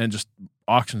and just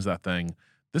auctions that thing,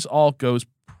 this all goes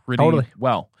pretty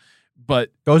well.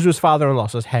 But Goes to his father-in-law,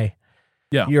 says, "Hey,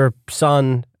 Yeah. your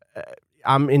son,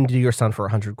 I'm into your son for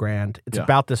 $100,000. It's Yeah.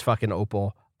 about this fucking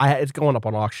opal. It's going up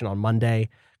on auction on Monday.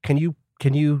 Can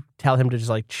you tell him to just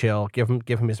like chill? Give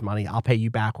him his money. I'll pay you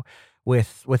back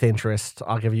with interest.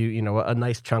 I'll give you, a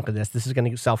nice chunk of this. This is going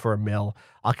to sell for $1 million.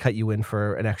 I'll cut you in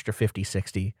for an extra 50,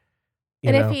 60.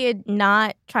 And if he had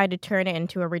not tried to turn it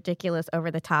into a ridiculous,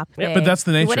 over-the-top thing, Yeah, but that's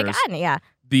the he would nature. have gotten it. Yeah.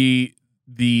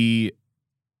 The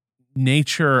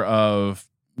nature of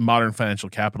modern financial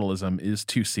capitalism is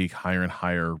to seek higher and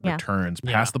higher Yeah. returns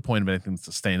past the point of anything that's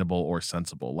sustainable or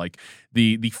sensible. Like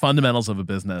the fundamentals of a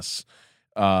business,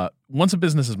 once a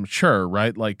business is mature,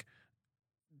 right? Like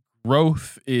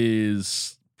growth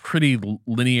is pretty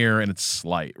linear and it's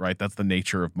slight, right? That's the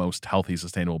nature of most healthy,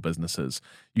 sustainable businesses.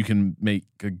 You can make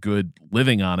a good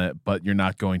living on it, but you're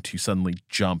not going to suddenly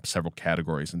jump several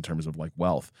categories in terms of like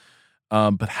wealth.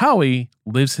 But Howie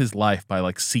lives his life by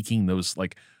like seeking those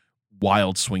like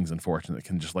wild swings in fortune that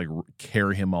can just like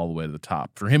carry him all the way to the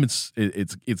top. For him, it's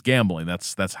gambling.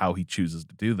 That's how he chooses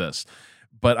to do this.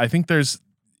 But I think there's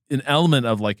an element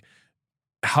of like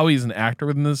Howie's an actor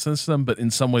within the system, but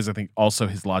in some ways, I think also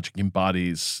his logic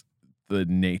embodies the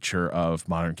nature of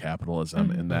modern capitalism.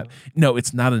 In that, no,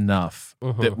 it's not enough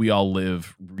that we all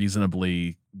live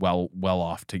reasonably well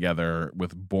off together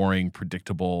with boring,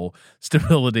 predictable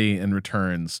stability and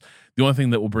returns. The only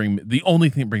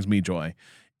thing that brings me joy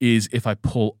is if I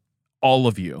pull all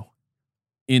of you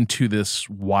into this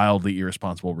wildly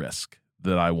irresponsible risk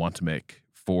that I want to make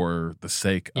for the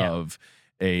sake of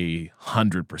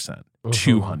 100%,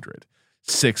 200,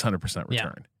 600%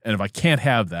 return. And if I can't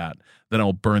have that, then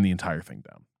I'll burn the entire thing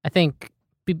down. I think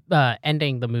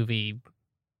ending the movie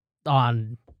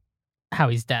on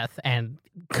Howie's death and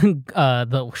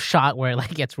the shot where it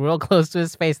like gets real close to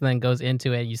his face and then goes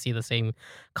into it, and you see the same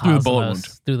Through the bullet cosmos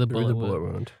wound. through the bullet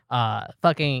wound.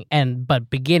 But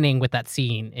beginning with that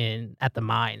scene at the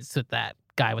mines with that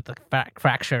guy with the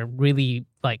fracture really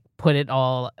like put it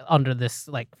all under this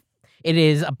like it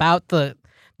is about the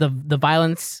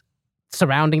violence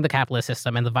surrounding the capitalist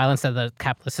system and the violence that the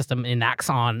capitalist system enacts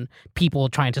on people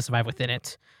trying to survive within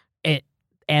it.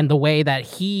 And the way that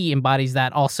he embodies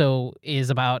that also is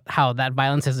about how that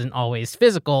violence isn't always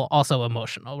physical, also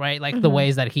emotional, right? Like the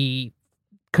ways that he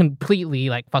completely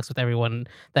like fucks with everyone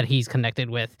that he's connected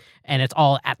with, and it's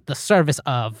all at the service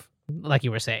of, like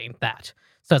you were saying, that.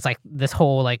 So it's like this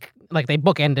whole like they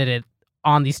bookended it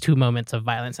on these two moments of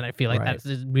violence, and I feel like that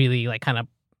really like kind of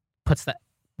puts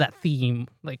that theme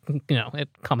like it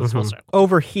comes full circle.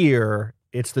 Over here,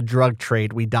 it's the drug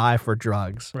trade. We die for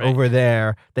drugs. Right. Over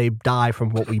there, they die from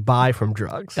what we buy from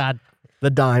drugs. God, The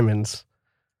diamonds,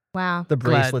 Wow. the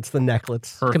bracelets, the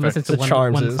necklets. you can listen to The one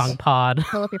Charmses. song pod.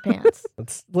 Pull up your pants.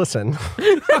 Listen.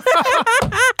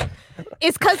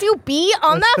 It's because you be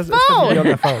on It's that 'cause- it's 'cause phone. you're on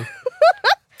that phone.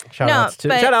 Shout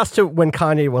outs to when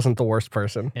Kanye wasn't the worst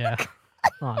person. Yeah,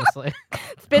 honestly.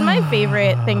 It's been my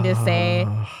favorite thing to say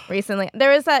recently.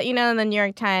 There was that, in the New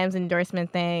York Times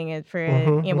endorsement thing for,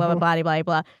 blah, blah, blah,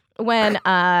 blah. When,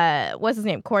 what's his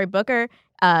name? Cory Booker,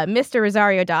 Mr.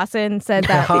 Rosario Dawson said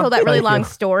that, he told that really Thank long you.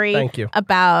 story Thank you.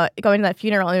 about going to that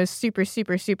funeral. And it was super,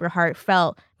 super, super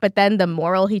heartfelt. But then the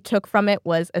moral he took from it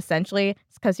was essentially,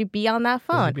 it's because you be on that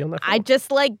phone. be on that I phone.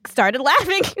 just started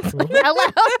laughing out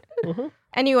loud.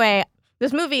 Anyway,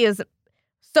 this movie is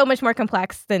so much more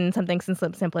complex than something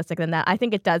simplistic than that. I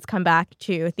think it does come back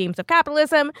to themes of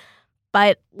capitalism,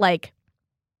 but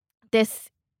this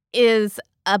is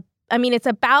it's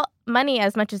about money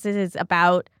as much as it is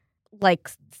about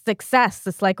success.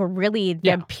 It's a really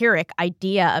empiric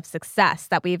idea of success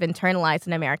that we've internalized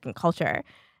in American culture.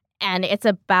 And it's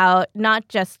about not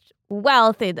just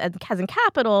wealth as in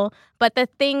capital, but the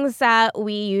things that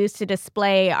we use to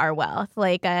display our wealth.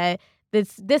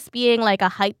 This being a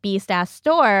hype beast ass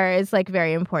store is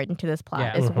very important to this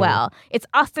plot as well. It's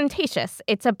ostentatious.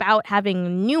 It's about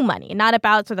having new money, not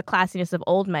about sort of the classiness of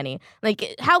old money.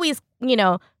 Howie's,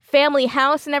 family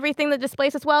house and everything that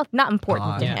displays his wealth, not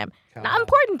important to Yeah. him. Not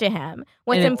important to him.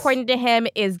 What's And it's- important to him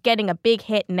is getting a big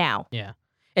hit now. Yeah.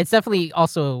 It's definitely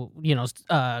also,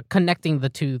 connecting the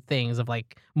two things of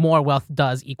like more wealth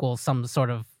does equal some sort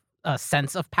of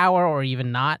sense of power or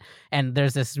even not. And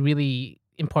there's this really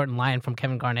important line from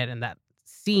Kevin Garnett in that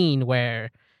scene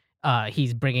where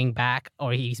he's bringing back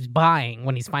or he's buying,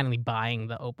 when he's finally buying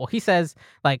the opal. He says,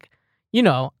 like,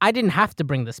 I didn't have to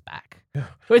bring this back.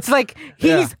 It's like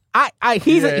he's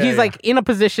like in a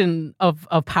position of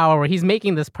power where he's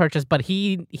making this purchase, but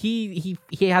he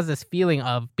has this feeling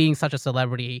of being such a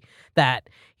celebrity that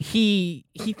he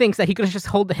thinks that he could have just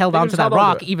held on to that held on to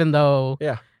rock, it. even though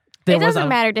Yeah. there It was doesn't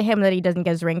matter to him that he doesn't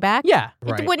get his ring back. Yeah,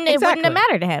 Right. It wouldn't have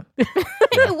mattered to him.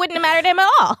 It wouldn't have mattered to him at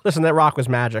all. Listen, that rock was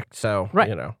magic, so Right.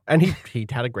 and he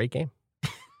had a great game.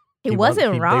 He won-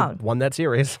 wasn't they wrong. won that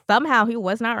series. Somehow he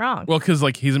was not wrong. Well, because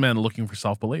like he's a man looking for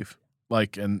self belief.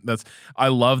 Like, and I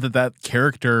love that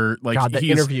character. Like, God, that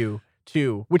he's, interview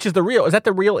too, which is is that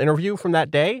the real interview from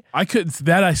that day? I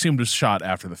assumed was shot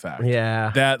after the fact.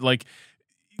 Yeah, That like,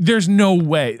 there's no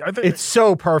way. it's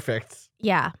so perfect.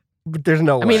 Yeah. But there's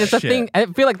no way. I mean, it's a Shit. thing. I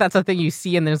feel like that's a thing you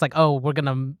see, and there's like, oh, we're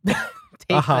gonna take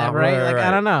that, right? right, Like, right.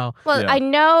 I don't know. Well, Yeah. I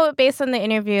know based on the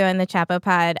interview and the Chapo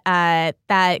Pod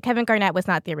that Kevin Garnett was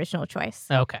not the original choice.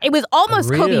 Okay. It was almost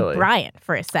Really? Kobe Bryant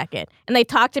for a second, and they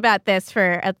talked about this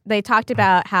they talked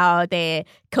about how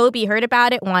Kobe heard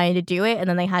about it, wanted to do it, and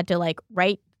then they had to like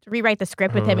rewrite the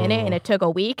script with him in it, and it took a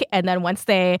week. And then once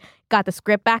they got the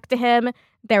script back to him,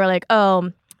 they were like, "Oh,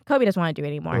 Kobe doesn't want to do it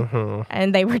anymore." Mhm.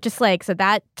 And they were just like, so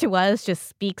that to us just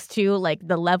speaks to like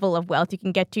the level of wealth you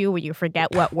can get to where you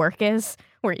forget what work is,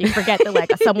 where you forget that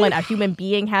like a human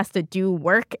being has to do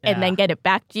work and then get it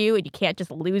back to you, and you can't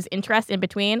just lose interest in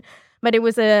between. But it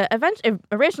was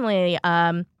originally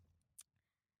a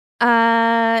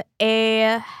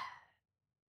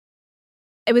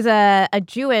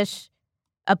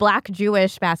black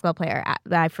Jewish basketball player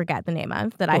that I forget the name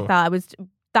of that I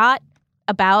thought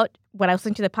about when I was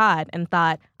listening to the pod and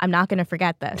thought, I'm not going to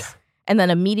forget this. And then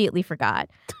immediately forgot.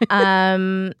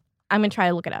 I'm going to try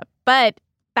to look it up. But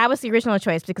that was the original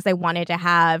choice because they wanted to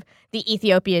have the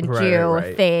Ethiopian Jew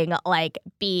thing like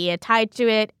be tied to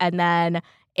it. And then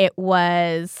it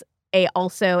was the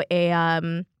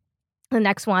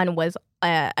next one was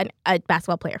a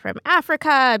basketball player from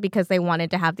Africa because they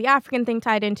wanted to have the African thing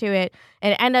tied into it.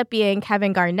 And it ended up being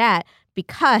Kevin Garnett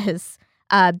because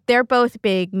they're both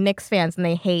big Knicks fans and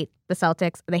they hate the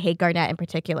Celtics. They hate Garnett in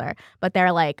particular. But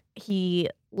they're like, he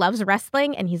loves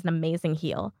wrestling and he's an amazing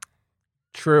heel.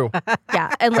 True.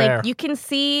 Yeah. And Fair. like you can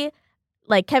see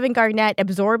like Kevin Garnett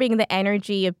absorbing the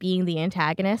energy of being the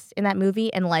antagonist in that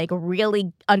movie and like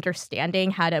really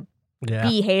understanding how to Yeah.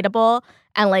 be hateable.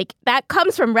 And like that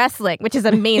comes from wrestling, which is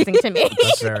amazing to me.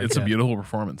 That's very it's a good. beautiful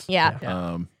performance.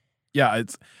 Yeah.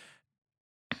 It's.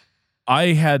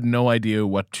 I had no idea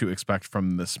what to expect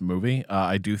from this movie.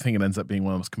 I do think it ends up being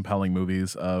one of the most compelling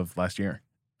movies of last year.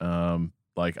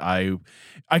 Like I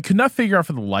could not figure out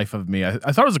for the life of me. I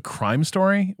thought it was a crime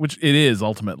story, which it is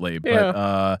ultimately,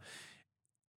 but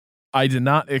I did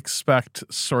not expect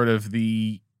sort of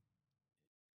the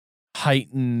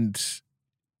heightened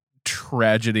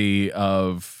tragedy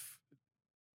of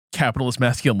capitalist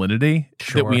masculinity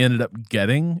that we ended up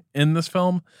getting in this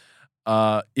film.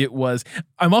 It was.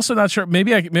 I'm also not sure.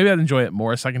 Maybe I'd enjoy it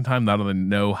more a second time now that I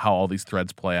know how all these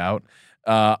threads play out.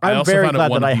 I I'm also very found glad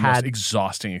it one that of I the most had-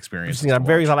 exhausting experiences. I'm to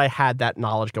very watch. glad I had that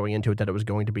knowledge going into it that it was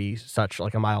going to be such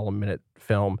like a mile-a-minute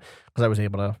film because I was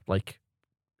able to like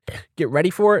get ready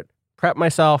for it, prep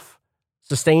myself,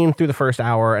 sustain through the first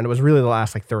hour, and it was really the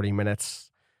last like 30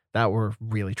 minutes that were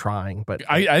really trying. But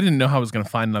I didn't know how I was going to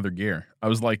find another gear. I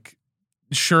was like,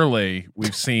 surely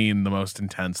we've seen the most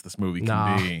intense this movie can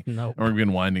Nah. be, Nope. and we've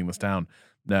been winding this down.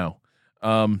 No.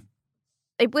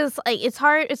 It was like it's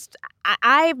hard.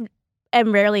 I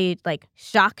am rarely like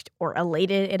shocked or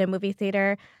elated in a movie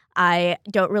theater. I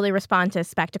don't really respond to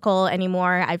spectacle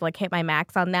anymore. I've like hit my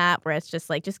max on that where it's just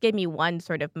like just give me one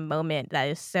sort of moment that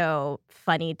is so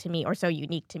funny to me or so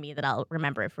unique to me that I'll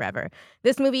remember it forever.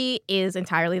 This movie is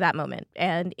entirely that moment,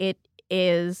 and it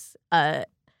is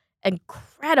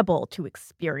incredible to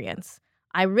experience.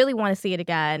 I really want to see it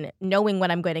again, knowing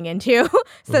what I'm getting into,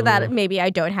 so that maybe I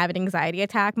don't have an anxiety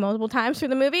attack multiple times through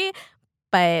the movie.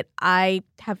 But I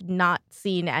have not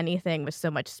seen anything with so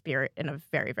much spirit in a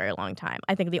very, very long time.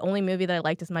 I think the only movie that I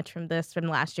liked as much from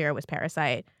last year was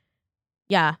Parasite.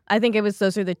 Yeah, I think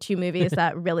those are the two movies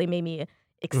that really made me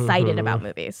excited about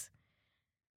movies.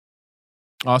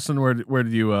 Austin, where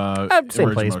did you same emerge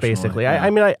place emotionally? basically. Yeah. I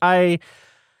mean, I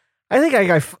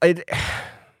think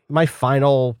my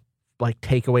final like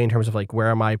takeaway in terms of like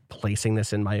where am I placing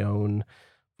this in my own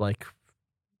like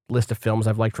list of films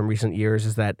I've liked from recent years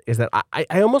is that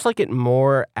I almost like it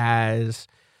more as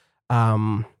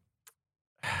a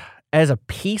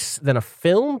piece than a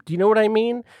film. Do you know what I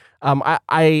mean?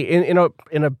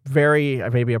 In a very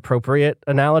maybe appropriate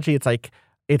analogy, it's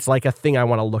like a thing I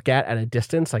want to look at a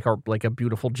distance, like a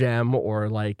beautiful gem or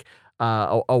like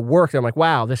a work that I'm like,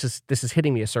 wow, this is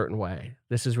hitting me a certain way.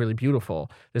 This is really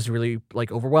beautiful. This is really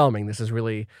like overwhelming. This is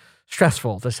really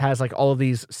stressful. This has like all of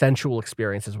these sensual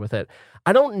experiences with it.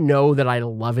 I don't know that I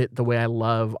love it the way I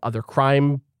love other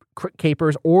crime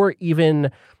capers or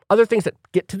even other things that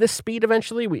get to this speed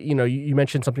eventually. You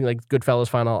mentioned something like Goodfellas'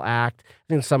 Final Act.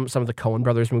 I think some of the Coen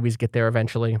brothers movies get there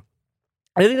eventually.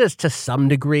 I think that's to some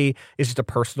degree is just a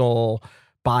personal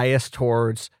bias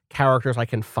towards characters I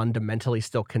can fundamentally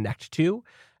still connect to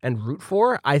and root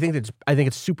for. I think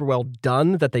it's super well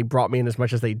done that they brought me in as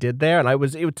much as they did there, and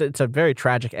it's a very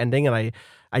tragic ending, and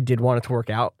I did want it to work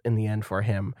out in the end for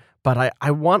him. But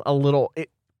I want a little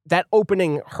that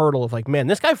opening hurdle of like, man,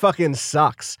 this guy fucking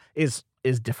sucks is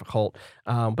difficult.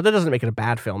 But that doesn't make it a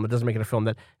bad film. It doesn't make it a film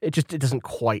that it doesn't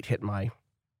quite hit my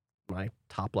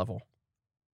top level.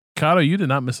 Kato, you did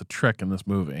not miss a trick in this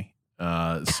movie.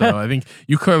 So I think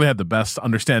you clearly had the best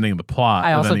understanding of the plot.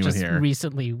 I of also anyone just here.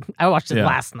 recently I watched it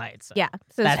last night. So Yeah,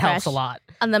 so that it's helps a fresh lot.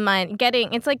 on the mind.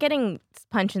 It's like getting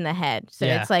punched in the head, so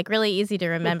Yeah. it's like really easy to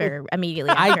remember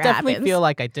immediately. I After it definitely happens. feel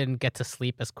like I didn't get to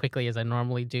sleep as quickly as I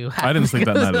normally do. I didn't sleep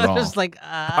that night at all. Just like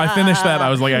I finished that. I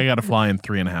was like, I got to fly in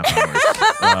 3.5 hours.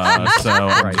 So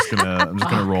I'm just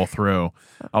gonna roll through.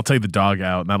 I'll take the dog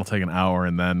out, and that'll take an hour,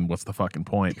 and then what's the fucking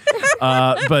point?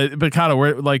 But Kato,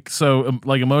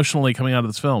 emotionally coming out of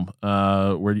this film,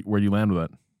 where do you land with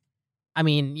it? I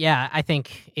mean, yeah, I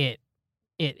think it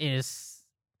is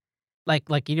like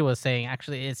Ida was saying.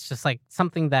 Actually, it's just like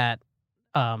something that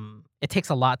it takes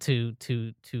a lot to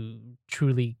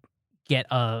truly get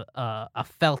a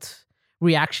felt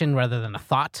reaction rather than a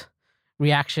thought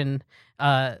reaction.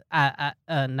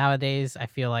 Nowadays, I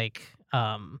feel like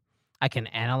I can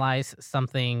analyze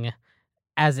something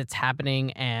as it's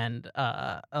happening, and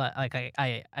like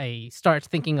I start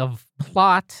thinking of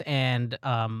plot, and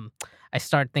I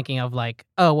start thinking of like,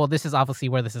 oh well, this is obviously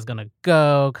where this is gonna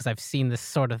go because I've seen this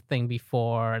sort of thing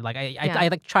before. Like I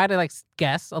like try to like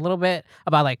guess a little bit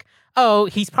about like, oh,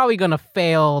 he's probably gonna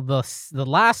fail the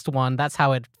last one. That's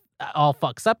how it all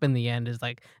fucks up in the end. Is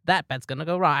like that bet's gonna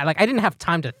go wrong. Like I didn't have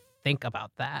time to think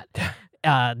about that.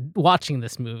 Watching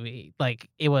this movie, like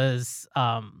it was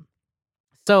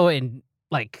so in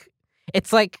like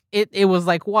it's like it was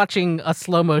like watching a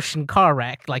slow motion car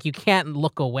wreck. Like you can't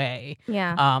look away.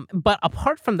 Yeah. But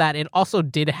apart from that, it also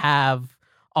did have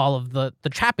all of the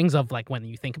trappings of like when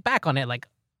you think back on it, like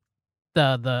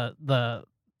the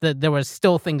there was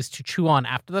still things to chew on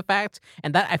after the fact,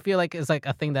 and that I feel like is like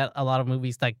a thing that a lot of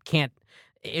movies like can't.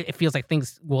 It feels like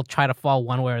things will try to fall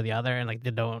one way or the other, and like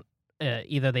they don't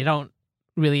either they don't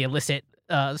really elicit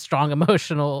strong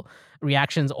emotional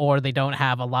reactions, or they don't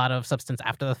have a lot of substance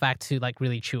after the fact to like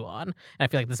really chew on. And I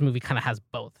feel like this movie kind of has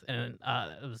both, and it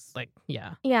was like,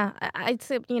 yeah. I'd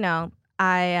say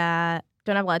I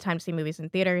don't have a lot of time to see movies in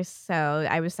theaters, so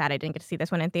I was sad I didn't get to see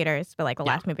this one in theaters. But like the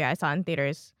last movie I saw in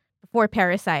theaters before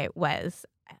Parasite was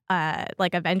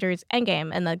like Avengers Endgame,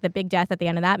 and like the big death at the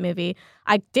end of that movie.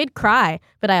 I did cry,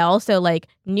 but I also like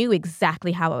knew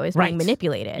exactly how I was being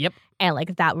manipulated. Yep. And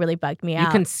like that really bugged me out.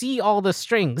 You can see all the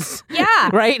strings. Yeah.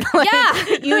 Right? Like, yeah.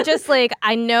 You just like,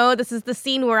 I know this is the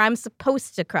scene where I'm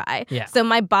supposed to cry. Yeah. So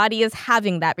my body is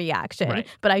having that reaction. Right.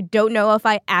 But I don't know if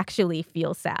I actually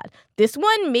feel sad. This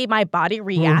one made my body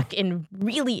react in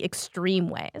really extreme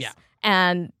ways. Yeah.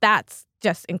 And that's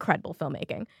just incredible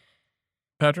filmmaking.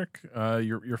 Patrick,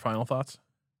 your final thoughts?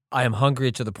 I am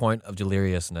hungry to the point of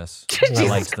deliriousness. I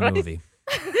liked the movie.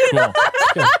 Cool.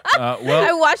 Well,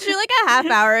 I watched it like a half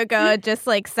hour ago, just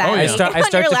like sat Oh, yeah. I start on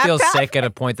your to feel laptop. sick at a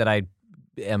point that I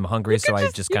am hungry, so I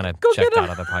just kind of go checked get out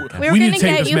of the podcast. We were we need gonna to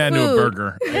take get this you man to a food.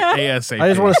 burger ASAP. I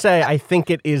just want to say I think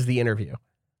it is The Interview.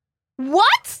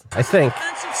 What? I think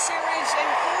Defensive series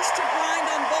and close to grind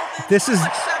on both ends. This is-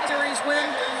 Like series win.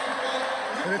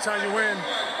 Anytime you win,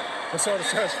 that's all the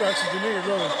satisfaction you need,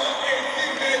 really.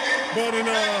 But in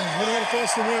order for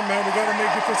us to win, man, we got to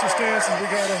make defensive stances. We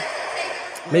got to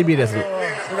maybe it isn't.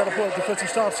 put defensive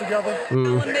stops together.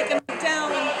 Making it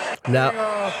down. No.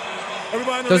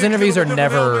 Everybody in the Those league interviews are dealing with different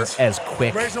never elements. as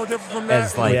quick Ray's no different from that.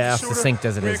 as like Yeah. succinct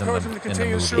as it We is in encourage him to the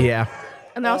continue to movie. shoot. Yeah.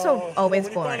 And they're also always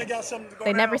When he finally boring. got something to go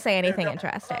They never down, say anything here it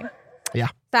interesting. Yeah.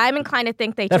 So I'm inclined to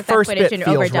think they That took that first footage bit and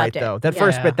feels overdubbed right, it. though. That Yeah.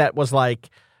 first bit that was like,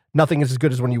 nothing is as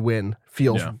good as when you win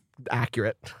feels Yeah.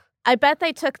 accurate. I bet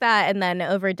they took that and then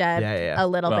overdubbed Yeah. a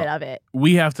little Well, bit of it.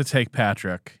 We have to take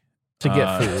Patrick To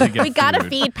get food. We gotta food.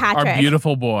 feed Patrick. Our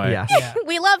beautiful boy. Yes. Yeah.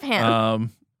 We love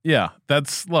him. Yeah,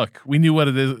 look, we knew what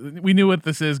it is. We knew what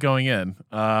this is going in.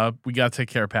 We got to take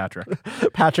care of Patrick.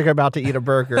 Patrick about to eat a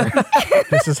burger.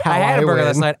 This is how I had a burger win.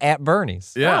 last night at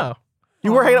Bernie's. Yeah. Wow.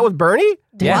 You were hanging out with Bernie?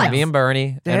 Yeah, What? me and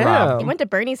Bernie and Damn. Rob. You went to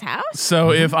Bernie's house?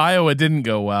 So if Iowa didn't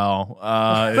go well,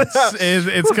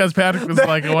 it's because Patrick was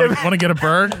like, I want to get a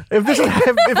burger.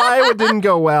 If Iowa didn't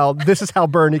go well, this is how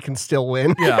Bernie can still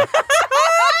win. Yeah.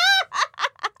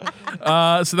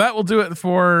 So that will do it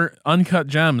for Uncut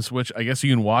Gems, which I guess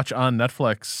you can watch on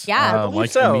Netflix. Yeah, I believe like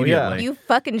so, yeah. immediately. You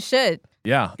fucking should.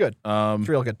 Yeah. Good. It's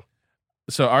real good.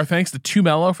 So our thanks to Too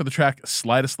Mellow for the track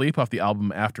Slide Asleep off the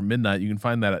album After Midnight. You can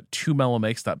find that at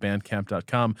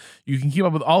twomellomakes.bandcamp.com. You can keep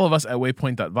up with all of us at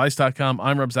waypoint.vice.com.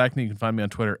 I'm Rob Zachney. You can find me on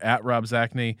Twitter at Rob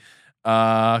Zachney.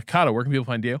 Kato, where can people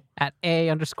find you? At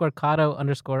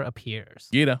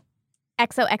A_Kato_appears. Gita.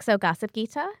 XOXO Gossip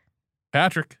Gita.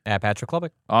 Patrick. At Patrick Klubik.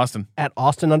 Austin. At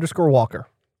Austin_Walker.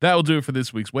 That will do it for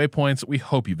this week's Waypoints. We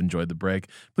hope you've enjoyed the break.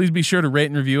 Please be sure to rate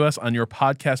and review us on your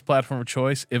podcast platform of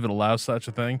choice, if it allows such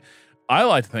a thing. I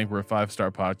like to think we're a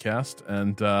 5-star podcast,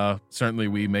 and certainly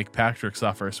we make Patrick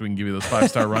suffer so we can give you those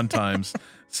 5-star run times.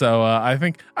 So I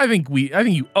think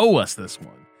you owe us this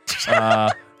one.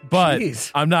 But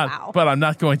Jeez. I'm not. Wow. But I'm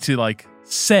not going to like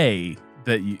say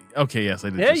that you. Okay, yes,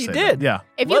 I did. Yeah, just you say did. that. Yeah.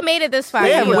 If you made it this far,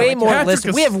 We have you way owe it to more us. Patrick listeners.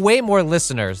 is- We have way more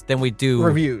listeners than we do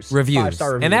Reviews.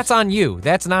 5-star reviews. And that's on you.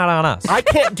 That's not on us. I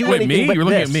can't do Wait, anything me? but You're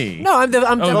looking this. at me. no, I'm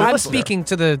listener. I'm speaking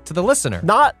to the listener.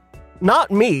 Not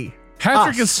me.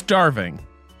 Patrick Us. is starving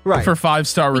Right. for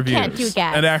 5-star reviews can't do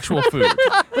gags. and actual food.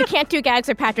 We can't do gags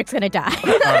or Patrick's gonna die.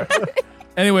 All right.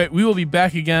 Anyway, we will be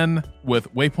back again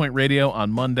with Waypoint Radio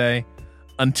on Monday.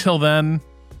 Until then,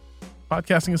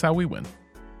 podcasting is how we win.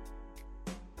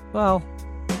 Well,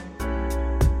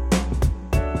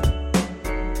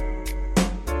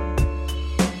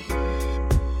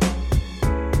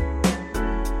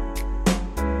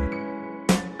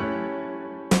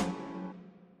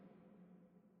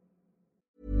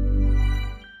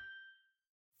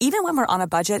 Even when we're on a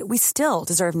budget, we still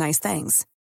deserve nice things.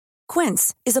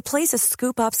 Quince is a place to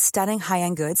scoop up stunning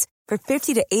high-end goods for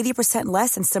 50 to 80%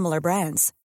 less than similar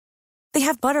brands. They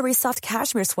have buttery soft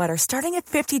cashmere sweaters starting at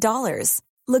 $50,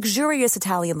 luxurious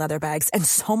Italian leather bags, and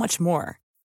so much more.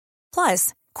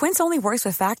 Plus, Quince only works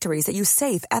with factories that use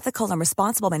safe, ethical, and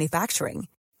responsible manufacturing.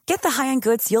 Get the high-end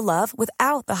goods you'll love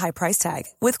without the high price tag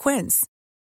with Quince.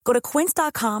 Go to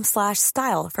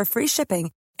quince.com/style for free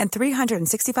shipping and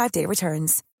 365-day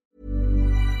returns.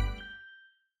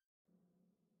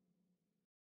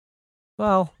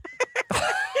 well,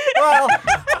 Well,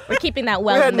 We're keeping that we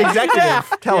well had in an there.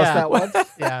 executive tell us Yeah. that once.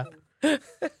 Yeah.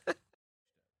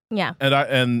 Yeah.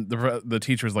 And the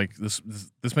teacher was like, this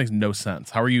makes no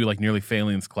sense. How are you like nearly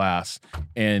failing this class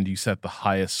and you set the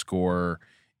highest score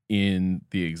in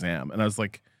the exam? And I was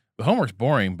like, the homework's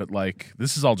boring, but like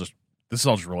this is all just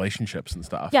relationships and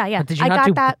stuff. Yeah, yeah. But did you I not got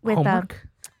do that with homework?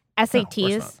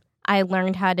 SATs. not. I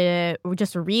learned how to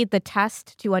just read the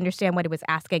test to understand what it was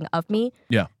asking of me.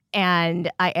 Yeah. And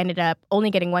I ended up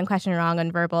only getting one question wrong on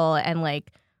verbal and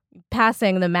like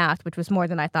passing the math, which was more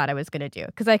than I thought I was going to do.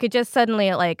 Because I could just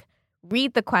suddenly like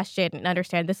read the question and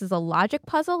understand this is a logic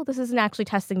puzzle. This isn't actually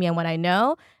testing me on what I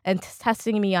know and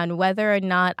testing me on whether or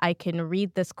not I can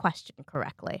read this question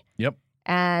correctly. Yep.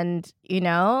 And, you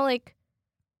know, like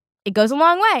it goes a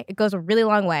long way. It goes a really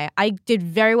long way. I did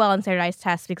very well on standardized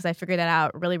tests because I figured that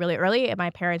out really, really early. And my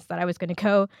parents thought I was going to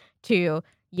go to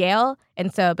Yale.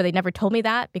 And so, but they never told me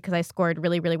that because I scored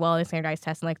really, really well in a standardized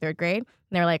test in like 3rd grade. And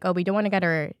they were like, oh, we don't want to get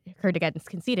her to get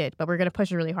conceited, but we're going to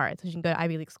push her really hard so she can go to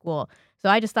Ivy League school. So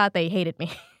I just thought they hated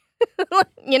me.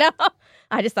 You know?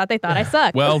 I just thought they thought I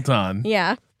sucked. Well done.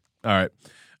 Yeah. All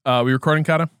right. We recording,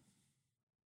 Kata?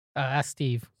 Ask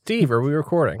Steve. Steve, are we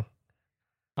recording?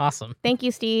 Awesome. Thank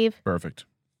you, Steve. Perfect.